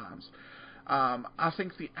Victorian times. I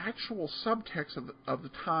think the actual subtext of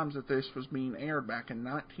the times that this was being aired back in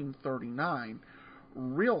 1939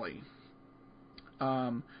 really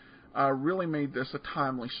made this a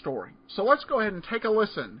timely story. So let's go ahead and take a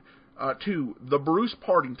listen to The Bruce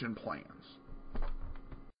Partington Plans.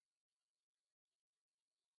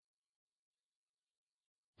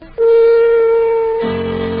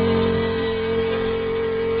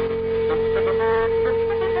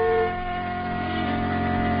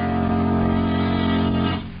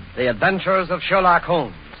 The Adventures of Sherlock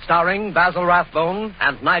Holmes, starring Basil Rathbone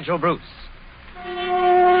and Nigel Bruce.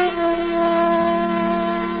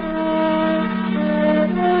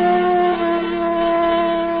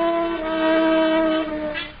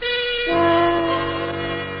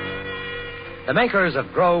 The makers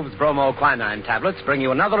of Grove's bromoquinine tablets bring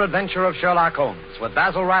you another adventure of Sherlock Holmes, with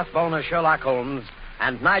Basil Rathbone as Sherlock Holmes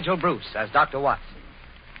and Nigel Bruce as Dr. Watson.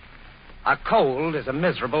 A cold is a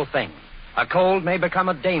miserable thing. A cold may become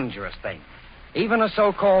a dangerous thing. Even a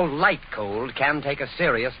so-called light cold can take a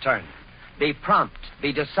serious turn. Be prompt,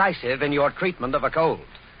 be decisive in your treatment of a cold.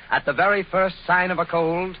 At the very first sign of a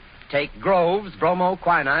cold, take Grove's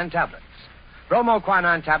bromoquinine tablets.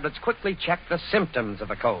 Bromoquinine tablets quickly check the symptoms of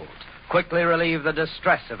a cold, quickly relieve the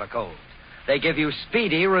distress of a cold. They give you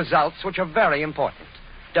speedy results, which are very important.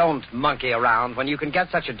 Don't monkey around when you can get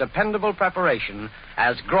such a dependable preparation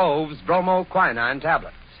as Grove's bromoquinine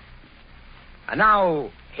tablets. And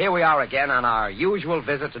now, here we are again on our usual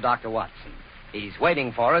visit to Dr. Watson. He's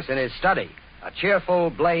waiting for us in his study, a cheerful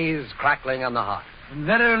blaze crackling on the hearth. I'm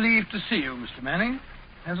very relieved to see you, Mr. Manning.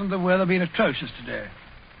 Hasn't the weather been atrocious today?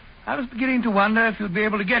 I was beginning to wonder if you'd be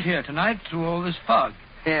able to get here tonight through all this fog.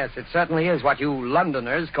 Yes, it certainly is what you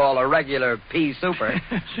Londoners call a regular pea souper.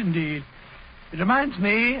 Yes, indeed. It reminds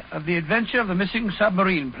me of the adventure of the missing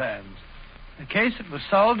submarine plans. A case that was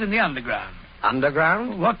solved in the underground.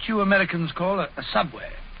 Underground? What you Americans call a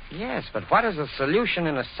subway. Yes, but what has a solution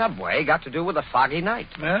in a subway got to do with a foggy night?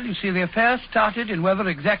 Well, you see, the affair started in weather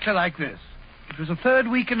exactly like this. It was the third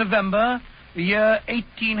week in November, the year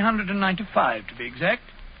 1895, to be exact.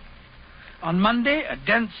 On Monday, a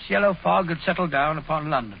dense yellow fog had settled down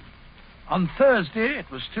upon London. On Thursday,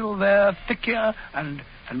 it was still there, thicker and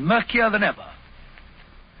murkier than ever.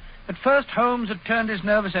 At first, Holmes had turned his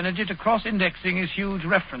nervous energy to cross-indexing his huge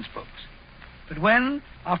reference books. But when,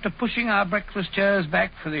 after pushing our breakfast chairs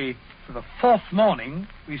back for the fourth morning,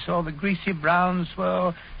 we saw the greasy brown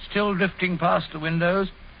swirl still drifting past the windows,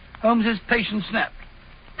 Holmes's patience snapped.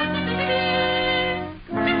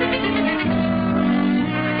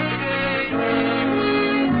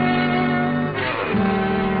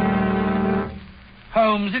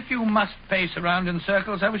 Holmes, if you must pace around in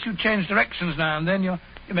circles, I wish you'd change directions now and then. You're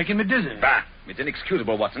making me dizzy. Bah! It's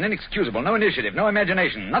inexcusable, Watson. Inexcusable. No initiative, no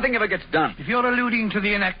imagination. Nothing ever gets done. If you're alluding to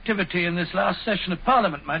the inactivity in this last session of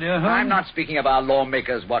Parliament, my dear Holmes... I'm not speaking of our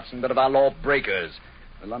lawmakers, Watson, but of our lawbreakers.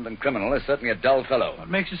 The London criminal is certainly a dull fellow. What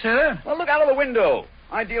makes you say that? Well, look out of the window.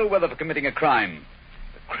 Ideal weather for committing a crime.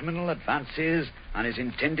 The criminal advances on his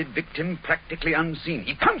intended victim practically unseen.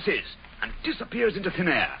 He pounces and disappears into thin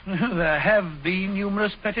air. There have been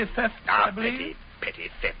numerous petty thefts, I believe. Petty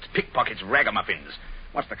thefts, pickpockets, ragamuffins.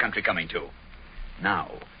 What's the country coming to?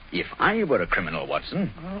 Now, if I were a criminal,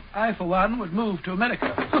 Watson... Well, I, for one, would move to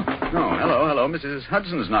America. Oh, hello. Mrs.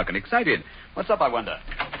 Hudson's knocking. Excited. What's up, I wonder?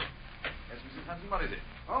 Yes, Mrs. Hudson, what is it?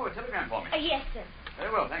 Oh, a telegram for me. Yes, sir.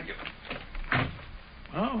 Very well, thank you.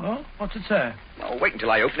 Oh, well, what's it say? Oh, wait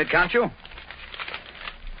until I open it, can't you?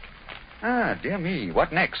 Ah, dear me,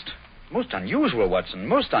 what next? Most unusual, Watson,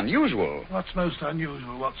 most unusual. What's most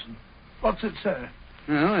unusual, Watson? What's it say?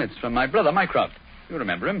 Well, it's from my brother, Mycroft. You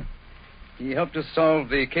remember him. He helped us solve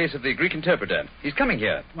the case of the Greek interpreter. He's coming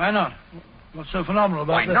here. Why not? What's so phenomenal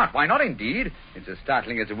about that? Why not, indeed? It's as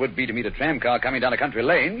startling as it would be to meet a tram car coming down a country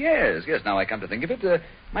lane. Yes, now I come to think of it.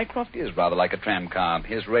 Mycroft is rather like a tram car.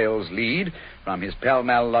 His rails lead from his Pall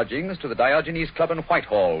Mall lodgings to the Diogenes Club in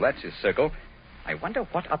Whitehall. That's his circle. I wonder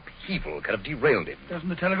what upheaval could have derailed him. Doesn't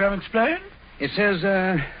the telegram explain? It says,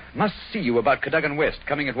 must see you about Cadogan West,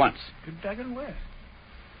 coming at once. Cadogan West?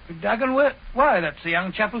 Cadogan West? Why, that's the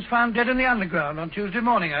young chap who's found dead in the underground on Tuesday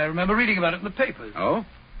morning. I remember reading about it in the papers. Oh?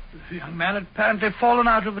 The young man had apparently fallen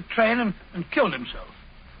out of a train and killed himself.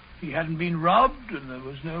 He hadn't been robbed, and there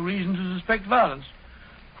was no reason to suspect violence.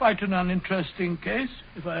 Quite an uninteresting case,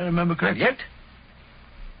 if I remember correctly. And yet,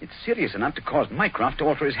 it's serious enough to cause Mycroft to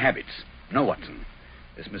alter his habits. No, Watson,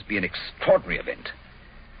 this must be an extraordinary event.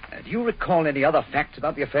 Do you recall any other facts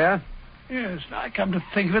about the affair? Yes, I come to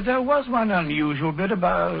think of it, there was one unusual bit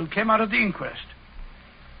came out of the inquest.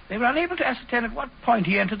 They were unable to ascertain at what point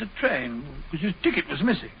he entered the train, because his ticket was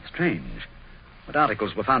missing. Strange. What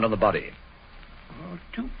articles were found on the body?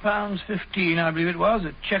 £2.15, I believe it was,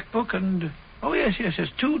 a checkbook and... Oh, yes,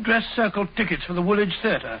 2 dress circle tickets for the Woolwich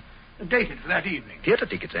Theatre, dated for that evening. Theatre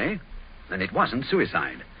tickets, eh? Then it wasn't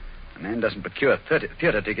suicide. A man doesn't procure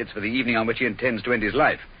theatre tickets for the evening on which he intends to end his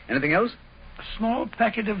life. Anything else? A small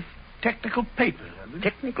packet of technical papers.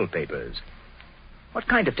 Technical papers? What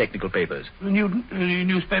kind of technical papers? The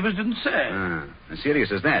newspapers didn't say. As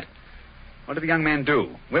serious as that. What did the young man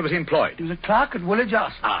do? Where was he employed? He was a clerk at Woolwich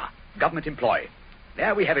Arsenal. Government employee.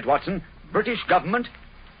 There we have it, Watson. British government,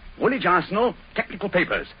 Woolwich Arsenal, technical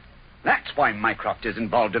papers. That's why Mycroft is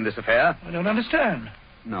involved in this affair. I don't understand.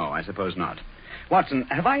 No, I suppose not. Watson,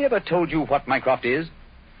 have I ever told you what Mycroft is?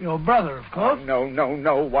 Your brother, of course. Oh,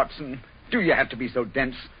 no, Watson. Do you have to be so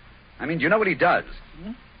dense? I mean, do you know what he does?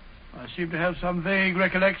 I seem to have some vague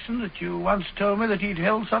recollection that you once told me that he'd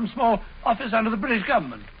held some small office under the British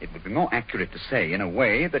government. It would be more accurate to say, in a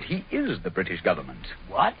way, that he is the British government.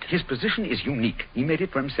 What? His position is unique. He made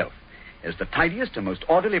it for himself. As the tidiest and most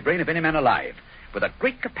orderly brain of any man alive, with a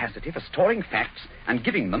great capacity for storing facts and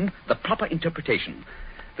giving them the proper interpretation.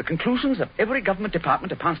 The conclusions of every government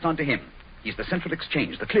department are passed on to him. He's the central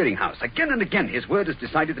exchange, the clearinghouse. Again and again, his word has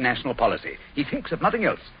decided the national policy. He thinks of nothing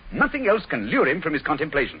else. Nothing else can lure him from his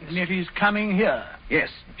contemplations. And yet he's coming here. Yes,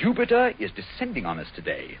 Jupiter is descending on us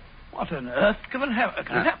today. What on earth can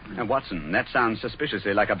happen? Watson, that sounds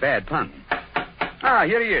suspiciously like a bad pun.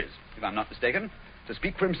 Here he is, if I'm not mistaken, to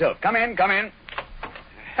speak for himself. Come in.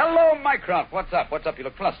 Hello, Mycroft. What's up? You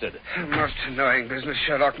look flustered. Most annoying business,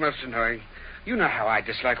 Sherlock, most annoying. You know how I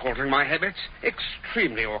dislike altering my habits.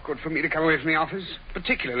 Extremely awkward for me to come away from the office,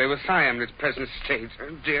 particularly with Siam in its present state.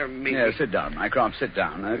 Oh, dear me. Yeah, sit down, Mycroft, sit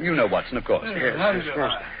down. You know Watson, of course. Yes, of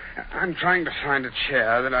course. I'm trying to find a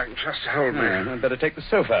chair that I can trust to hold me. I'd better take the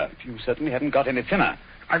sofa. You certainly haven't got any thinner.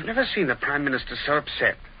 I've never seen the Prime Minister so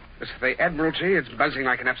upset. As for the Admiralty, it's buzzing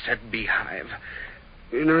like an upset beehive.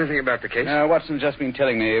 You know anything about the case? Watson's just been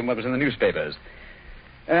telling me what was in the newspapers.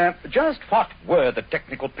 Just what were the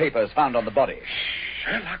technical papers found on the body?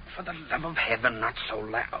 Sherlock, for the love of heaven, not so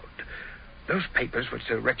loud. Those papers which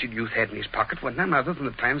the wretched youth had in his pocket were none other than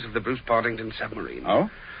the plans of the Bruce Partington submarine. Oh?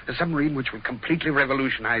 The submarine which would completely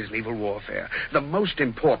revolutionize naval warfare. The most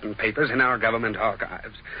important papers in our government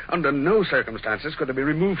archives. Under no circumstances could they be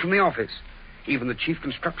removed from the office. Even the chief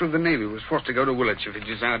constructor of the Navy was forced to go to Woolwich if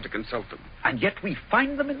he desired to consult them. And yet we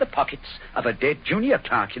find them in the pockets of a dead junior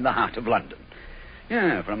clerk in the heart of London.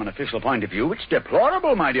 Yeah, from an official point of view, it's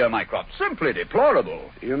deplorable, my dear Mycroft. Simply deplorable.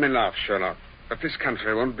 You may laugh, Sherlock, but this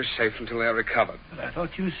country won't be safe until they're recovered. But I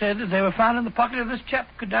thought you said that they were found in the pocket of this chap,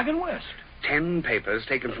 Cadogan West. 10 papers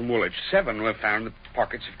taken from Woolwich. 7 were found in the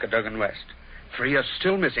pockets of Cadogan West. 3 are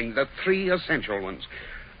still missing, the 3 essential ones.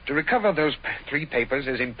 To recover those 3 papers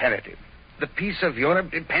is imperative. The peace of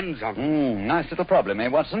Europe depends on them. Nice little problem, eh,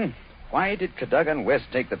 Watson? Why did Cadogan West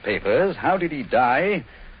take the papers? How did he die?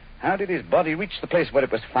 How did his body reach the place where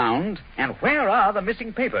it was found? And where are the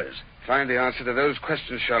missing papers? Find the answer to those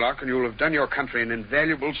questions, Sherlock, and you'll have done your country an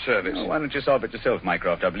invaluable service. Oh, why don't you solve it yourself,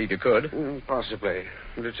 Mycroft? I believe you could. Possibly.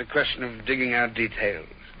 But it's a question of digging out details.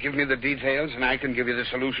 Give me the details, and I can give you the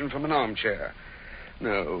solution from an armchair.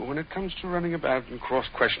 No, when it comes to running about and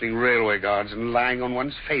cross-questioning railway guards and lying on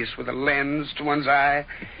one's face with a lens to one's eye,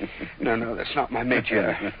 no, that's not my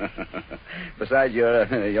métier. Besides,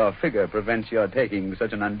 your figure prevents your taking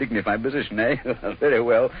such an undignified position, eh? Very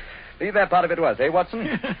well. Leave that part of it to us, eh,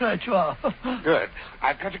 Watson? Right you are. Good.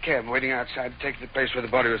 I've got a cab waiting outside to take the place where the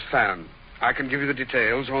body was found. I can give you the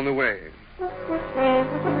details on the way.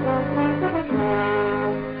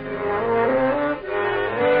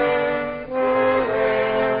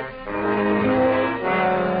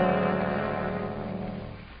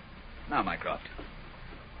 Now, Mycroft,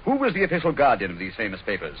 who was the official guardian of these famous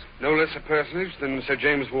papers? No less a personage than Sir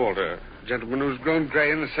James Walter, a gentleman who's grown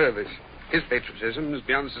grey in the service. His patriotism is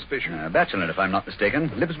beyond suspicion. A bachelor, if I'm not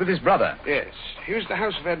mistaken. Lives with his brother. Yes. He was at the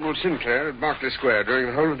house of Admiral Sinclair at Berkeley Square during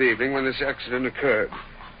the whole of the evening when this accident occurred.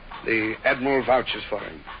 The Admiral vouches for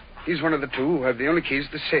him. He's one of the two who have the only keys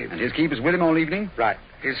to the safe. And his key was with him all evening? Right.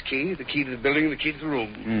 His key, the key to the building, the key to the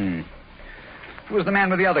room. Who was the man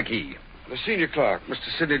with the other key? The senior clerk,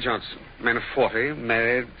 Mr. Sidney Johnson. A man of 40,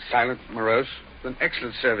 married, silent, morose, with an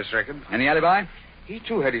excellent service record. Any alibi? He,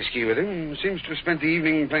 too, had his key with him and seems to have spent the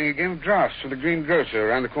evening playing a game of drafts with the green grocer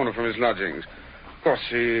around the corner from his lodgings. Of course,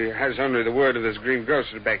 he has only the word of this green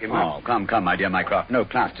grocer to back him up. Oh, come, my dear Mycroft. No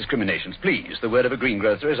class discriminations, please. The word of a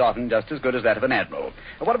greengrocer is often just as good as that of an admiral.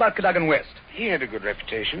 What about Cadogan West? He had a good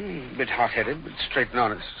reputation. A bit hot-headed, but straight and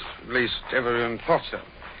honest. At least, everyone thought so.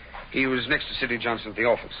 He was next to Sidney Johnson at the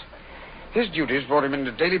office. His duties brought him into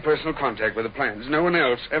daily personal contact with the plans. No one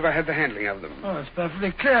else ever had the handling of them. Oh, it's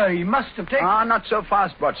perfectly clear. He must have taken... Not so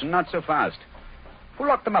fast, Watson, not so fast. Who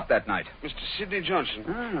locked them up that night? Mr. Sidney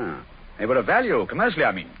Johnson. They were of value, commercially,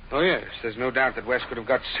 I mean. Oh, yes. There's no doubt that West could have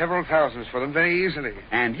got several thousands for them very easily.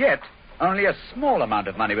 And yet, only a small amount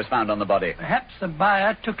of money was found on the body. Perhaps the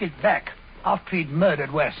buyer took it back after he'd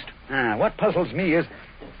murdered West. What puzzles me is,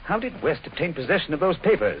 how did West obtain possession of those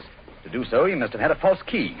papers? To do so, he must have had a false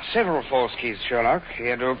key. Several false keys, Sherlock. He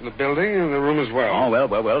had to open the building and the room as well. Oh,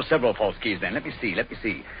 well. Several false keys, then. Let me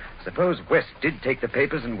see. Suppose West did take the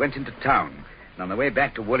papers and went into town. And on the way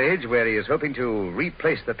back to Woolwich, where he is hoping to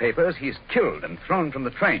replace the papers, he's killed and thrown from the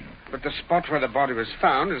train. But the spot where the body was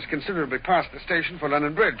found is considerably past the station for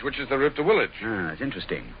London Bridge, which is the route to Woolwich. That's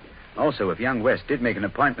interesting. Also, if young West did make an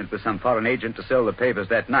appointment with some foreign agent to sell the papers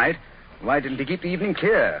that night, why didn't he keep the evening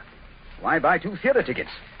clear? Why buy 2 theater tickets?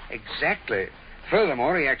 Exactly.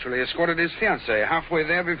 Furthermore, he actually escorted his fiancée halfway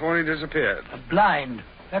there before he disappeared. A blind.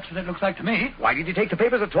 That's what it looks like to me. Why did he take the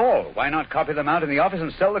papers at all? Why not copy them out in the office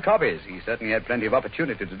and sell the copies? He certainly had plenty of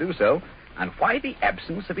opportunity to do so. And why the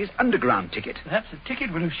absence of his underground ticket? Perhaps the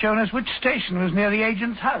ticket would have shown us which station was near the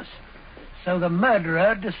agent's house. So the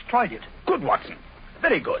murderer destroyed it. Good, Watson.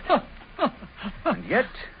 Very good. And yet,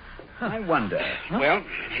 I wonder. Well,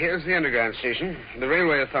 here's the underground station. The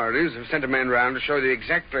railway authorities have sent a man round to show the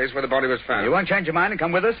exact place where the body was found. You won't change your mind and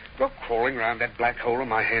come with us? Well, crawling around that black hole on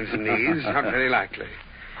my hands and knees, not very likely.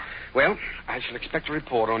 Well, I shall expect a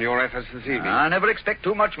report on your efforts this evening. Never expect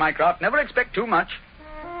too much, Mycroft. Never expect too much.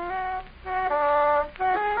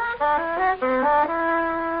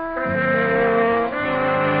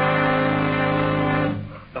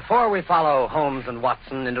 Before we follow Holmes and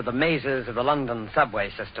Watson into the mazes of the London subway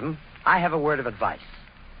system, I have a word of advice.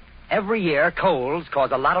 Every year, colds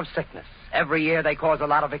cause a lot of sickness. Every year, they cause a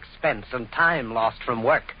lot of expense and time lost from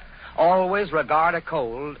work. Always regard a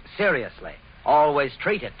cold seriously. Always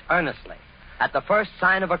treat it earnestly. At the first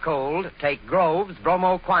sign of a cold, take Grove's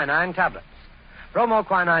bromoquinine tablets.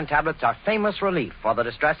 Bromoquinine tablets are famous relief for the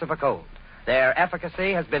distress of a cold. Their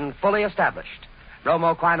efficacy has been fully established.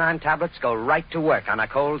 Bromoquinine tablets go right to work on a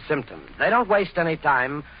cold symptom. They don't waste any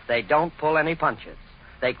time. They don't pull any punches.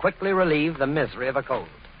 They quickly relieve the misery of a cold.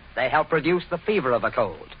 They help reduce the fever of a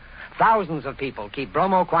cold. Thousands of people keep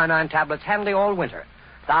bromoquinine tablets handy all winter.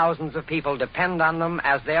 Thousands of people depend on them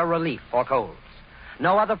as their relief for colds.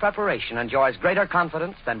 No other preparation enjoys greater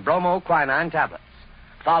confidence than bromoquinine tablets.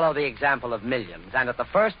 Follow the example of millions, and at the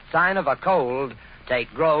first sign of a cold, take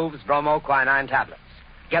Grove's bromoquinine tablets.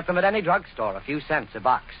 Get them at any drugstore, a few cents a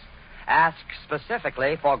box. Ask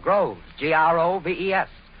specifically for Grove's, Groves,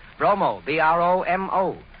 Bromo,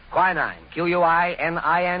 Bromo, quinine,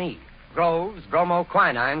 Quinine, Grove's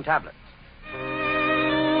bromoquinine tablets.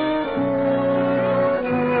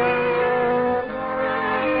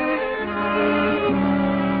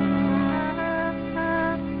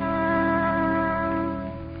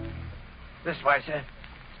 This way, sir.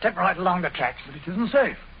 Step right along the tracks. But it isn't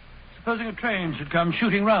safe. Supposing a train should come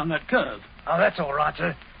shooting round that curve. Oh, that's all right,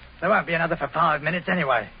 sir. There won't be another for 5 minutes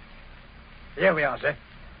anyway. Here we are, sir.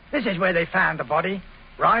 This is where they found the body.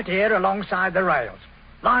 Right here alongside the rails.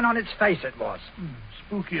 Lying on its face it was.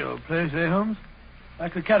 Spooky old place, eh, Holmes?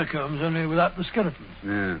 Like the catacombs, only without the skeletons.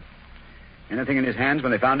 Yeah. Anything in his hands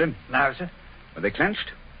when they found him? No, sir. Were they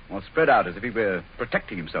clenched? Or spread out as if he were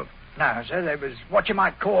protecting himself? No, sir. They was what you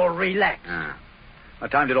might call relaxed. Ah.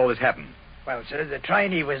 What time did all this happen? Well, sir, the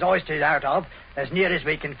train he was hoisted out of, as near as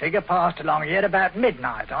we can figure, passed along here about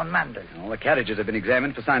midnight on Monday. All the carriages have been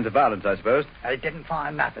examined for signs of violence, I suppose. They didn't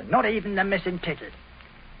find nothing, not even the missing ticket.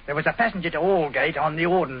 There was a passenger to Aldgate on the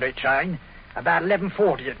ordinary train. About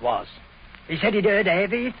 11:40 it was. He said he'd heard a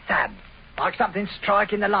heavy thud, like something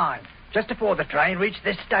striking the line, just before the train reached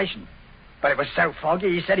this station. But it was so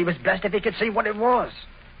foggy, he said he was blessed if he could see what it was.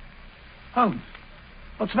 Holmes,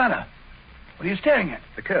 what's the matter? What are you staring at?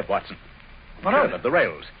 The curve, Watson. What curve of it? Of the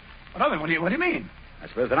rails. What of it? What do you mean? I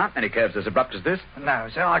suppose there aren't many curves as abrupt as this. No,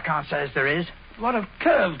 sir, I can't say as there is. What have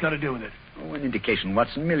curves got to do with it? Oh, an indication,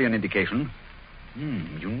 Watson. Merely an indication.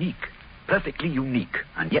 Unique. Perfectly unique.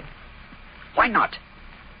 And yet, why not?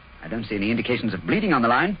 I don't see any indications of bleeding on the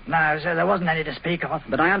line. No, sir, there wasn't any to speak of.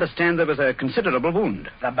 But I understand there was a considerable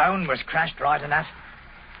wound. The bone was crushed right enough.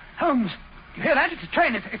 Holmes, you hear that? It's a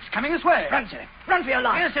train. It's coming this way. Run, sir. Run for your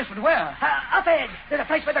life. Yes, but where? Up ahead. There's a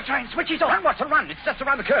place where the train switches off. Run, Watson, run. It's just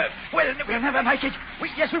around the curve. We'll never make it.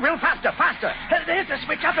 Yes, we will. Faster, faster. There's the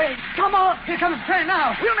switch up ahead. Come on. Here comes the train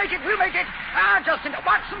now. We'll make it. Ah, Justin.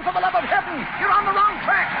 Watson, for the love of heaven. You're on the wrong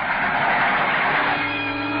track.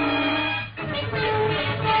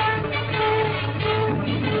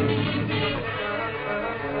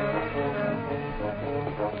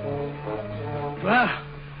 Well,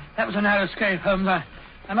 that was a narrow escape, Holmes.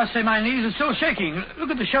 I must say my knees are still shaking. Look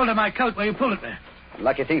at the shoulder of my coat where you pulled it there.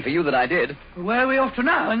 Lucky thing for you that I did. Where are we off to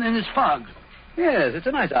now in this fog? Yes, it's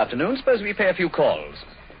a nice afternoon. Suppose we pay a few calls.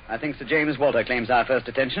 I think Sir James Walter claims our first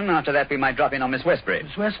attention. After that, we might drop in on Miss Westbury.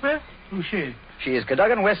 Miss Westbury? Who's she? She is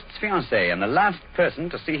Cadogan West's fiancée and the last person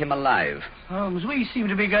to see him alive. Holmes, we seem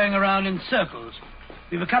to be going around in circles.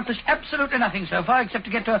 We've accomplished absolutely nothing so far except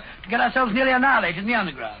to get ourselves nearly annihilated in the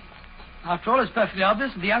underground. After all, it's perfectly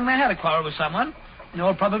obvious that the young man had a quarrel with someone, in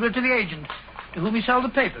all probability the agent, to whom he sold the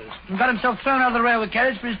papers, and got himself thrown out of the railway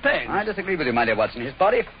carriage for his pains. I disagree with you, my dear Watson. His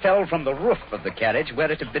body fell from the roof of the carriage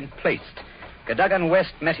where it had been placed. Cadogan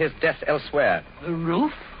West met his death elsewhere. The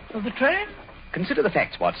roof of the train? Consider the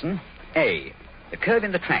facts, Watson. A, the curve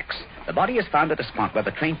in the tracks. The body is found at a spot where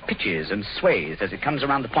the train pitches and sways as it comes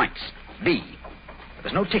around the points. B, there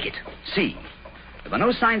was no ticket. C, there were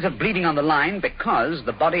no signs of bleeding on the line because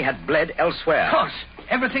the body had bled elsewhere. Of course.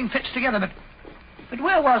 Everything fits together, but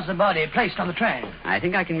where was the body placed on the train? I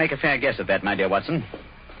think I can make a fair guess at that, my dear Watson.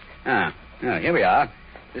 Here we are.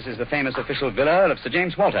 This is the famous official villa of Sir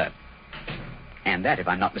James Walter. And that, if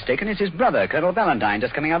I'm not mistaken, is his brother, Colonel Valentine,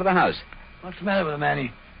 just coming out of the house. What's the matter with the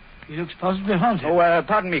man? He looks positively haunted. Oh,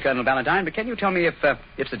 pardon me, Colonel Valentine, but can you tell me if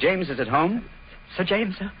Sir James is at home? Sir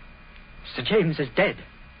James, sir? Sir James is dead.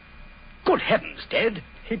 Good heavens, dead?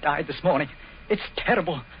 He died this morning. It's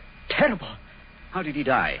terrible. Terrible. How did he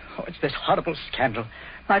die? Oh, it's this horrible scandal.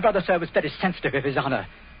 My brother, sir, was very sensitive of his honor.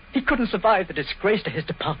 He couldn't survive the disgrace to his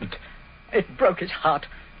department. It broke his heart.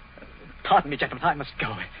 Pardon me, gentlemen, I must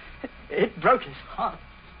go. It broke his heart.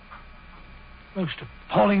 Most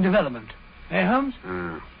appalling development. Eh, Holmes?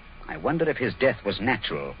 I wonder if his death was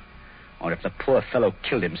natural, or if the poor fellow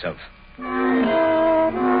killed himself.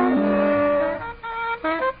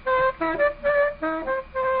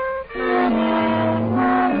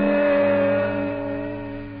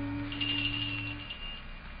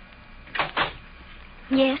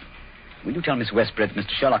 Yes? Will you tell Miss Westbury that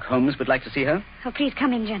Mr. Sherlock Holmes would like to see her? Oh, please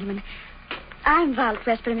come in, gentlemen. I'm Violet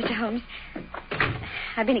Westbury, Mr. Holmes.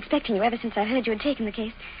 I've been expecting you ever since I heard you had taken the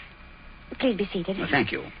case. Please be seated. Well,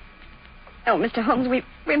 thank you. Oh, Mr. Holmes,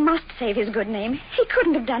 we must save his good name. He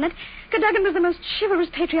couldn't have done it. Cadogan was the most chivalrous,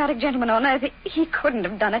 patriotic gentleman on earth. He couldn't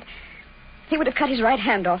have done it. He would have cut his right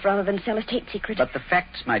hand off rather than sell a state secret. But the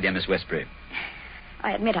facts, my dear Miss Westbury.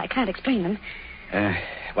 I admit I can't explain them.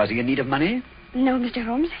 Was he in need of money? No, Mr.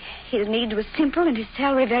 Holmes. His need was simple and his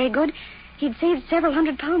salary very good. He'd saved several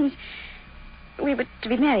 £100. We were to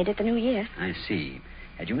be married at the new year. I see.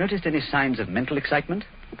 Had you noticed any signs of mental excitement?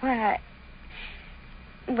 Why,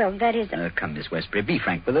 well, that is... Come, Miss Westbury, be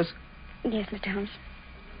frank with us. Yes, Mr. Holmes.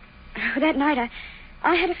 That night,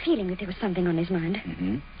 I had a feeling that there was something on his mind.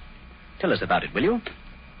 Mm-hmm. Tell us about it, will you?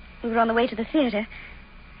 We were on the way to the theater.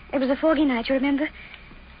 It was a foggy night, you remember?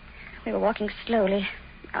 We were walking slowly.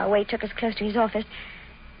 Our way took us close to his office.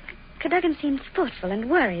 Cadogan seemed thoughtful and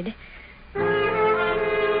worried.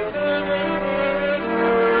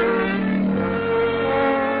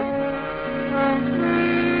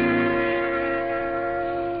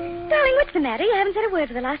 Darling, what's the matter? You haven't said a word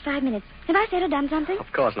for the last 5 minutes. Have I said or done something?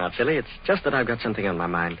 Of course not, silly. It's just that I've got something on my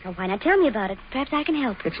mind. Oh, why not tell me about it? Perhaps I can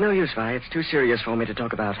help. It's no use, Vi. It's too serious for me to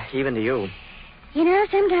talk about, even to you. You know,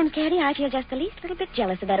 sometimes, Caddy, I feel just the least little bit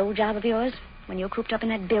jealous of that old job of yours when you're cooped up in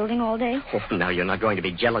that building all day. Oh, now you're not going to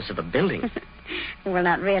be jealous of the building. Well,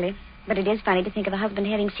 not really. But it is funny to think of a husband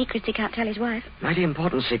having secrets he can't tell his wife. Mighty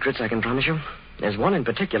important secrets, I can promise you. There's one in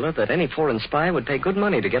particular that any foreign spy would pay good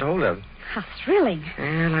money to get hold of. How thrilling.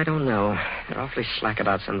 Well, I don't know. They're awfully slack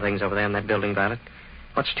about some things over there in that building, Violet.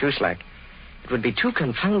 What's too slack? It would be too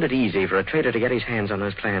confounded easy for a traitor to get his hands on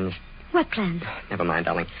those plans. What plans? Never mind,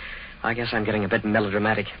 darling. I guess I'm getting a bit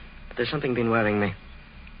melodramatic. But there's something been worrying me.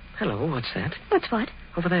 Hello, what's that? What's what?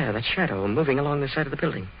 Over there, that shadow moving along the side of the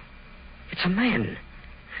building. It's a man.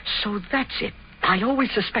 So that's it. I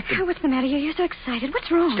always suspected... Oh, what's the matter? You're so excited. What's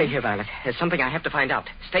wrong? Stay here, Violet. There's something I have to find out.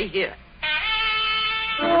 Stay here.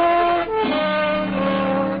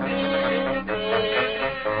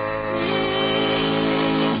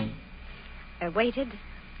 I waited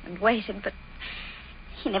and waited, but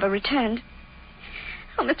he never returned.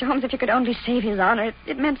 Oh, Mr. Holmes, if you could only save his honor,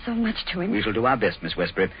 it meant so much to him. We shall do our best, Miss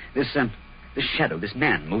Westbury. This shadow, this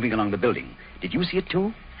man moving along the building. Did you see it,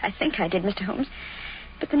 too? I think I did, Mr. Holmes.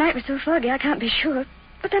 But the night was so foggy, I can't be sure.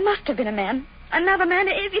 But there must have been a man. Another man.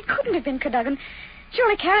 It couldn't have been Cadogan.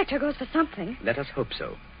 Surely character goes for something. Let us hope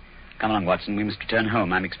so. Come along, Watson. We must return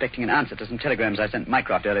home. I'm expecting an answer to some telegrams I sent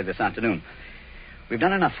Mycroft earlier this afternoon. We've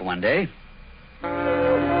done enough for one day.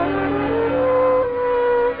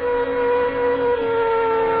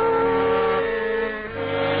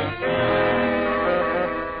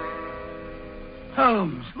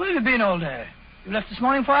 Holmes, where have you been all day? You left this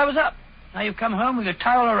morning before I was up. Now you've come home with your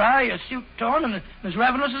towel awry, your suit torn, and as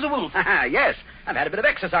ravenous as a wolf. Yes, I've had a bit of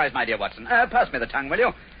exercise, my dear Watson. Pass me the tongue, will you?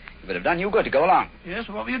 It would have done you good to go along. Yes,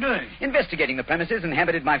 what were you doing? Investigating the premises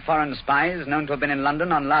inhabited by foreign spies known to have been in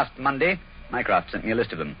London on last Monday. Mycroft sent me a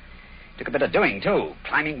list of them. Took a bit of doing, too.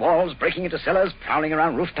 Climbing walls, breaking into cellars, prowling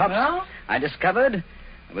around rooftops. Well? I discovered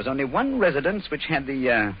there was only one residence which had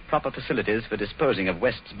the proper facilities for disposing of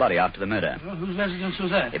West's body after the murder. Well, whose residence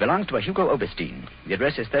was that? It belongs to a Hugo Oberstein. The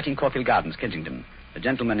address is 13 Caulfield Gardens, Kensington. The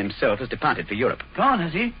gentleman himself has departed for Europe. Gone,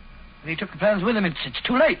 has he? And he took the plans with him. It's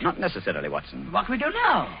too late. Not necessarily, Watson. What can we do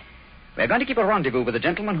now? We're going to keep a rendezvous with the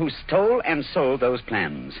gentleman who stole and sold those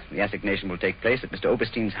plans. The assignation will take place at Mr.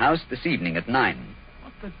 Oberstein's house this evening at 9.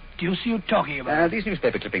 What the deuce are you talking about? These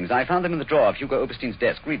newspaper clippings. I found them in the drawer of Hugo Oberstein's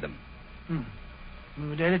desk. Read them.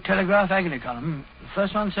 The Daily Telegraph agony column. The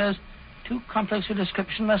first one says, too complex a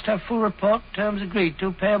description, must have full report, terms agreed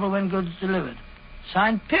to, payable when goods delivered.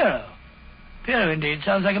 Signed Piero. Piero, indeed.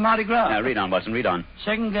 Sounds like a Mardi Gras. Now, read on, Watson, read on.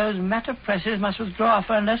 Second goes, matter presses must withdraw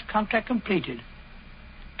offer unless contract completed.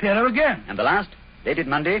 Piero again. And the last, dated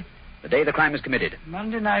Monday, the day the crime was committed.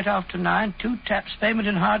 Monday night after 9, 2 taps, payment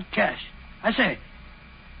in hard cash. I say,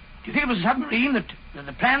 do you think it was a submarine that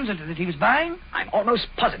the plans that he was buying? I'm almost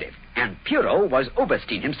positive. And Piero was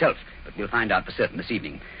Oberstein himself. But we'll find out for certain this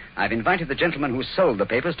evening. I've invited the gentleman who sold the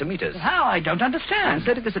papers to meet us. How? I don't understand. I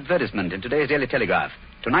inserted this advertisement in today's Daily Telegraph.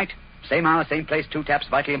 Tonight, same hour, same place, 2 taps,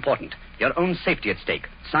 vitally important. Your own safety at stake.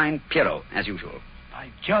 Signed, Piero, as usual. By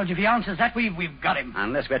George, if he answers that, we've got him.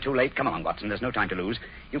 Unless we're too late. Come along, Watson. There's no time to lose.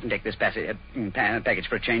 You can take this package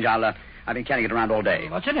for a change. I've been carrying it around all day.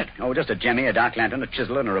 What's in it? Oh, just a jemmy, a dark lantern, a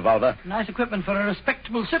chisel, and a revolver. Nice equipment for a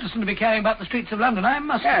respectable citizen to be carrying about the streets of London, I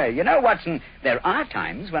must say. Yeah, you know, Watson, there are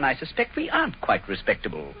times when I suspect we aren't quite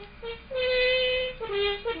respectable.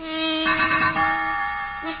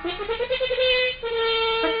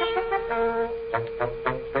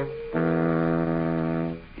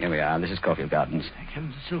 Here we are. This is Caulfield Gardens. Thank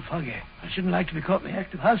heavens, it's so foggy. I shouldn't like to be caught in the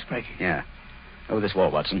act of housebreaking. Yeah. Over this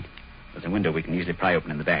wall, Watson. There's a window we can easily pry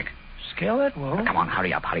open in the back. Scale that wall? Oh, come on,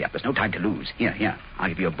 hurry up. There's no time to lose. Here. I'll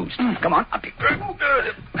give you a boost. Come on, up.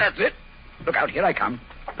 That's it. Look out, here I come.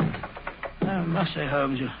 I must say,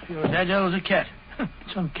 Holmes, you're as agile as a cat.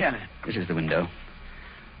 It's uncanny. This is the window.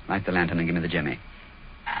 Light the lantern and give me the jemmy.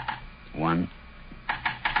 1,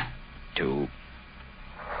 2.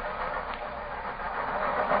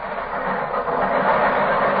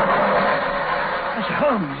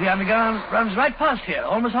 Holmes, the underground runs right past here,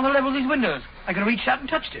 almost on the level of these windows. I could have reached out and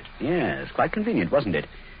touched it. Yes, quite convenient, wasn't it?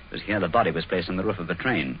 It was here the body was placed on the roof of the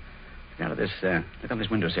train. Look on this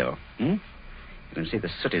windowsill. You can see the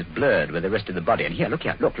soot is blurred where they rested the body. And here, look.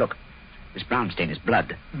 This brown stain is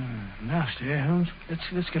blood. Nasty, eh, Holmes?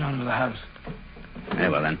 Let's get on to the house. Very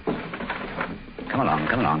well, then. Come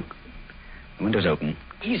along. The window's open.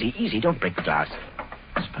 Easy, easy. Don't break the glass.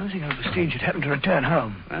 Supposing Overstein should happen to return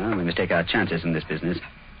home. Well, we must take our chances in this business.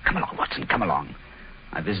 Come along, Watson, come along.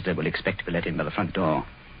 Our visitor will expect to be let in by the front door.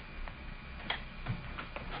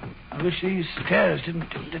 I wish these stairs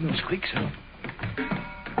didn't squeak so.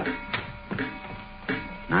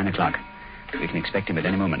 9 o'clock. We can expect him at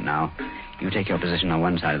any moment now. You take your position on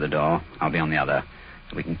one side of the door. I'll be on the other.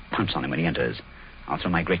 So we can pounce on him when he enters. I'll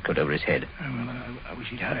throw my greatcoat over his head. Oh, well, I wish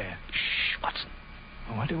he'd hurry. Shh, Watson.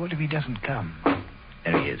 Oh, what if he doesn't come?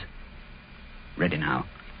 There he is. Ready now.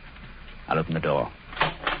 I'll open the door.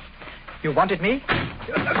 You wanted me?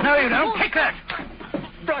 No, you don't. Take that.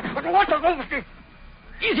 What the...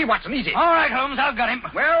 Easy, Watson, easy. All right, Holmes, I've got him.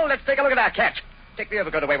 Well, let's take a look at our catch. Take the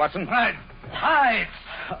overcoat away, Watson. Right. Hi,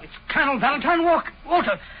 it's Colonel Valentine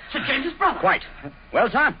Walter, Sir James's brother. Quite. Well,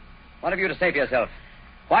 sir, what have you to say for yourself?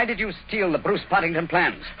 Why did you steal the Bruce Partington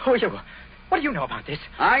plans? Who are you? What do you know about this?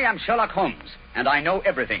 I am Sherlock Holmes, and I know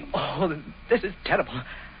everything. Oh, this is terrible.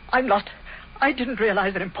 I'm lost. I didn't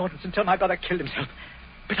realize their importance until my brother killed himself.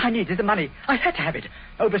 But I needed the money. I had to have it.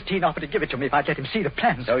 Overstein offered to give it to me if I'd let him see the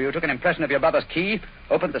plans. So you took an impression of your brother's key,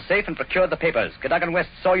 opened the safe, and procured the papers. Cadogan West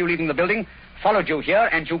saw you leaving the building, followed you here,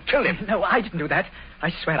 and you killed him. No, I didn't do that.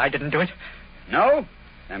 I swear I didn't do it. No?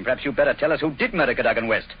 Then perhaps you'd better tell us who did murder Cadogan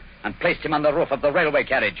West and placed him on the roof of the railway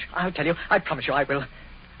carriage. I'll tell you. I promise you I will.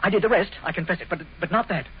 I did the rest. I confess it, but not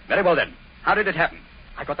that. Very well, then. How did it happen?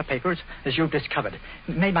 I got the papers, as you've discovered.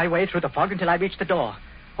 Made my way through the fog until I reached the door.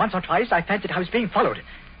 Once or twice, I fancied I was being followed.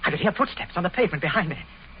 I could hear footsteps on the pavement behind me.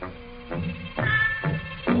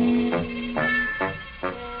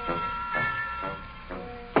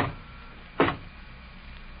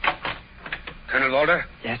 Colonel Walter?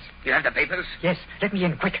 Yes? You have the papers? Yes. Let me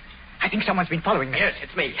in, quick. I think someone's been following me. Yes,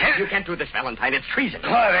 it's me. You can't do this, Valentine. It's treason.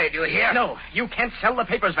 All right, you hear? No, you can't sell the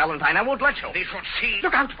papers, Valentine. I won't let you. They should see.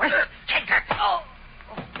 Look out, West. Take that. Oh.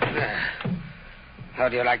 How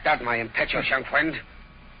do you like that, my impetuous young friend?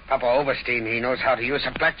 Papa Overstein, he knows how to use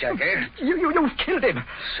a blackjack, eh? You've killed him.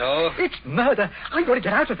 So? It's murder. I'm going to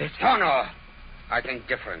get out of this. Oh, no. I think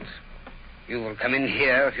different. You will come in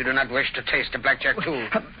here if you do not wish to taste the blackjack, too.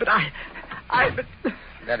 But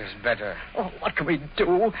That is better. Oh, what can we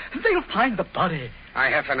do? They'll find the body. I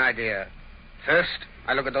have an idea. First,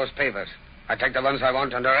 I look at those papers. I take the ones I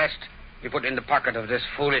want, and the rest we put in the pocket of this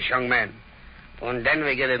foolish young man. And then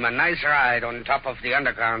we give him a nice ride on top of the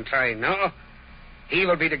underground train, no? He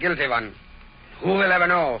will be the guilty one. Who will ever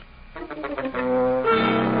know?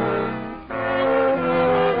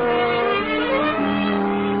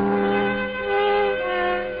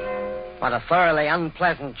 What a thoroughly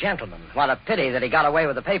unpleasant gentleman. What a pity that he got away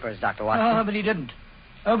with the papers, Dr. Watson. Oh, but he didn't.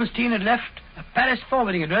 Overstein had left a Paris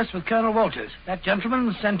forwarding address with Colonel Walters. That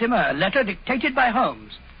gentleman sent him a letter dictated by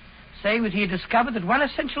Holmes, saying that he had discovered that one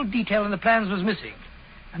essential detail in the plans was missing,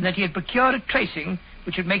 and that he had procured a tracing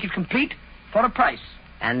which would make it complete for a price.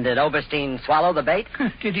 And did Overstein swallow the bait?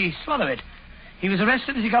 Did he swallow it? He was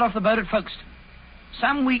arrested as he got off the boat at Folkestone.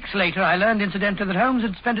 Some weeks later, I learned incidentally that Holmes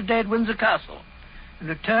had spent a day at Windsor Castle and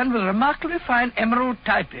returned with a remarkably fine emerald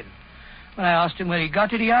tie-pin. When I asked him where he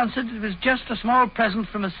got it, he answered it was just a small present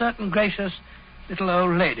from a certain gracious little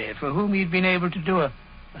old lady for whom he'd been able to do a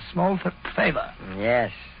small favor.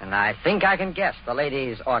 Yes, and I think I can guess the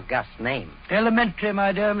lady's august name. Elementary,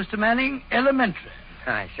 my dear Mr. Manning, elementary.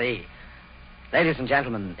 I see. Ladies and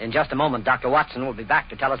gentlemen, in just a moment, Dr. Watson will be back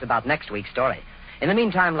to tell us about next week's story. In the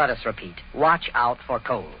meantime, let us repeat. Watch out for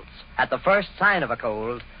colds. At the first sign of a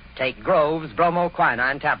cold, take Grove's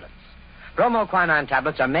bromoquinine tablets. Bromoquinine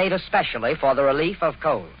tablets are made especially for the relief of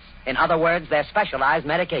colds. In other words, they're specialized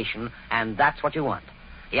medication, and that's what you want.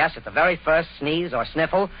 Yes, at the very first sneeze or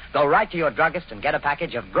sniffle, go right to your druggist and get a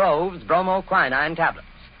package of Grove's bromoquinine tablets.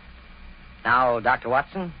 Now, Dr.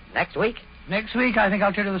 Watson, next week? Next week, I think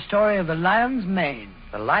I'll tell you the story of the lion's mane.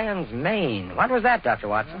 The lion's mane? What was that, Dr.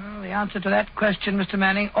 Watson? Well, the answer to that question, Mr.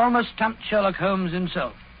 Manning, almost stumped Sherlock Holmes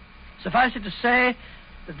himself. Suffice it to say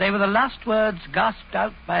that they were the last words gasped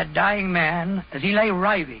out by a dying man as he lay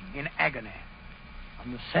writhing in agony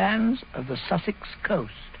on the sands of the Sussex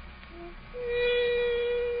coast.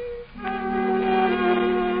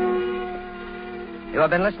 You have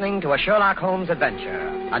been listening to a Sherlock Holmes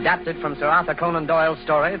adventure, adapted from Sir Arthur Conan Doyle's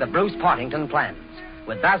story, The Bruce Partington Plans,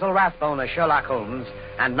 with Basil Rathbone as Sherlock Holmes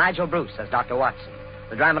and Nigel Bruce as Dr. Watson.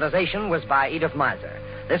 The dramatization was by Edith Miser.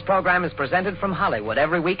 This program is presented from Hollywood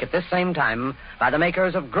every week at this same time by the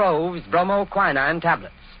makers of Grove's bromoquinine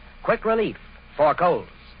tablets. Quick relief for colds.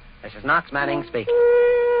 This is Knox Manning speaking.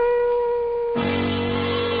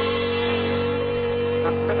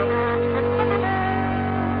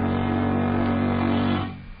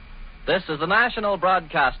 This is the National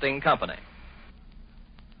Broadcasting Company.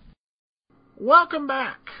 Welcome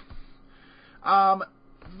back.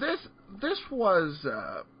 This was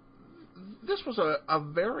a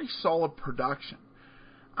very solid production.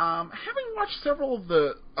 Having watched several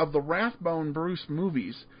of the Rathbone Bruce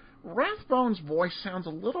movies, Rathbone's voice sounds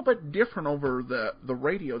a little bit different over the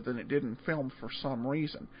radio than it did in film for some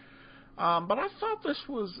reason. But I thought this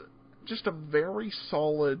was just a very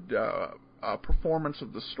solid performance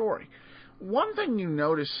of the story. One thing you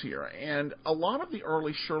notice here, and a lot of the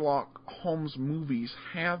early Sherlock Holmes movies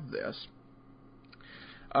have this,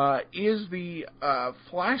 is the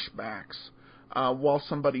flashbacks while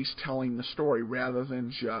somebody's telling the story rather than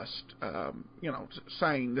just,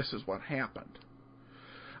 saying this is what happened.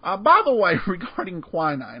 By the way, regarding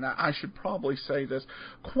quinine, I should probably say this.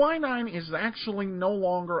 Quinine is actually no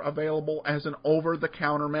longer available as an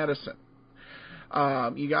over-the-counter medicine.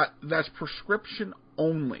 That's prescription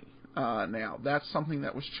only now. That's something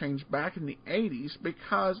that was changed back in the 80s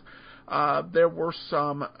because there were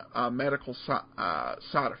some medical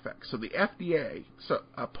side effects. So the FDA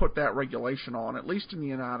put that regulation on, at least in the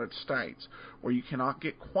United States, where you cannot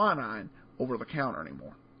get quinine over the counter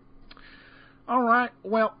anymore. All right,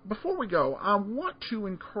 well, before we go, I want to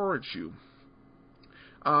encourage you,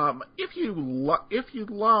 if you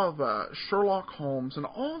love Sherlock Holmes and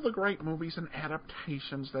all the great movies and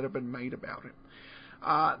adaptations that have been made about it,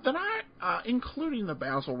 then including the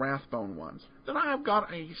Basil Rathbone ones, then I have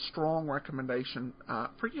got a strong recommendation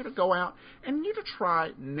for you to go out and you to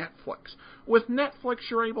try Netflix. With Netflix,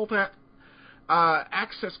 you're able to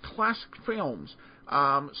access classic films,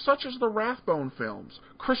 such as the Rathbone films,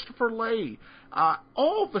 Christopher Lahey,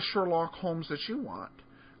 all of the Sherlock Holmes that you want,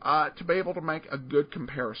 to be able to make a good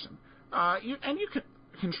comparison. You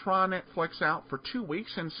can try Netflix out for 2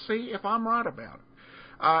 weeks and see if I'm right about it.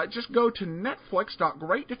 Just go to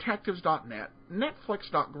netflix.greatdetectives.net,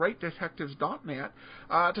 netflix.greatdetectives.net,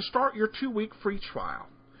 to start your 2-week free trial.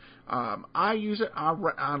 I use it,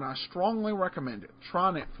 and I strongly recommend it.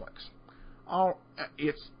 Try Netflix.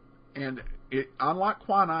 Unlike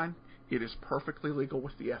quinine, it is perfectly legal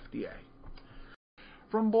with the FDA.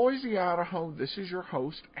 From Boise, Idaho, this is your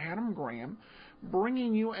host, Adam Graham,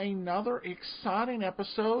 bringing you another exciting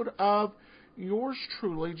episode of yours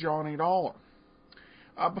truly, Johnny Dollar.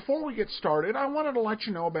 Before we get started, I wanted to let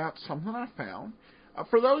you know about something I found.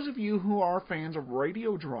 For those of you who are fans of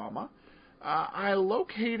radio drama, I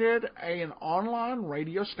located an online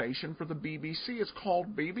radio station for the BBC. It's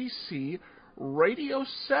called BBC Radio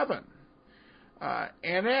 7.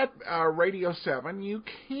 And at Radio 7, you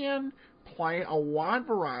can play a wide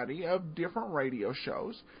variety of different radio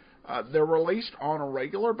shows. They're released on a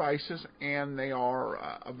regular basis, and they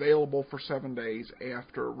are available for 7 days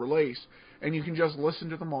after release. And you can just listen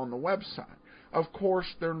to them on the website. Of course,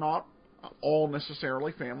 they're not all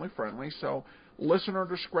necessarily family-friendly, so listener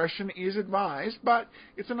discretion is advised, but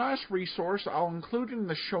it's a nice resource. I'll include it in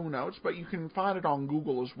the show notes, but you can find it on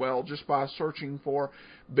Google as well just by searching for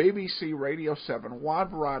BBC Radio 7, a wide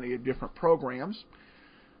variety of different programs.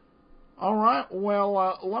 All right,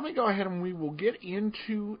 well, let me go ahead and we will get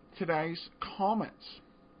into today's comments.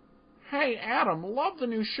 Hey, Adam, love the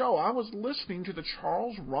new show. I was listening to the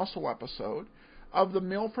Charles Russell episode of the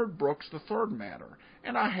Milford Brooks III matter,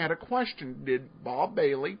 and I had a question. Did Bob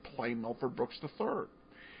Bailey play Milford Brooks III?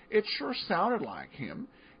 It sure sounded like him.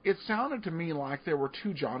 It sounded to me like there were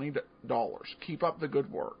two Johnny Dollars. Keep up the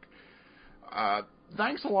good work.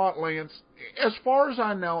 Thanks a lot, Lance. As far as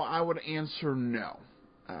I know, I would answer no.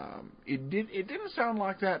 It didn't sound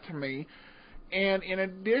like that to me. And in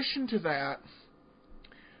addition to that,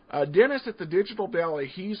 Dennis at the Digital Deli,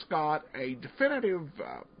 he's got a definitive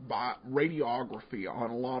radiography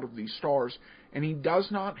on a lot of these stars, and he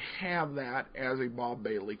does not have that as a Bob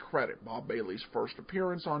Bailey credit. Bob Bailey's first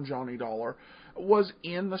appearance on Johnny Dollar was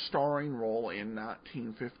in the starring role in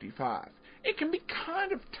 1955. It can be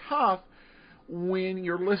kind of tough when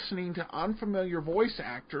you're listening to unfamiliar voice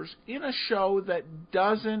actors in a show that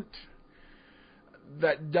doesn't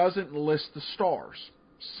list the stars.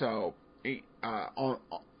 So in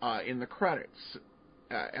the credits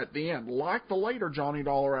at the end, like the later Johnny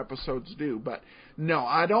Dollar episodes do. But no,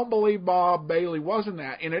 I don't believe Bob Bailey was in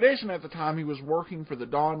that. In addition, at the time he was working for the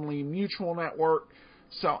Don Lee Mutual Network,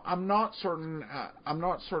 so I'm not certain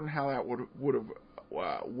how that would have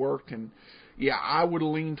worked. And yeah, I would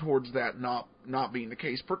lean towards that not being the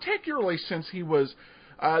case, particularly since he was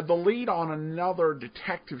the lead on another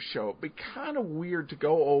detective show. It'd be kind of weird to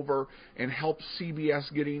go over and help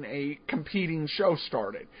CBS getting a competing show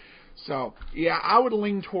started. So, yeah, I would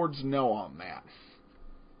lean towards no on that.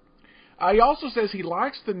 He also says he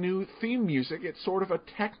likes the new theme music. It's sort of a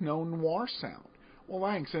techno-noir sound. Well,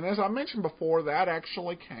 thanks. And as I mentioned before, that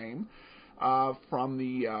actually came from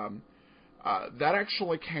the that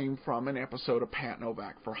actually came from an episode of Pat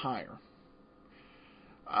Novak for Hire.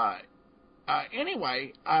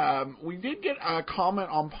 Anyway, we did get a comment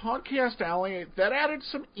on Podcast Alley that added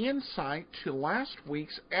some insight to last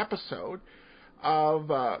week's episode of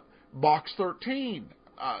Box 13.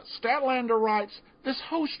 Statlander writes, this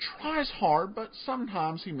host tries hard, but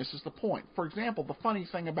sometimes he misses the point. For example, the funny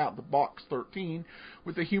thing about the Box 13,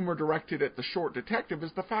 with the humor directed at the short detective,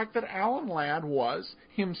 is the fact that Alan Ladd was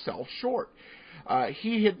himself short.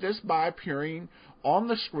 He hid this by appearing on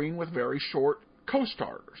the screen with very short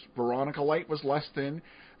co-stars. Veronica Lake was less than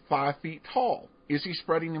 5 feet tall. Is he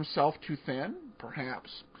spreading himself too thin?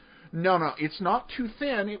 Perhaps. No, it's not too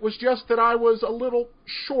thin. It was just that I was a little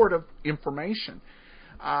short of information.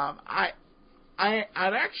 I'd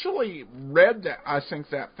actually read that, I think,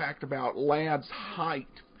 that fact about Ladd's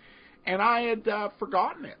height, and I had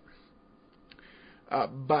forgotten it.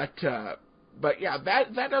 But yeah,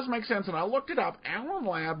 that does make sense. And I looked it up. Alan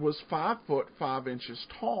Ladd was 5 foot 5 inches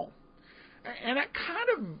tall. And it kind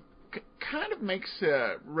of makes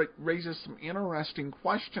raises some interesting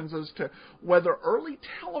questions as to whether early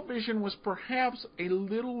television was perhaps a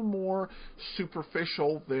little more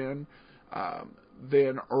superficial than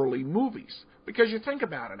early movies. Because you think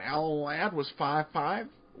about it, Alan Ladd was 5'5",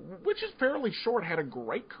 which is fairly short. Had a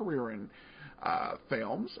great career in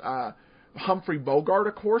films. Humphrey Bogart,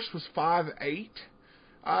 of course, was 5'8".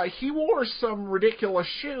 He wore some ridiculous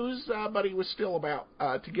shoes, but he was still about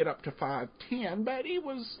to get up to 5'10", but he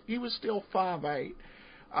was still 5'8".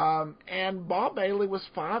 And Bob Bailey was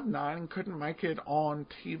 5'9" and couldn't make it on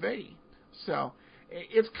TV. So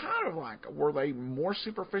it's kind of like, were they more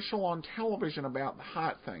superficial on television about the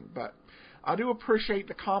height thing? But I do appreciate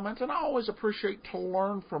the comments, and I always appreciate to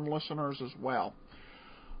learn from listeners as well.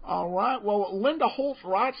 All right, well, Linda Holt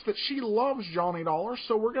writes that she loves Johnny Dollar,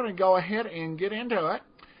 so we're going to go ahead and get into it.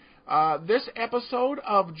 This episode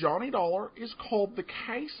of Johnny Dollar is called The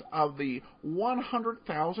Case of the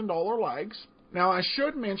 $100,000 Legs. Now, I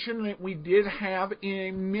should mention that we did have a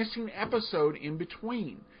missing episode in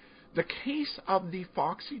between. The Case of the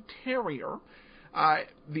Foxy Terrier,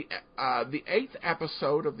 the 8th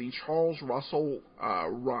episode of the Charles Russell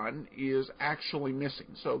run is actually missing.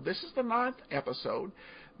 So this is the 9th episode,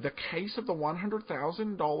 The Case of the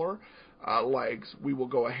 $100,000 Legs. We will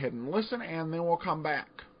go ahead and listen, and then we'll come back.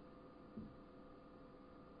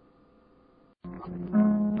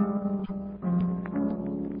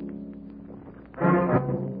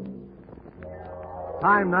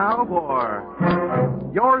 Time now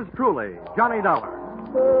for yours truly, Johnny Dollar.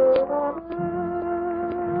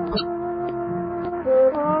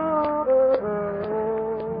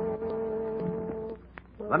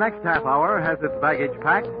 The next half hour has its baggage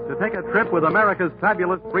packed to take a trip with America's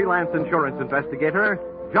fabulous freelance insurance investigator,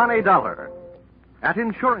 Johnny Dollar. At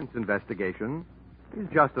insurance investigation, he's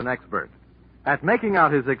just an expert. At making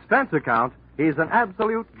out his expense account, he's an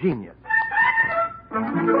absolute genius.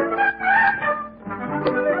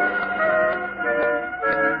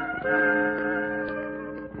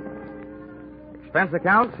 Expense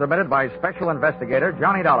account submitted by Special Investigator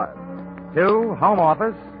Johnny Dollar. To Home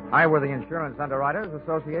Office, Highworthy Insurance Underwriters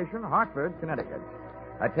Association, Hartford, Connecticut.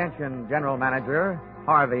 Attention, General Manager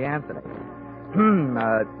Harvey Anthony.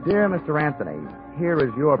 Dear Mr. Anthony, here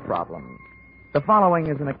is your problem. The following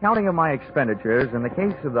is an accounting of my expenditures in the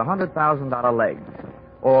case of the $100,000 legs,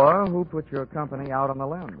 or who put your company out on the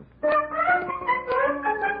limbs.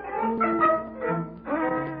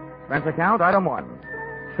 Expense account, item 1,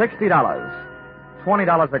 $60.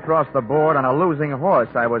 $20 across the board on a losing horse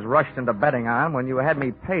I was rushed into betting on when you had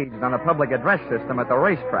me paged on a public address system at the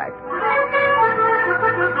racetrack.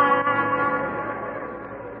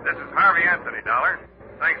 This is Harvey Anthony, Dollar.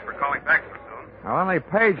 Thanks for calling back so soon. Well, when they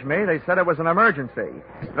paged me, they said it was an emergency.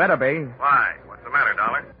 Better be. Why? What's the matter,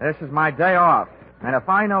 Dollar? This is my day off. And if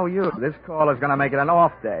I know you, this call is going to make it an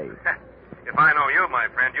off day. If I know you, my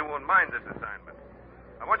friend, you won't mind this assignment.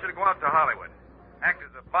 I want you to go out to Hollywood. Act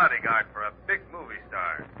as a bodyguard for a big movie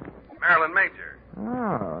star, Marilyn Major.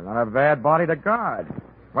 Oh, not a bad body to guard.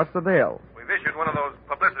 What's the deal? We've issued one of those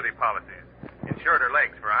publicity policies. Insured her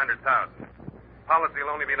legs for $100,000. Policy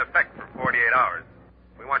will only be in effect for 48 hours.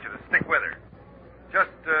 We want you to stick with her.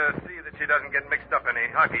 Just see that she doesn't get mixed up in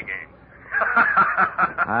any hockey games.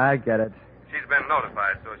 I get it. She's been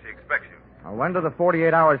notified, so she expects you. Well, when do the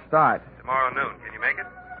 48 hours start? Tomorrow noon. Can you make it?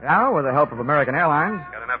 Yeah, with the help of American Airlines.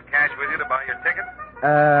 Got enough cash with you to buy your ticket?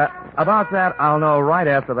 About that, I'll know right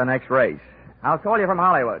after the next race. I'll call you from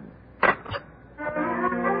Hollywood.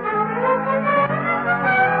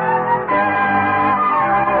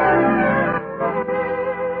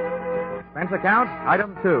 Expense account,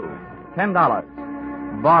 item 2,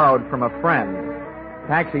 $10. Borrowed from a friend.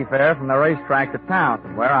 Taxi fare from the racetrack to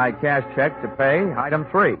town, where I cash check to pay item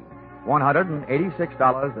 3,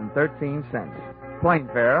 $186.13. Plane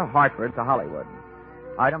fare, Hartford to Hollywood.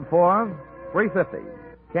 Item 4, $350.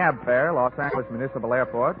 Cab fare, Los Angeles Municipal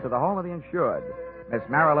Airport to the home of the insured, Miss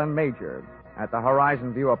Marilyn Major, at the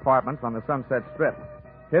Horizon View Apartments on the Sunset Strip.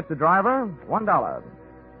 Tip the driver, $1.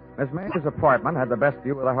 Miss Major's apartment had the best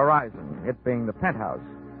view of the horizon, it being the penthouse.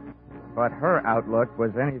 But her outlook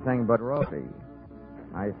was anything but rosy.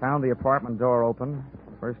 I found the apartment door open.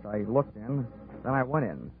 First I looked in, then I went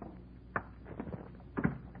in.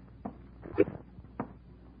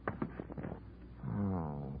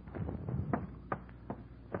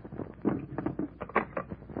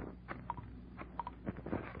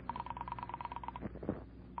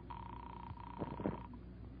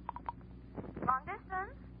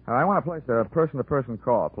 I want to place a person-to-person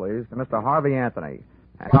call, please, to Mr. Harvey Anthony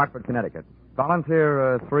at Hartford, Connecticut.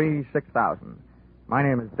 Volunteer 3-6000. My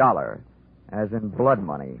name is Dollar, as in blood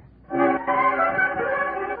money.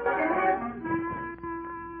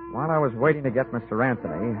 While I was waiting to get Mr.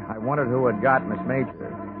 Anthony, I wondered who had got Miss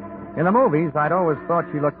Major. In the movies, I'd always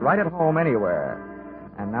thought she looked right at home anywhere.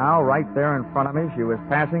 And now, right there in front of me, she was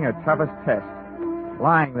passing her toughest test.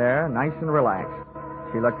 Lying there, nice and relaxed.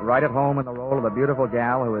 She looked right at home in the role of the beautiful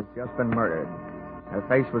gal who had just been murdered. Her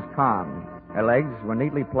face was calm. Her legs were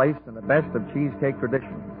neatly placed in the best of cheesecake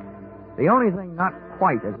tradition. The only thing not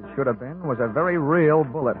quite as it should have been was a very real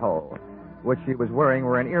bullet hole, which she was wearing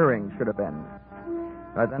where an earring should have been.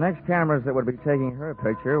 But the next cameras that would be taking her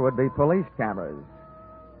picture would be police cameras.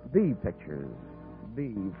 B pictures.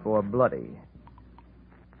 B for bloody.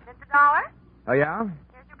 Mr. Dollar? Oh, yeah?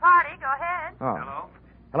 Here's your party. Go ahead. Oh. Hello?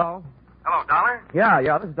 Hello? Hello, Dollar?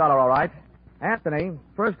 Yeah, this is Dollar, all right. Anthony,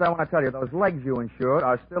 first I want to tell you, those legs you insured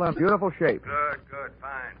are still in beautiful shape. Good,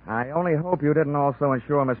 fine. I only hope you didn't also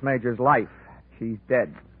insure Miss Major's life. She's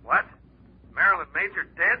dead. What? Marilyn Major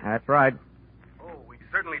dead? That's right. Oh, we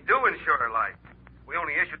certainly do insure her life. We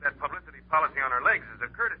only issued that publicity policy on her legs as a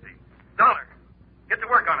courtesy. Dollar, get to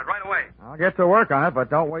work on it right away. I'll get to work on it,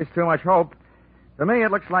 but don't waste too much hope. To me,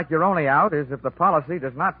 it looks like your only out is if the policy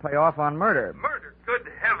does not pay off on murder. Murder? Good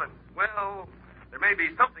heavens. Well, there may be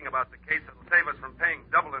something about the case that'll save us from paying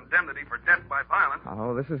double indemnity for death by violence.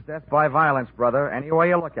 Oh, this is death by violence, brother, any way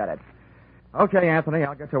you look at it. Okay, Anthony,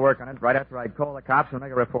 I'll get to work on it right after I call the cops and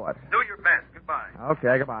make a report. Do your best. Goodbye.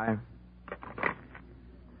 Okay, goodbye.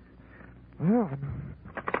 Well,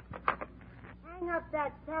 Hang up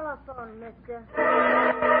that telephone, mister.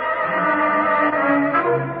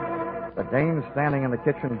 the dame standing in the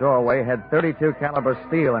kitchen doorway had .32 caliber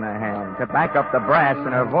steel in her hand to back up the brass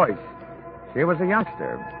in her voice. She was a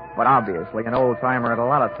youngster, but obviously an old-timer at a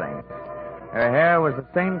lot of things. Her hair was the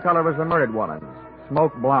same color as the murdered woman's,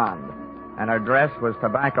 smoke blonde, and her dress was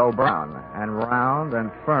tobacco brown and round and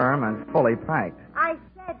firm and fully packed. I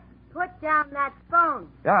said put down that phone.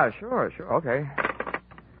 Yeah, sure, okay.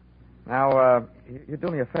 Now, you do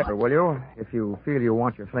me a favor, will you? If you feel you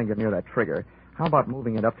want your finger near that trigger, how about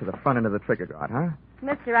moving it up to the front end of the trigger guard, huh?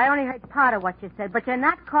 Mister, I only heard part of what you said, but you're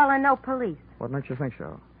not calling no police. What makes you think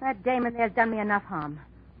so? That dame in there's done me enough harm.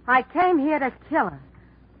 I came here to kill her,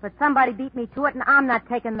 but somebody beat me to it, and I'm not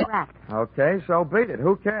taking the rap. Okay, so beat it.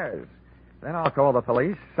 Who cares? Then I'll call the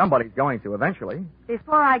police. Somebody's going to eventually.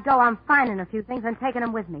 Before I go, I'm finding a few things and taking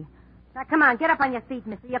them with me. Now, come on, get up on your feet,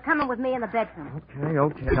 mister. You're coming with me in the bedroom.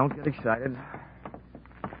 Okay, don't get excited.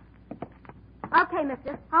 Okay,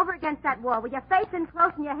 mister. Over against that wall with your face in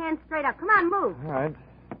close and your hands straight up. Come on, move. All right.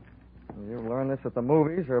 You learn this at the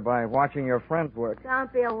movies or by watching your friends work?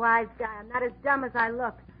 Don't be a wise guy. I'm not as dumb as I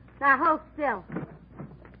look. Now, hold still.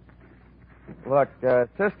 Look,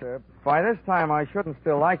 sister, by this time I shouldn't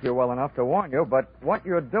still like you well enough to warn you, but what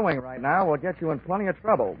you're doing right now will get you in plenty of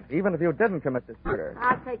trouble, even if you didn't commit this murder.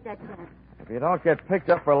 I'll take that chance. If you don't get picked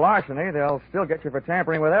up for larceny, they'll still get you for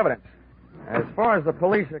tampering with evidence. As far as the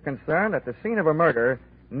police are concerned, at the scene of a murder,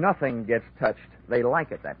 nothing gets touched. They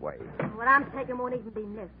like it that way. What I'm taking won't even be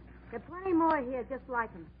missed. There are plenty more here just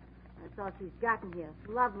like him. That's all she's gotten here.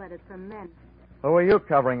 Love letters from men. Who are you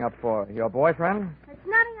covering up for? Your boyfriend? It's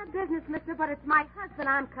none of your business, mister, but it's my husband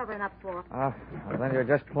I'm covering up for. Well, then you're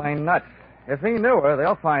just plain nuts. If he knew her,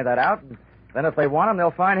 they'll find that out. And then if they want him, they'll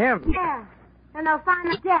find him. Yeah, and they'll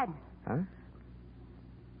find him dead. Huh?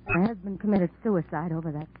 My husband committed suicide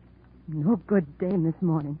over that no good dame this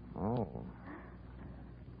morning. Oh.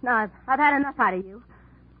 No, I've had enough out of you.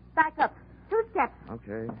 Back up. 2 steps.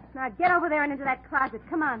 Okay. Now get over there and into that closet.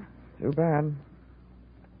 Come on. Too bad.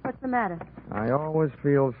 What's the matter? I always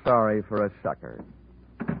feel sorry for a sucker.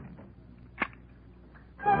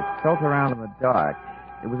 I felt around in the dark.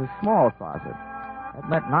 It was a small closet. That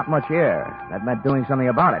meant not much air. That meant doing something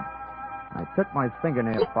about it. I took my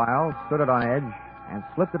fingernail file, stood it on edge, and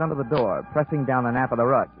slipped it under the door, pressing down the nap of the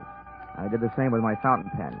rug. I did the same with my fountain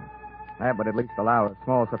pen. That would at least allow a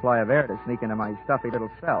small supply of air to sneak into my stuffy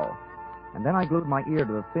little cell. And then I glued my ear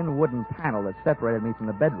to the thin wooden panel that separated me from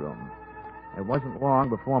the bedroom. It wasn't long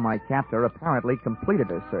before my captor apparently completed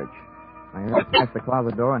her search. I heard her pass the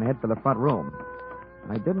closet door and head for the front room.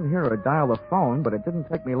 I didn't hear her dial the phone, but it didn't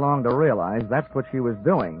take me long to realize that's what she was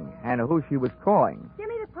doing and who she was calling. Give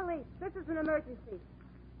me the police. This is an emergency.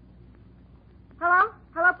 Hello?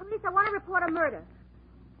 Hello, police. I want to report a murder.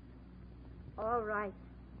 All right.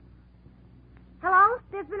 Hello?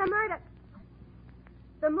 There's been a murder.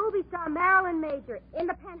 The movie star Marilyn Major in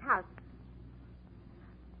the penthouse.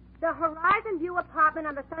 The Horizon View apartment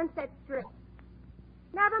on the Sunset Strip.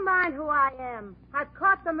 Never mind who I am. I've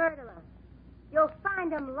caught the murderer. You'll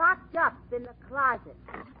find him locked up in the closet.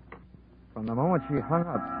 From the moment she hung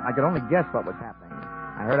up, I could only guess what was happening.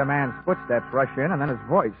 I heard a man's footsteps rush in, and then his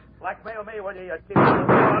voice. Blackmail me, will you, kid?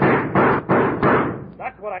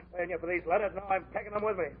 That's what I'm paying you for these letters. Now I'm taking them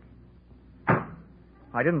with me.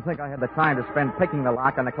 I didn't think I had the time to spend picking the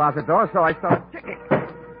lock on the closet door, so I started kicking.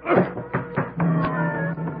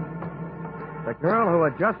 The girl who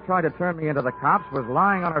had just tried to turn me into the cops was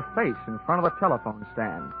lying on her face in front of the telephone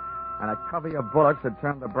stand, and a covey of bullets had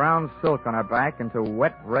turned the brown silk on her back into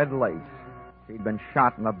wet red lace. She'd been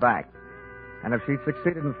shot in the back, and if she'd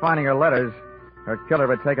succeeded in finding her letters, her killer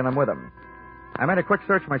had taken them with him. I made a quick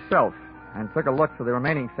search myself and took a look through the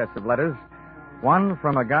remaining sets of letters, one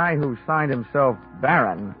from a guy who signed himself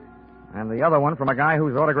Baron, and the other one from a guy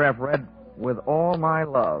whose autograph read, "With all my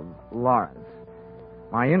love, Lawrence."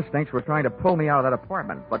 My instincts were trying to pull me out of that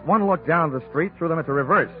apartment, but one look down the street threw them into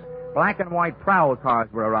reverse. Black and white prowl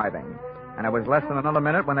cars were arriving, and it was less than another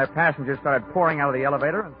minute when their passengers started pouring out of the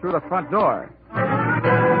elevator and through the front door. All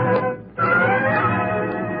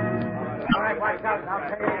right, white coats, I'll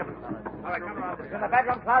take him. All right, come around. It's in the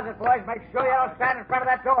bedroom closet, boys. Make sure you don't stand in front of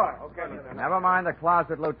that door. Okay, Lieutenant. Never mind the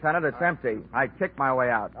closet, Lieutenant. It's empty. I kicked my way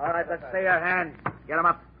out. All right, let's see your hands. Get them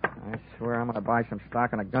up. I swear I'm going to buy some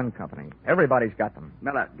stock in a gun company. Everybody's got them.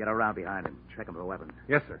 Miller, get around behind him. Check him for weapons.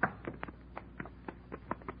 Yes, sir.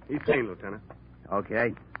 He's sane, Lieutenant.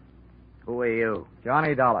 Okay. Who are you?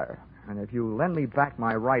 Johnny Dollar. And if you lend me back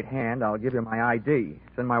my right hand, I'll give you my ID.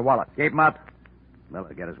 It's in my wallet. Keep him up.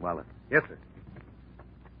 Miller, get his wallet. Yes, sir.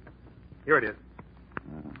 Here it is.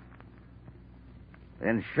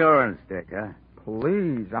 Insurance dick, huh?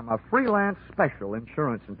 Please, I'm a freelance special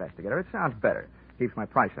insurance investigator. It sounds better. Keeps my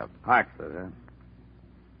price up. Hartford, huh?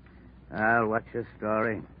 Well, what's your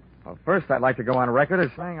story? Well, first, I'd like to go on record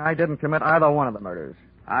as saying I didn't commit either one of the murders.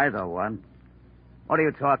 Either one? What are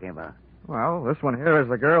you talking about? Well, this one here is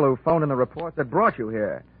the girl who phoned in the report that brought you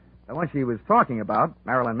here. The one she was talking about,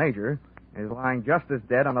 Marilyn Major, is lying just as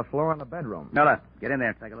dead on the floor in the bedroom. Miller, get in there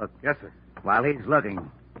and take a look. Yes, sir. While he's looking,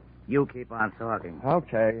 you keep on talking.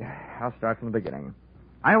 Okay, I'll start from the beginning.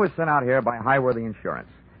 I was sent out here by Highworthy Insurance.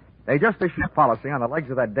 They just issued a policy on the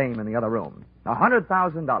legs of that dame in the other room.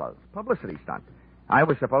 $100,000. Publicity stunt. I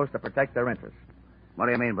was supposed to protect their interests. What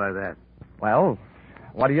do you mean by that? Well,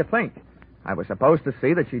 what do you think? I was supposed to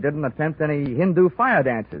see that she didn't attempt any Hindu fire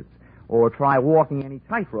dances or try walking any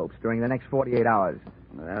tightropes during the next 48 hours.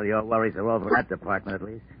 Well, your worries are over in that department, at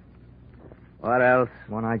least. What else?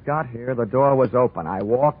 When I got here, the door was open. I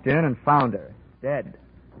walked in and found her, dead.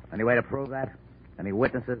 Any way to prove that? Any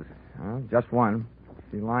witnesses? Just one.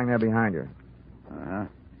 She's lying there behind her. Uh-huh.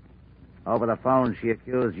 Over the phone, she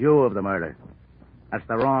accused you of the murder. That's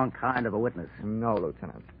the wrong kind of a witness. No,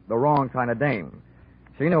 Lieutenant. The wrong kind of dame.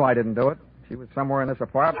 She knew I didn't do it. She was somewhere in this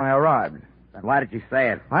apartment when I arrived. Then why did you say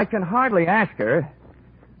it? I can hardly ask her.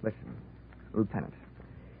 Listen, Lieutenant.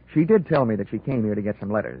 She did tell me that she came here to get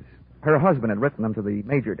some letters. Her husband had written them to the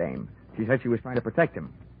Major dame. She said she was trying to protect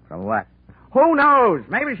him. From what? Who knows?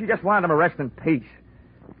 Maybe she just wanted him to rest in peace.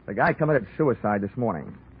 The guy committed suicide this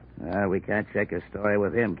morning. We can't check your story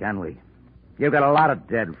with him, can we? You've got a lot of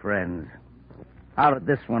dead friends. How did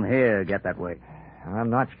this one here get that way? I'm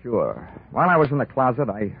not sure. While I was in the closet,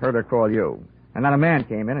 I heard her call you. And then a man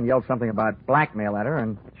came in and yelled something about blackmail at her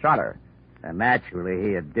and shot her. And naturally,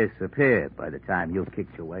 he had disappeared by the time you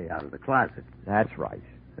kicked your way out of the closet. That's right.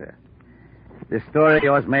 Yeah. This story of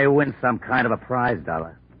yours may win some kind of a prize,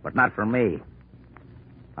 Dollar, but not for me.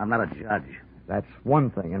 I'm not a judge. That's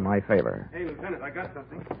one thing in my favor. Hey, Lieutenant, I got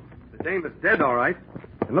something. The dame is dead, all right.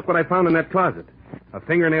 And look what I found in that closet. A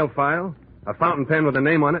fingernail file, a fountain pen with a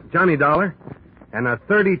name on it, Johnny Dollar, and a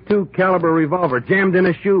 .32 caliber revolver jammed in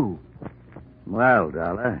a shoe. Well,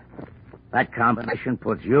 Dollar, That combination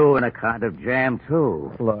puts you in a kind of jam,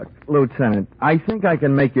 too. Look, Lieutenant, I think I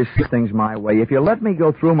can make you see things my way if you let me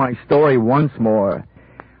go through my story once more.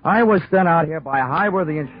 I was sent out here by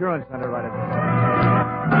Highworthy Insurance Underwriters.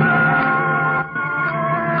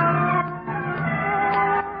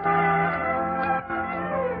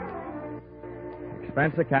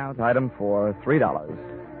 Expense account, item 4, $3.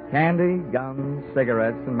 Candy, gums,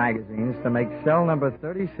 cigarettes, and magazines to make cell number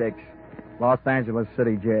 36, Los Angeles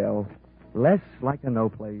City Jail, less like a no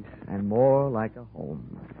place and more like a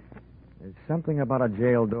home. There's something about a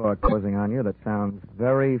jail door closing on you that sounds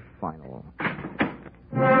very final.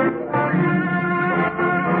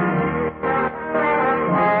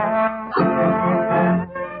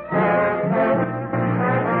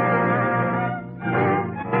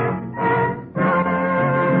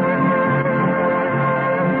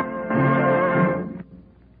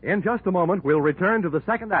 In just a moment, we'll return to the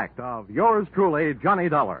second act of Yours Truly, Johnny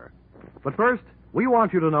Dollar. But first, we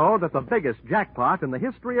want you to know that the biggest jackpot in the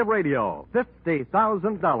history of radio,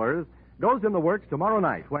 $50,000, goes in the works tomorrow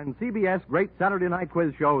night when CBS Great Saturday Night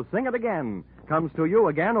Quiz Show Sing It Again comes to you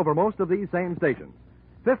again over most of these same stations.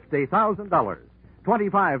 $50,000,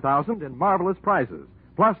 $25,000 in marvelous prizes,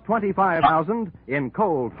 plus $25,000 in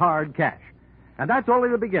cold, hard cash. And that's only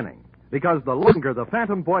the beginning, because the longer the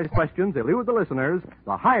phantom voice questions elude the listeners,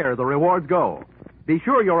 the higher the rewards go. Be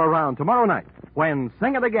sure you're around tomorrow night when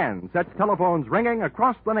Sing It Again sets telephones ringing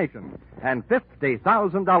across the nation and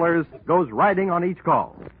 $50,000 goes riding on each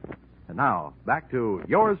call. And now, back to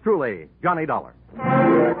Yours Truly, Johnny Dollar.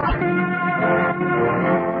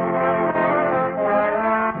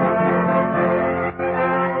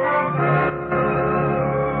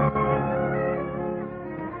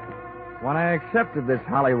 When I accepted this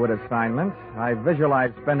Hollywood assignment, I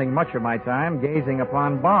visualized spending much of my time gazing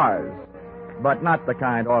upon bars, but not the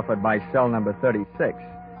kind offered by cell number 36.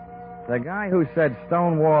 The guy who said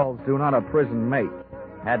stone walls do not a prison make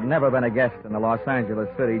had never been a guest in the Los Angeles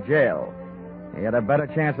City Jail. He had a better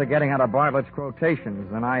chance of getting out of Bartlett's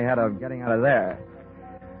quotations than I had of getting out of there.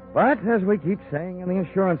 But, as we keep saying in the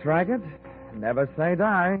insurance racket, never say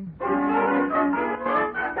die.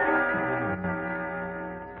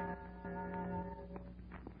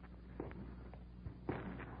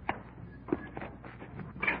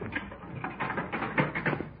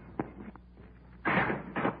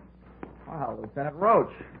 Lieutenant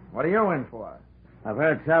Roach, what are you in for? I've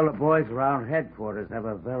heard tell the boys around headquarters have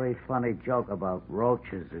a very funny joke about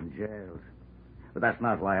roaches in jails. But that's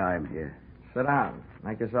not why I'm here. Sit down.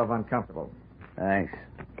 Make yourself uncomfortable. Thanks.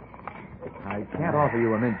 I can't offer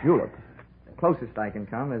you a mint julep. The closest I can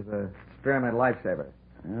come is a spearmint lifesaver.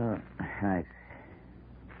 Oh, thanks.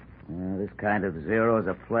 This kind of zero is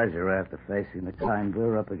a pleasure after facing the kind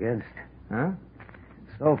we're up against. Huh?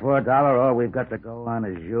 So for $1, all we've got to go on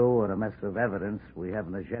is you and a mess of evidence we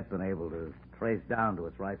haven't as yet been able to trace down to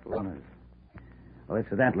its rightful owners. Oh,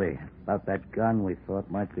 incidentally, about that gun we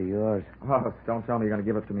thought might be yours. Oh, don't tell me you're going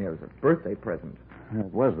to give it to me as a birthday present.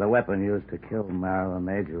 It was the weapon used to kill Marilyn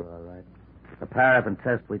Major, all right. The paraffin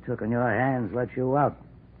test we took on your hands let you out.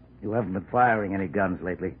 You haven't been firing any guns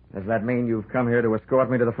lately. Does that mean you've come here to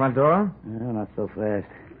escort me to the front door? No, not so fast.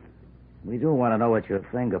 We do want to know what your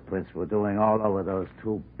fingerprints were doing all over those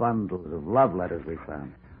 2 bundles of love letters we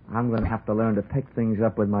found. I'm going to have to learn to pick things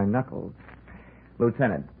up with my knuckles.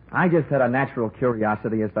 Lieutenant, I just had a natural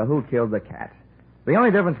curiosity as to who killed the cat. The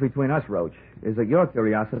only difference between us, Roach, is that your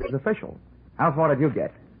curiosity is official. How far did you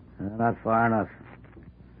get? Not far enough.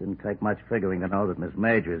 Didn't take much figuring to know that Miss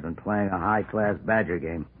Major has been playing a high-class badger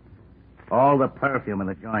game. All the perfume in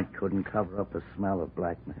the joint couldn't cover up the smell of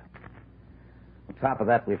blackmail. On top of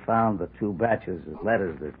that, we found the 2 batches of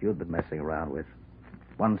letters that you'd been messing around with.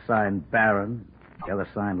 One signed Barron, the other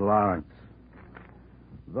signed Lawrence.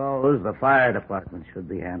 Those the fire department should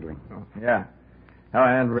be handling. Oh, yeah. Oh,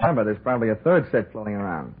 and remember, there's probably a 3rd set floating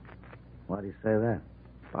around. Why do you say that?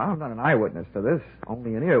 Well, I'm not an eyewitness to this,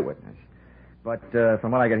 only an ear witness. But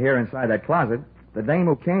from what I could hear inside that closet, the dame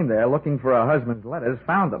who came there looking for her husband's letters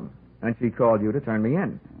found them, and she called you to turn me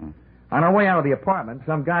in. Mm-hmm. On her way out of the apartment,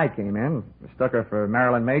 some guy came in, mistook her for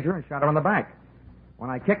Marilyn Major, and shot her in the back. When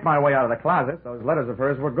I kicked my way out of the closet, those letters of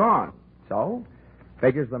hers were gone. So,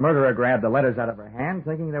 figures the murderer grabbed the letters out of her hand,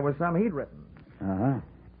 thinking there was some he'd written. Uh-huh.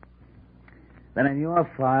 Then in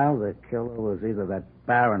your file, the killer was either that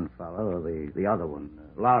Barron fellow or the other one,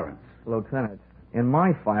 Lawrence. Lieutenant, in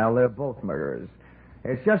my file, they're both murderers.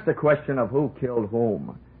 It's just a question of who killed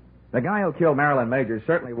whom. The guy who killed Marilyn Major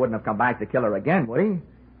certainly wouldn't have come back to kill her again, would he?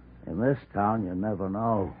 In this town, you never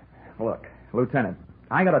know. Look, Lieutenant,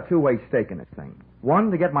 I got a 2-way stake in this thing.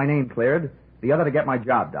 One, to get my name cleared. The other, to get my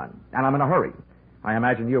job done. And I'm in a hurry. I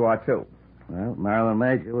imagine you are, too. Well, Marilyn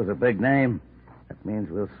Major was a big name. That means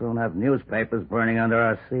we'll soon have newspapers burning under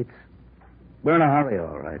our seats. We're in a hurry,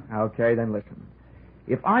 all right. Okay, then listen.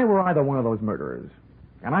 If I were either one of those murderers,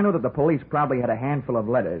 and I know that the police probably had a handful of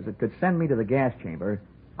letters that could send me to the gas chamber,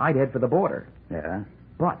 I'd head for the border. Yeah?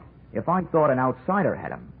 But if I thought an outsider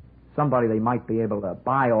had them, somebody they might be able to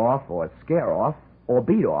buy off or scare off or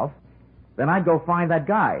beat off, then I'd go find that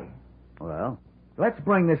guy. Well? Let's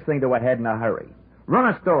bring this thing to a head in a hurry.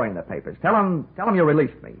 Run a story in the papers. Tell them you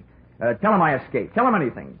released me. Tell them I escaped. Tell them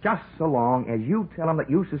anything, just so long as you tell them that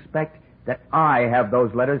you suspect that I have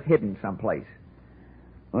those letters hidden someplace.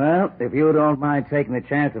 Well, if you don't mind taking the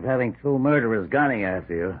chance of having two murderers gunning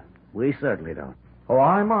after you, we certainly don't. Oh,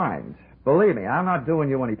 I mind. Believe me, I'm not doing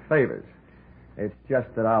you any favors. It's just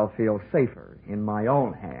that I'll feel safer in my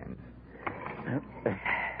own hands.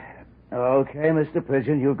 Okay, Mr.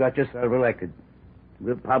 Pigeon, you got yourself elected.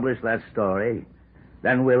 We'll publish that story.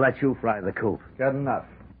 Then we'll let you fly the coop. Good enough.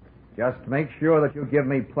 Just make sure that you give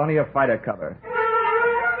me plenty of fighter cover.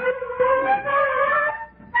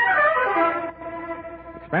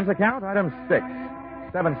 Expense account, item 6,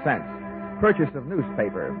 7 cents. Purchase of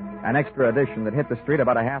newspaper, an extra edition that hit the street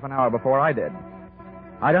about a half an hour before I did.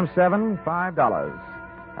 Item 7, $5.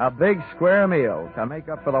 A big square meal to make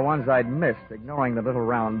up for the ones I'd missed, ignoring the little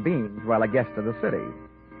round beans while a guest of the city.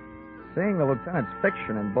 Seeing the lieutenant's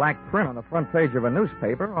fiction in black print on the front page of a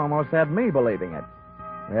newspaper almost had me believing it.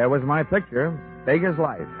 There was my picture, big as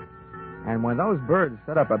life. And when those birds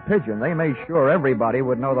set up a pigeon, they made sure everybody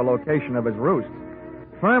would know the location of his roost.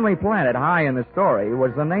 Firmly planted high in the story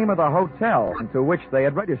was the name of the hotel to which they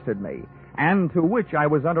had registered me, and to which I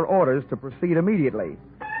was under orders to proceed immediately.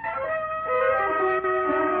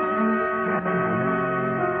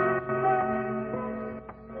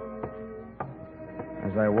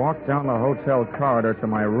 As I walked down the hotel corridor to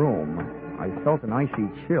my room, I felt an icy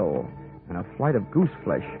chill and a flight of goose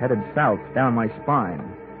flesh headed south down my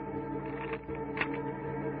spine.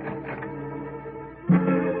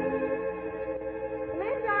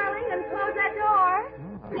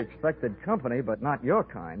 Expected company, but not your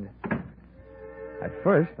kind. At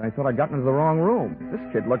first, I thought I'd gotten into the wrong room. This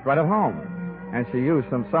kid looked right at home. And she used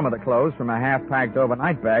some of the clothes from a half-packed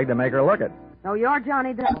overnight bag to make her look it. So you're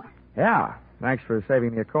Johnny Dollar. Yeah. Thanks for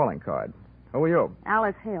saving me a calling card. Who are you?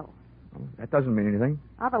 Alice Hill. Oh, that doesn't mean anything.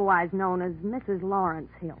 Otherwise known as Mrs.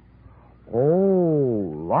 Lawrence Hill.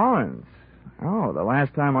 Oh, Lawrence. Oh, the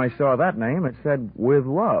last time I saw that name, it said, with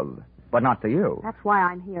love. But not to you. That's why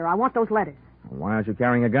I'm here. I want those letters. Why aren't you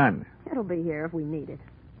carrying a gun? It'll be here if we need it.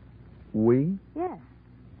 We? Yes.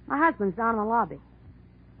 My husband's down in the lobby.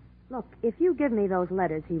 Look, if you give me those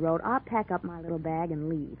letters he wrote, I'll pack up my little bag and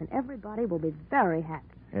leave, and everybody will be very happy.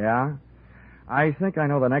 Yeah? I think I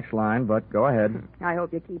know the next line, but go ahead. I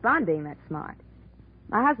hope you keep on being that smart.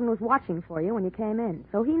 My husband was watching for you when you came in,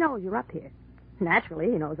 so he knows you're up here.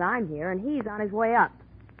 Naturally, he knows I'm here, and he's on his way up.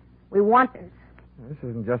 We want this. This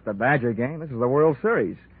isn't just a Badger game. This is the World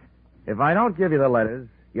Series. If I don't give you the letters,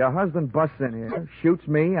 your husband busts in here, shoots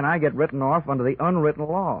me, and I get written off under the unwritten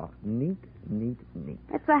law. Neat, neat, neat.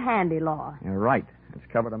 It's a handy law. You're right. It's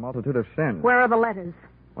covered a multitude of sins. Where are the letters?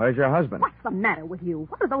 Where's your husband? What's the matter with you?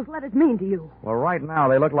 What do those letters mean to you? Well, right now,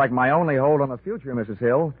 they look like my only hold on the future, Mrs.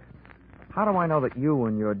 Hill. How do I know that you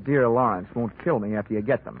and your dear Lawrence won't kill me after you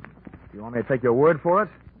get them? Do you want me to take your word for it?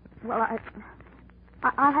 Well,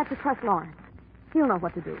 I'll have to trust Lawrence. He'll know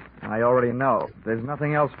what to do. I already know. There's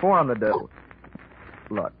nothing else for him to do.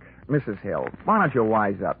 Look, Mrs. Hill, why don't you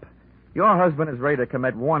wise up? Your husband is ready to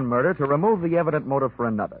commit one murder to remove the evident motive for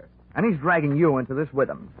another. And he's dragging you into this with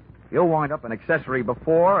him. You'll wind up an accessory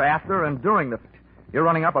before, after, and during the... You're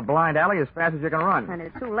running up a blind alley as fast as you can run. And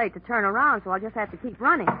it's too late to turn around, so I'll just have to keep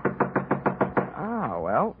running. Ah,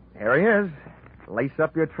 well, here he is. Lace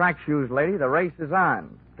up your track shoes, lady. The race is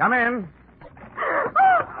on. Come in.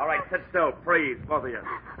 All right, sit still. Freeze, both of you.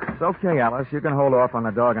 It's okay, Alice. You can hold off on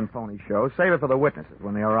the dog and pony show. Save it for the witnesses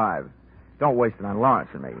when they arrive. Don't waste it on Lawrence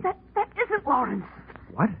and me. That isn't Lawrence.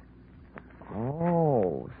 What?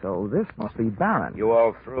 Oh, so this must be Barron. You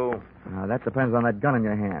all through? That depends on that gun in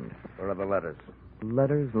your hand. Where are the letters?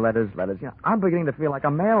 Letters. You know, I'm beginning to feel like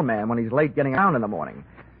a mailman when he's late getting around in the morning.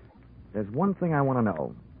 There's one thing I want to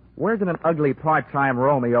know. Where did an ugly part-time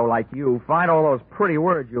Romeo like you find all those pretty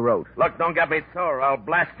words you wrote? Look, don't get me sore. I'll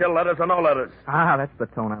blast your letters or no letters. Ah, that's the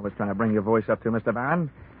tone I was trying to bring your voice up to, Mr.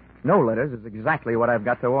 Barron. No letters is exactly what I've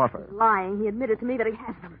got to offer. He's lying. He admitted to me that he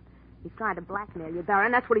has them. He's trying to blackmail you,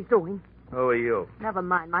 Barron. That's what he's doing. Who are you? Never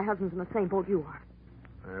mind. My husband's in the same boat you are.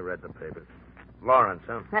 I read the papers. Lawrence,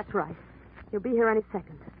 huh? That's right. He'll be here any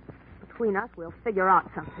second. Between us, we'll figure out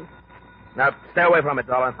something. Now, stay away from it,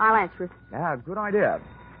 Dollar. I'll answer it. Yeah, good idea.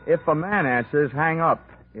 If a man answers, hang up.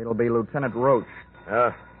 It'll be Lieutenant Roach.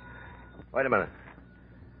 Wait a minute.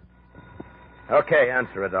 Okay,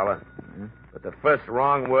 answer it, Dollar. But the first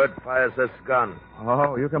wrong word fires this gun.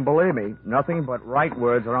 Oh, you can believe me. Nothing but right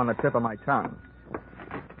words are on the tip of my tongue.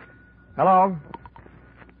 Hello?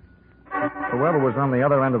 Whoever was on the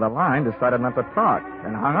other end of the line decided not to talk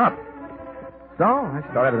and hung up. So I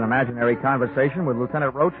started an imaginary conversation with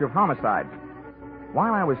Lieutenant Roach of Homicide.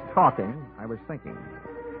 While I was talking, I was thinking.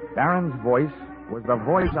 Barron's voice was the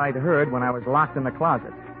voice I'd heard when I was locked in the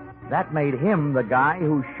closet. That made him the guy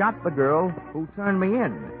who shot the girl who turned me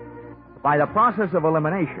in. By the process of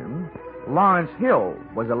elimination, Lawrence Hill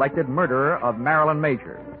was elected murderer of Marilyn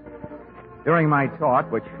Major. During my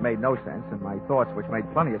talk, which made no sense, and my thoughts, which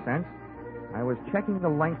made plenty of sense, I was checking the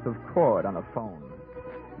length of cord on the phone.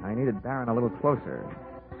 I needed Barron a little closer,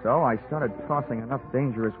 so I started tossing enough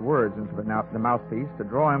dangerous words into the mouthpiece to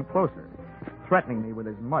draw him closer, threatening me with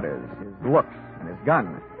his mutters, his looks, and his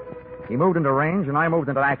gun. He moved into range, and I moved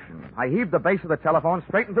into action. I heaved the base of the telephone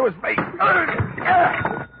straight into his face.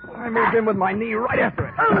 I moved in with my knee right after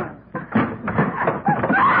it.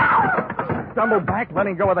 Stumbled back,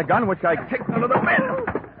 letting go of the gun, which I kicked under the bed.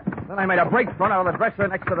 Then I made a break front out of the dresser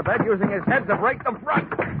next to the bed, using his head to break the front.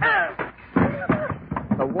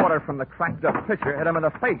 The water from the cracked-up pitcher hit him in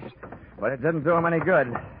the face, but it didn't do him any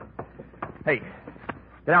good. Hey,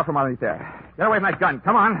 get out from underneath there. Get away from that gun.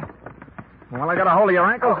 Come on. Well, I got a hold of your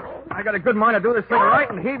ankles. I got a good mind to do this thing right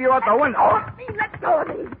and heave you out the window. Let go of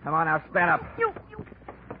me. Come on now, stand up. You.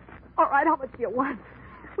 All right, how much do you want?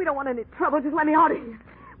 We don't want any trouble. Just let me out of here.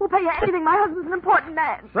 We'll pay you anything. My husband's an important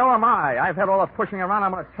man. So am I. I've had all the pushing around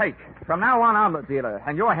I'm going to take. From now on, I'm the dealer,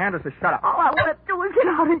 and your hand is to shut up. All I want to do is get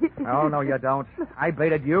out of here. Oh, no, you don't. I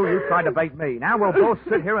baited you. You tried to bait me. Now we'll both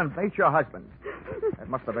sit here and bait your husband. It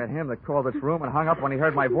must have been him that called this room and hung up when he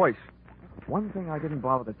heard my voice. One thing I didn't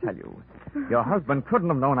bother to tell you. Your husband couldn't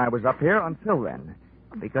have known I was up here until then,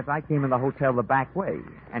 because I came in the hotel the back way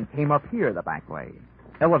and came up here the back way.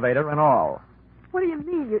 Elevator and all. What do you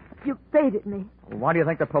mean? You baited me? Well, why do you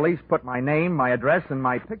think the police put my name, my address, and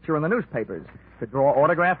my picture in the newspapers? To draw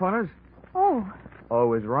autograph on us? Oh.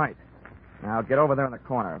 Oh is right. Now get over there in the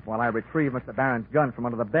corner while I retrieve Mr. Barron's gun from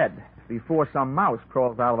under the bed before some mouse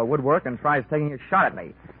crawls out of the woodwork and tries taking a shot at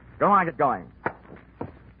me. Go on, get going.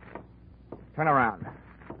 Turn around.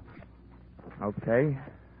 Okay.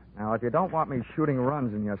 Now, if you don't want me shooting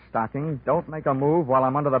runs in your stocking, don't make a move while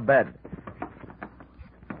I'm under the bed.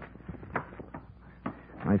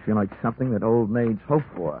 I feel like something that old maids hope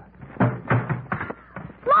for.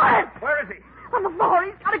 Lawrence! Where is he? On the floor.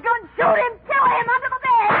 He's got a gun. Shoot him. Kill him under the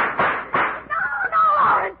bed. No,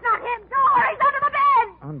 Lawrence, not him. No, he's under the bed.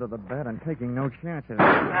 Under the bed and taking no chances.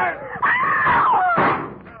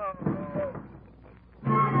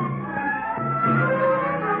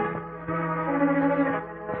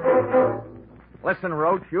 Listen,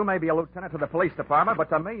 Roach, you may be a lieutenant to the police department, but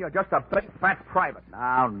to me, you're just a big, fat private.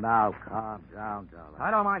 Now, calm down, darling.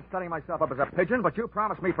 I don't mind setting myself up as a pigeon, but you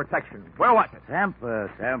promised me protection. Where was it?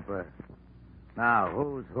 Temper. Now,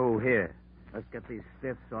 who's who here? Let's get these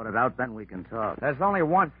stiffs sorted out, then we can talk. There's only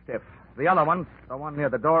one stiff. The other one, the one near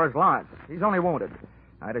the door, is Lawrence. He's only wounded.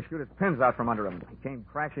 I had to shoot his pins out from under him. He came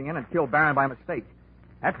crashing in and killed Barron by mistake.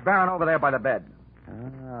 That's Barron over there by the bed.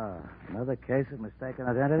 Ah, another case of mistaken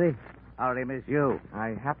identity? How did he miss you? I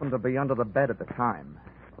happened to be under the bed at the time.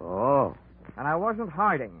 Oh. And I wasn't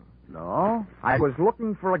hiding. No? I was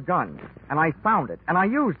looking for a gun, and I found it, and I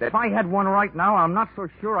used it. If I had one right now, I'm not so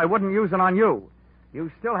sure I wouldn't use it on you.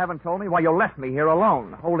 You still haven't told me why you left me here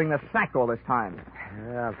alone, holding the sack all this time.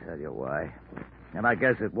 I'll tell you why. And I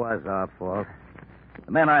guess it was our fault.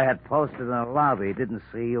 The men I had posted in the lobby didn't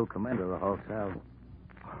see you come into the hotel.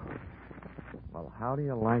 Well, how do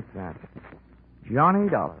you like that? Johnny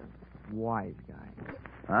Dollar. Wise guy.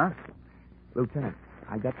 Huh? Lieutenant,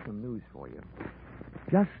 I got some news for you.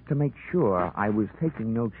 Just to make sure I was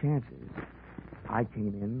taking no chances, I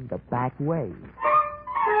came in the back way.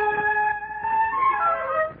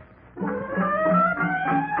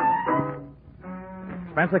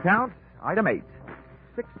 Expense account, item 8,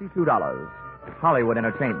 $62. Hollywood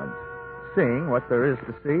Entertainment. Seeing what there is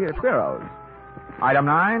to see at Ciro's. Item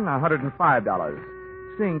 9, $105.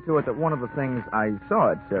 Seeing to it that one of the things I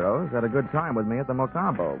saw at Ciro's had a good time with me at the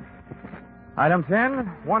Mocambo. Item 10,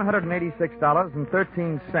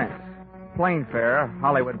 $186.13. Plane fare,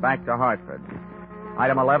 Hollywood back to Hartford.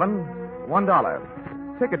 Item 11,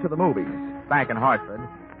 $1. Ticket to the movies, back in Hartford,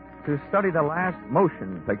 to study the last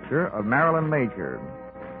motion picture of Marilyn Major,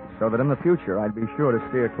 so that in the future I'd be sure to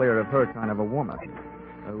steer clear of her kind of a woman,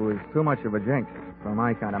 who is too much of a jinx for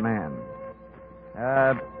my kind of man.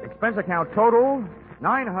 Expense account total,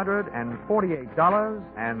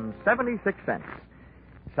 $948.76.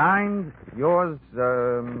 Signed, yours,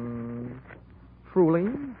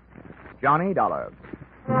 truly, Johnny Dollar.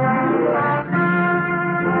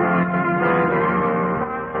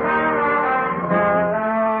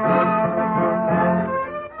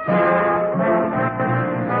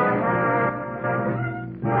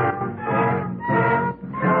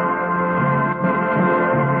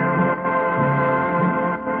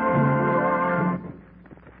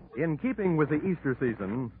 In keeping with the Easter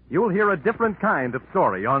season, you'll hear a different kind of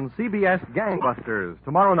story on CBS Gangbusters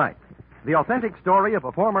tomorrow night. The authentic story of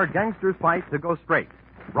a former gangster's fight to go straight,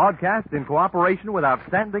 broadcast in cooperation with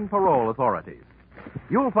outstanding parole authorities.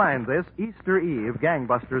 You'll find this Easter Eve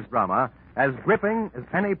Gangbusters drama as gripping as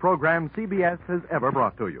any program CBS has ever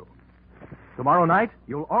brought to you. Tomorrow night,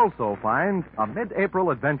 you'll also find a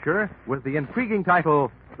mid-April adventure with the intriguing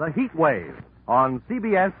title, The Heat Wave, on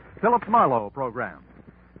CBS Philip Marlowe program.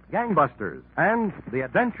 Gangbusters and The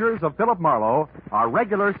Adventures of Philip Marlowe are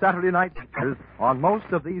regular Saturday night features on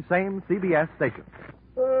most of these same CBS stations.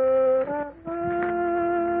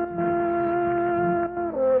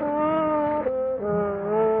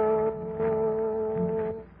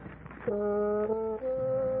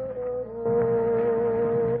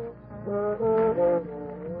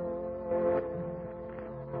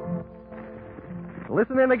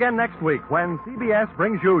 Listen in again next week when CBS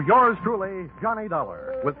brings you yours truly, Johnny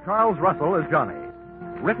Dollar, with Charles Russell as Johnny.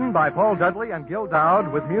 Written by Paul Dudley and Gil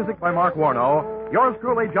Dowd with music by Mark Warnow, yours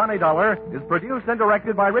truly, Johnny Dollar, is produced and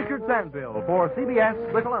directed by Richard Sandville for CBS,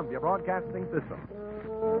 the Columbia Broadcasting System.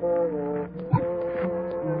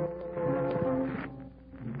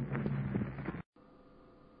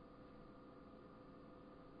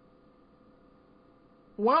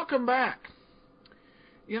 Welcome back.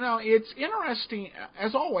 You know, it's interesting.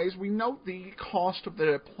 As always, we note the cost of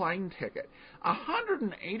the plane ticket.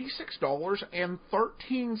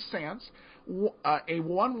 $186.13, a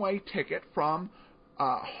one-way ticket from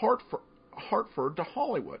Hartford to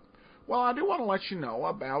Hollywood. Well, I do want to let you know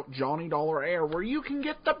about Johnny Dollar Air, where you can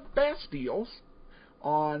get the best deals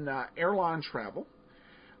on airline travel.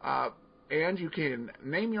 And you can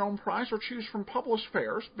name your own price or choose from published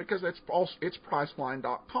fares because it's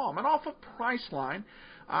Priceline.com. And off of Priceline,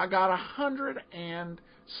 I got $169.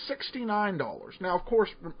 Now, of course,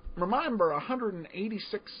 remember,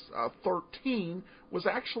 $186.13 was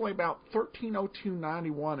actually about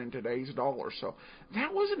 $1302.91 in today's dollar. So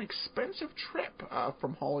that was an expensive trip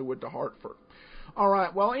from Hollywood to Hartford. All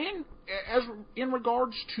right. Well, in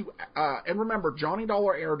regards to and remember,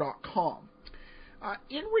 JohnnyDollarAir.com.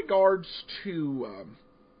 In regards to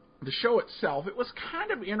the show itself, it was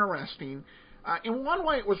kind of interesting. In one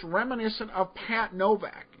way, it was reminiscent of Pat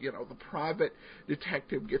Novak. You know, the private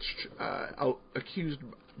detective gets accused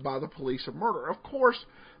by the police of murder. Of course,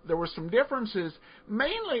 there were some differences.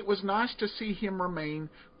 Mainly, it was nice to see him remain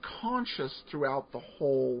conscious throughout the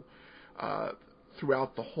whole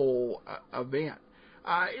event.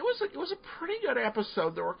 It was a pretty good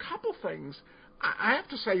episode. There were a couple things. I have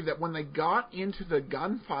to say that when they got into the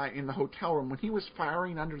gunfight in the hotel room, when he was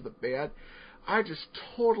firing under the bed, I just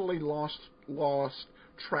totally lost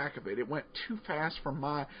track of it. It went too fast for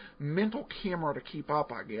my mental camera to keep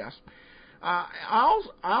up, I guess. I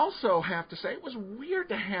also have to say it was weird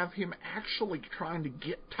to have him actually trying to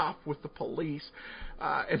get tough with the police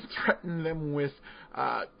and threaten them with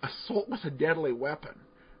assault with a deadly weapon.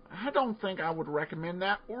 I don't think I would recommend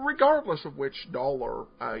that, regardless of which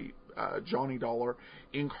Johnny Dollar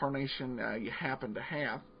incarnation you happen to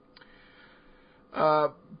have.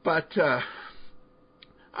 But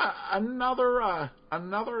another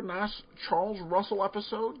nice Charles Russell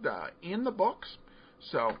episode in the books.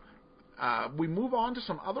 So we move on to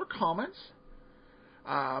some other comments.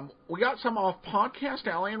 We got some off Podcast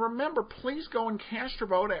Alley, and remember, please go and cast your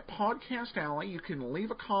vote at Podcast Alley. You can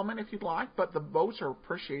leave a comment if you'd like, but the votes are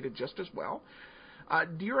appreciated just as well.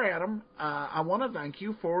 Dear Adam, I want to thank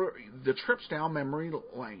you for the trips down memory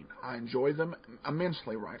lane. I enjoy them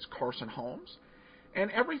immensely, writes Carson Holmes. And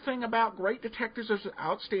everything about Great Detectives is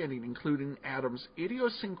outstanding, including Adam's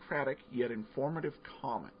idiosyncratic yet informative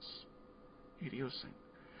comments.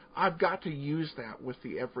 I've got to use that with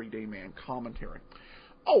the Everyday Man commentary.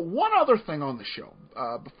 Oh, one other thing on the show,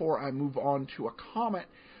 before I move on to a comment,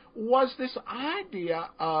 was this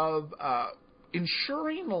idea of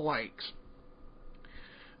insuring lakes.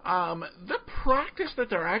 The practice that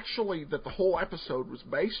the whole episode was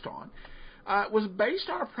based on, was based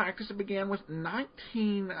on a practice that began with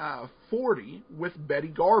 1940 with Betty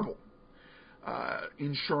Garble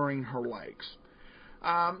insuring her lakes.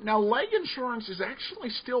 Now, leg insurance is actually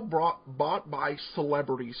still bought by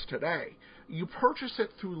celebrities today. You purchase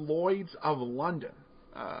it through Lloyd's of London,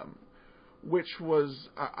 which was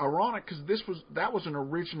ironic because that was an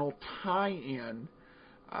original tie-in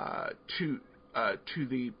to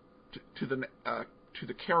the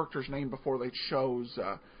character's name before they chose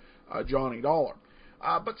Johnny Dollar.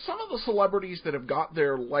 But some of the celebrities that have got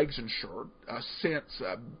their legs insured since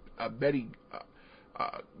Betty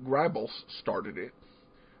Grable started it,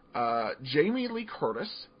 Jamie Lee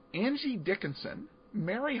Curtis, Angie Dickinson,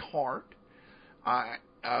 Mary Hart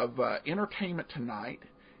of Entertainment Tonight,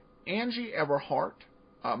 Angie Everhart,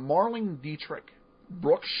 Marlene Dietrich,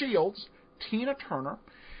 Brooke Shields, Tina Turner,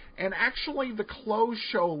 and actually the clothes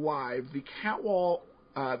show live, the catwalk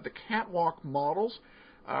models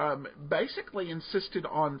basically insisted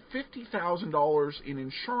on $50,000 in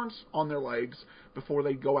insurance on their legs before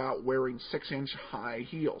they go out wearing 6-inch high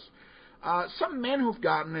heels. Some men who've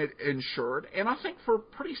gotten it insured, and I think for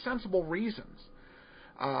pretty sensible reasons.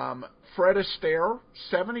 Fred Astaire,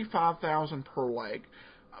 $75,000 per leg.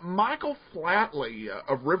 Michael Flatley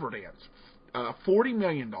of Riverdance, $40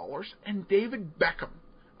 million, and David Beckham,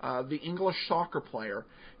 the English soccer player,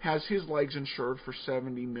 has his legs insured for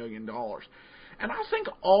 $70 million. And I think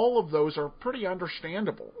all of those are pretty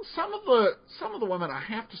understandable. Some of the women, I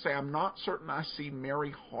have to say, I'm not certain I see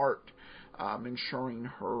Mary Hart insuring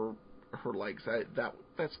her legs.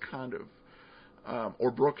 That's kind of,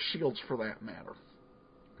 or Brooke Shields for that matter.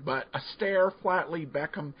 But Astaire, Flatley,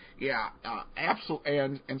 Beckham, yeah, absolutely,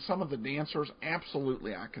 and some of the dancers,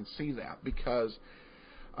 absolutely, I can see that because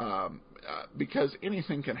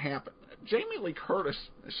anything can happen. Jamie Lee Curtis,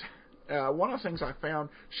 one of the things I found,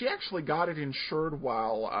 she actually got it insured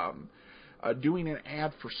while doing an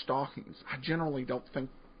ad for stockings. I generally don't think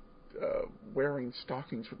wearing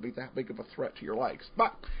stockings would be that big of a threat to your legs.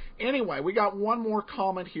 But anyway, we got one more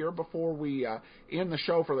comment here before we end the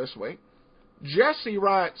show for this week. Jesse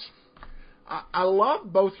writes, I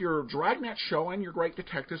love both your Dragnet show and your Great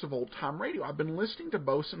Detectives of Old Time Radio. I've been listening to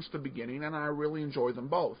both since the beginning, and I really enjoy them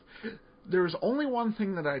both. There's only one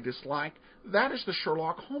thing that I dislike. That is the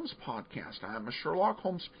Sherlock Holmes podcast. I am a Sherlock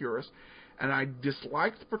Holmes purist, and I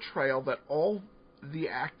dislike the portrayal that all the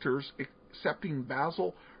actors, excepting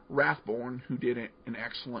Basil Rathbone, who did an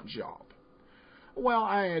excellent job. Well,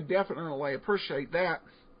 I definitely appreciate that.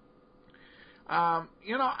 I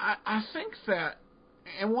think that,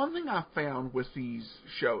 and one thing I found with these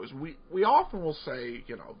shows, we often will say,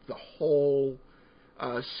 the whole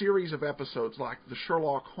series of episodes like the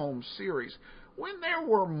Sherlock Holmes series, when there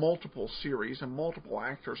were multiple series and multiple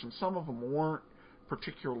actors, and some of them weren't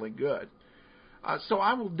particularly good. So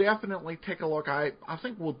I will definitely take a look. I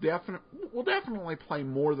think we'll definitely play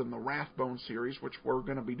more than the Rathbone series, which we're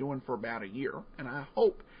going to be doing for about a year, and I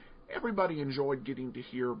hope everybody enjoyed getting to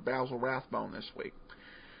hear Basil Rathbone this week.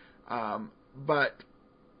 But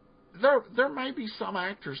there may be some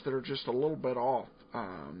actors that are just a little bit off.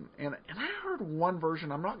 And I heard one version,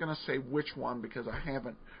 I'm not going to say which one because I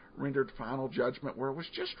haven't rendered final judgment, where it was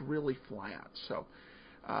just really flat. So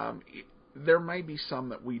there may be some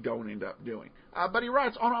that we don't end up doing. But he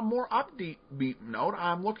writes, on a more upbeat note,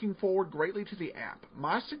 I'm looking forward greatly to the app.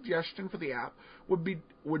 My suggestion for the app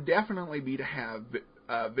would definitely be to have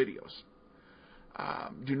videos.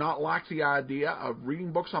 Do not like the idea of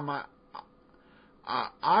reading books on my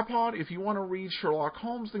iPod. If you want to read Sherlock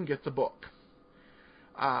Holmes, then get the book.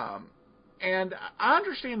 And I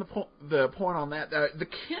understand the point on that. The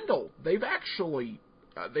Kindle, they've actually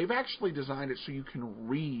designed it so you can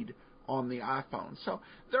read on the iPhone. So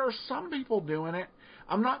there are some people doing it.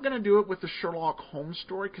 I'm not going to do it with the Sherlock Holmes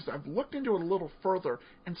story because I've looked into it a little further,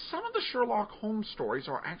 and some of the Sherlock Holmes stories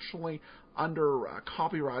are actually under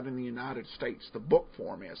copyright in the United States. The book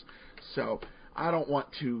form is. So I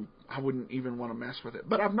wouldn't even want to mess with it.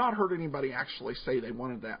 But I've not heard anybody actually say they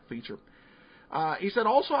wanted that feature. He said,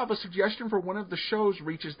 also I have a suggestion for when of the shows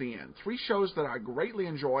reaches the end. 3 shows that I greatly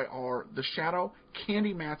enjoy are The Shadow,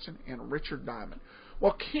 Candy Matson, and Richard Diamond.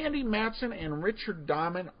 Well, Candy Matson and Richard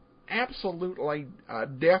Diamond, absolutely,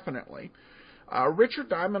 definitely. Richard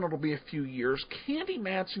Diamond, it'll be a few years. Candy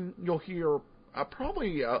Matson, you'll hear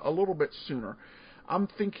probably a little bit sooner. I'm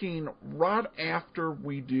thinking right after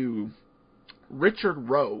we do Richard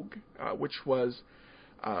Rogue, which was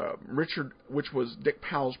Dick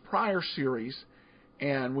Powell's prior series,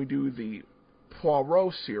 and we do the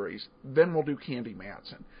Poirot series, then we'll do Candy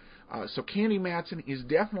Matson. So Candy Matson is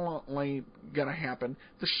definitely going to happen.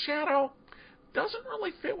 The Shadow doesn't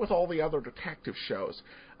really fit with all the other detective shows.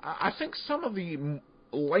 I think some of the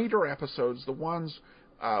later episodes, the ones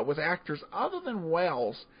with actors other than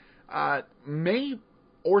Wells, may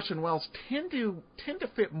Orson Welles tend to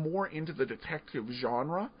fit more into the detective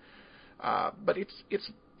genre, but it's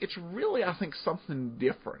really, I think, something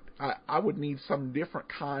different. I would need some different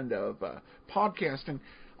kind of podcast, and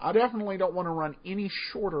I definitely don't want to run any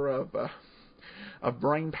shorter of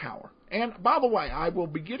brain power. And by the way, I will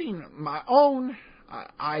be getting my own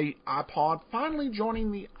iPod, finally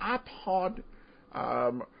joining the iPod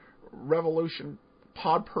revolution.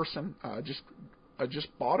 Pod person, just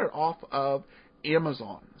bought it off of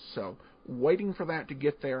Amazon, so waiting for that to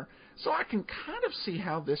get there, so I can kind of see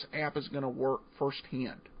how this app is going to work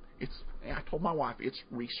firsthand. I told my wife it's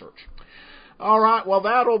research. All right, well,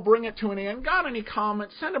 that'll bring it to an end. Got any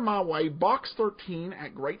comments? Send them my way,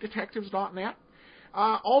 box13@greatdetectives.net.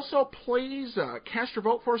 Also, please cast your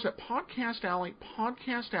vote for us at Podcast Alley,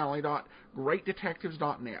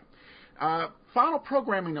 podcastalley.greatdetectives.net. Final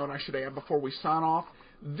programming note I should add before we sign off.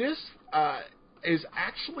 This is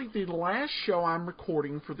actually the last show I'm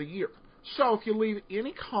recording for the year. So if you leave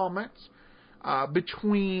any comments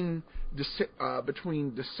between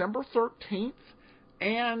December 13th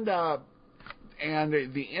and the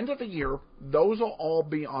end of the year, those will all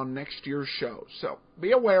be on next year's show. So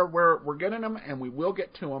be aware, we're getting them, and we will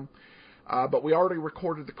get to them. But we already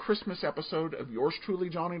recorded the Christmas episode of Yours Truly,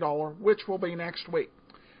 Johnny Dollar, which will be next week.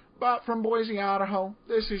 But from Boise, Idaho,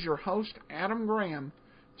 this is your host, Adam Graham,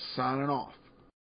 signing off.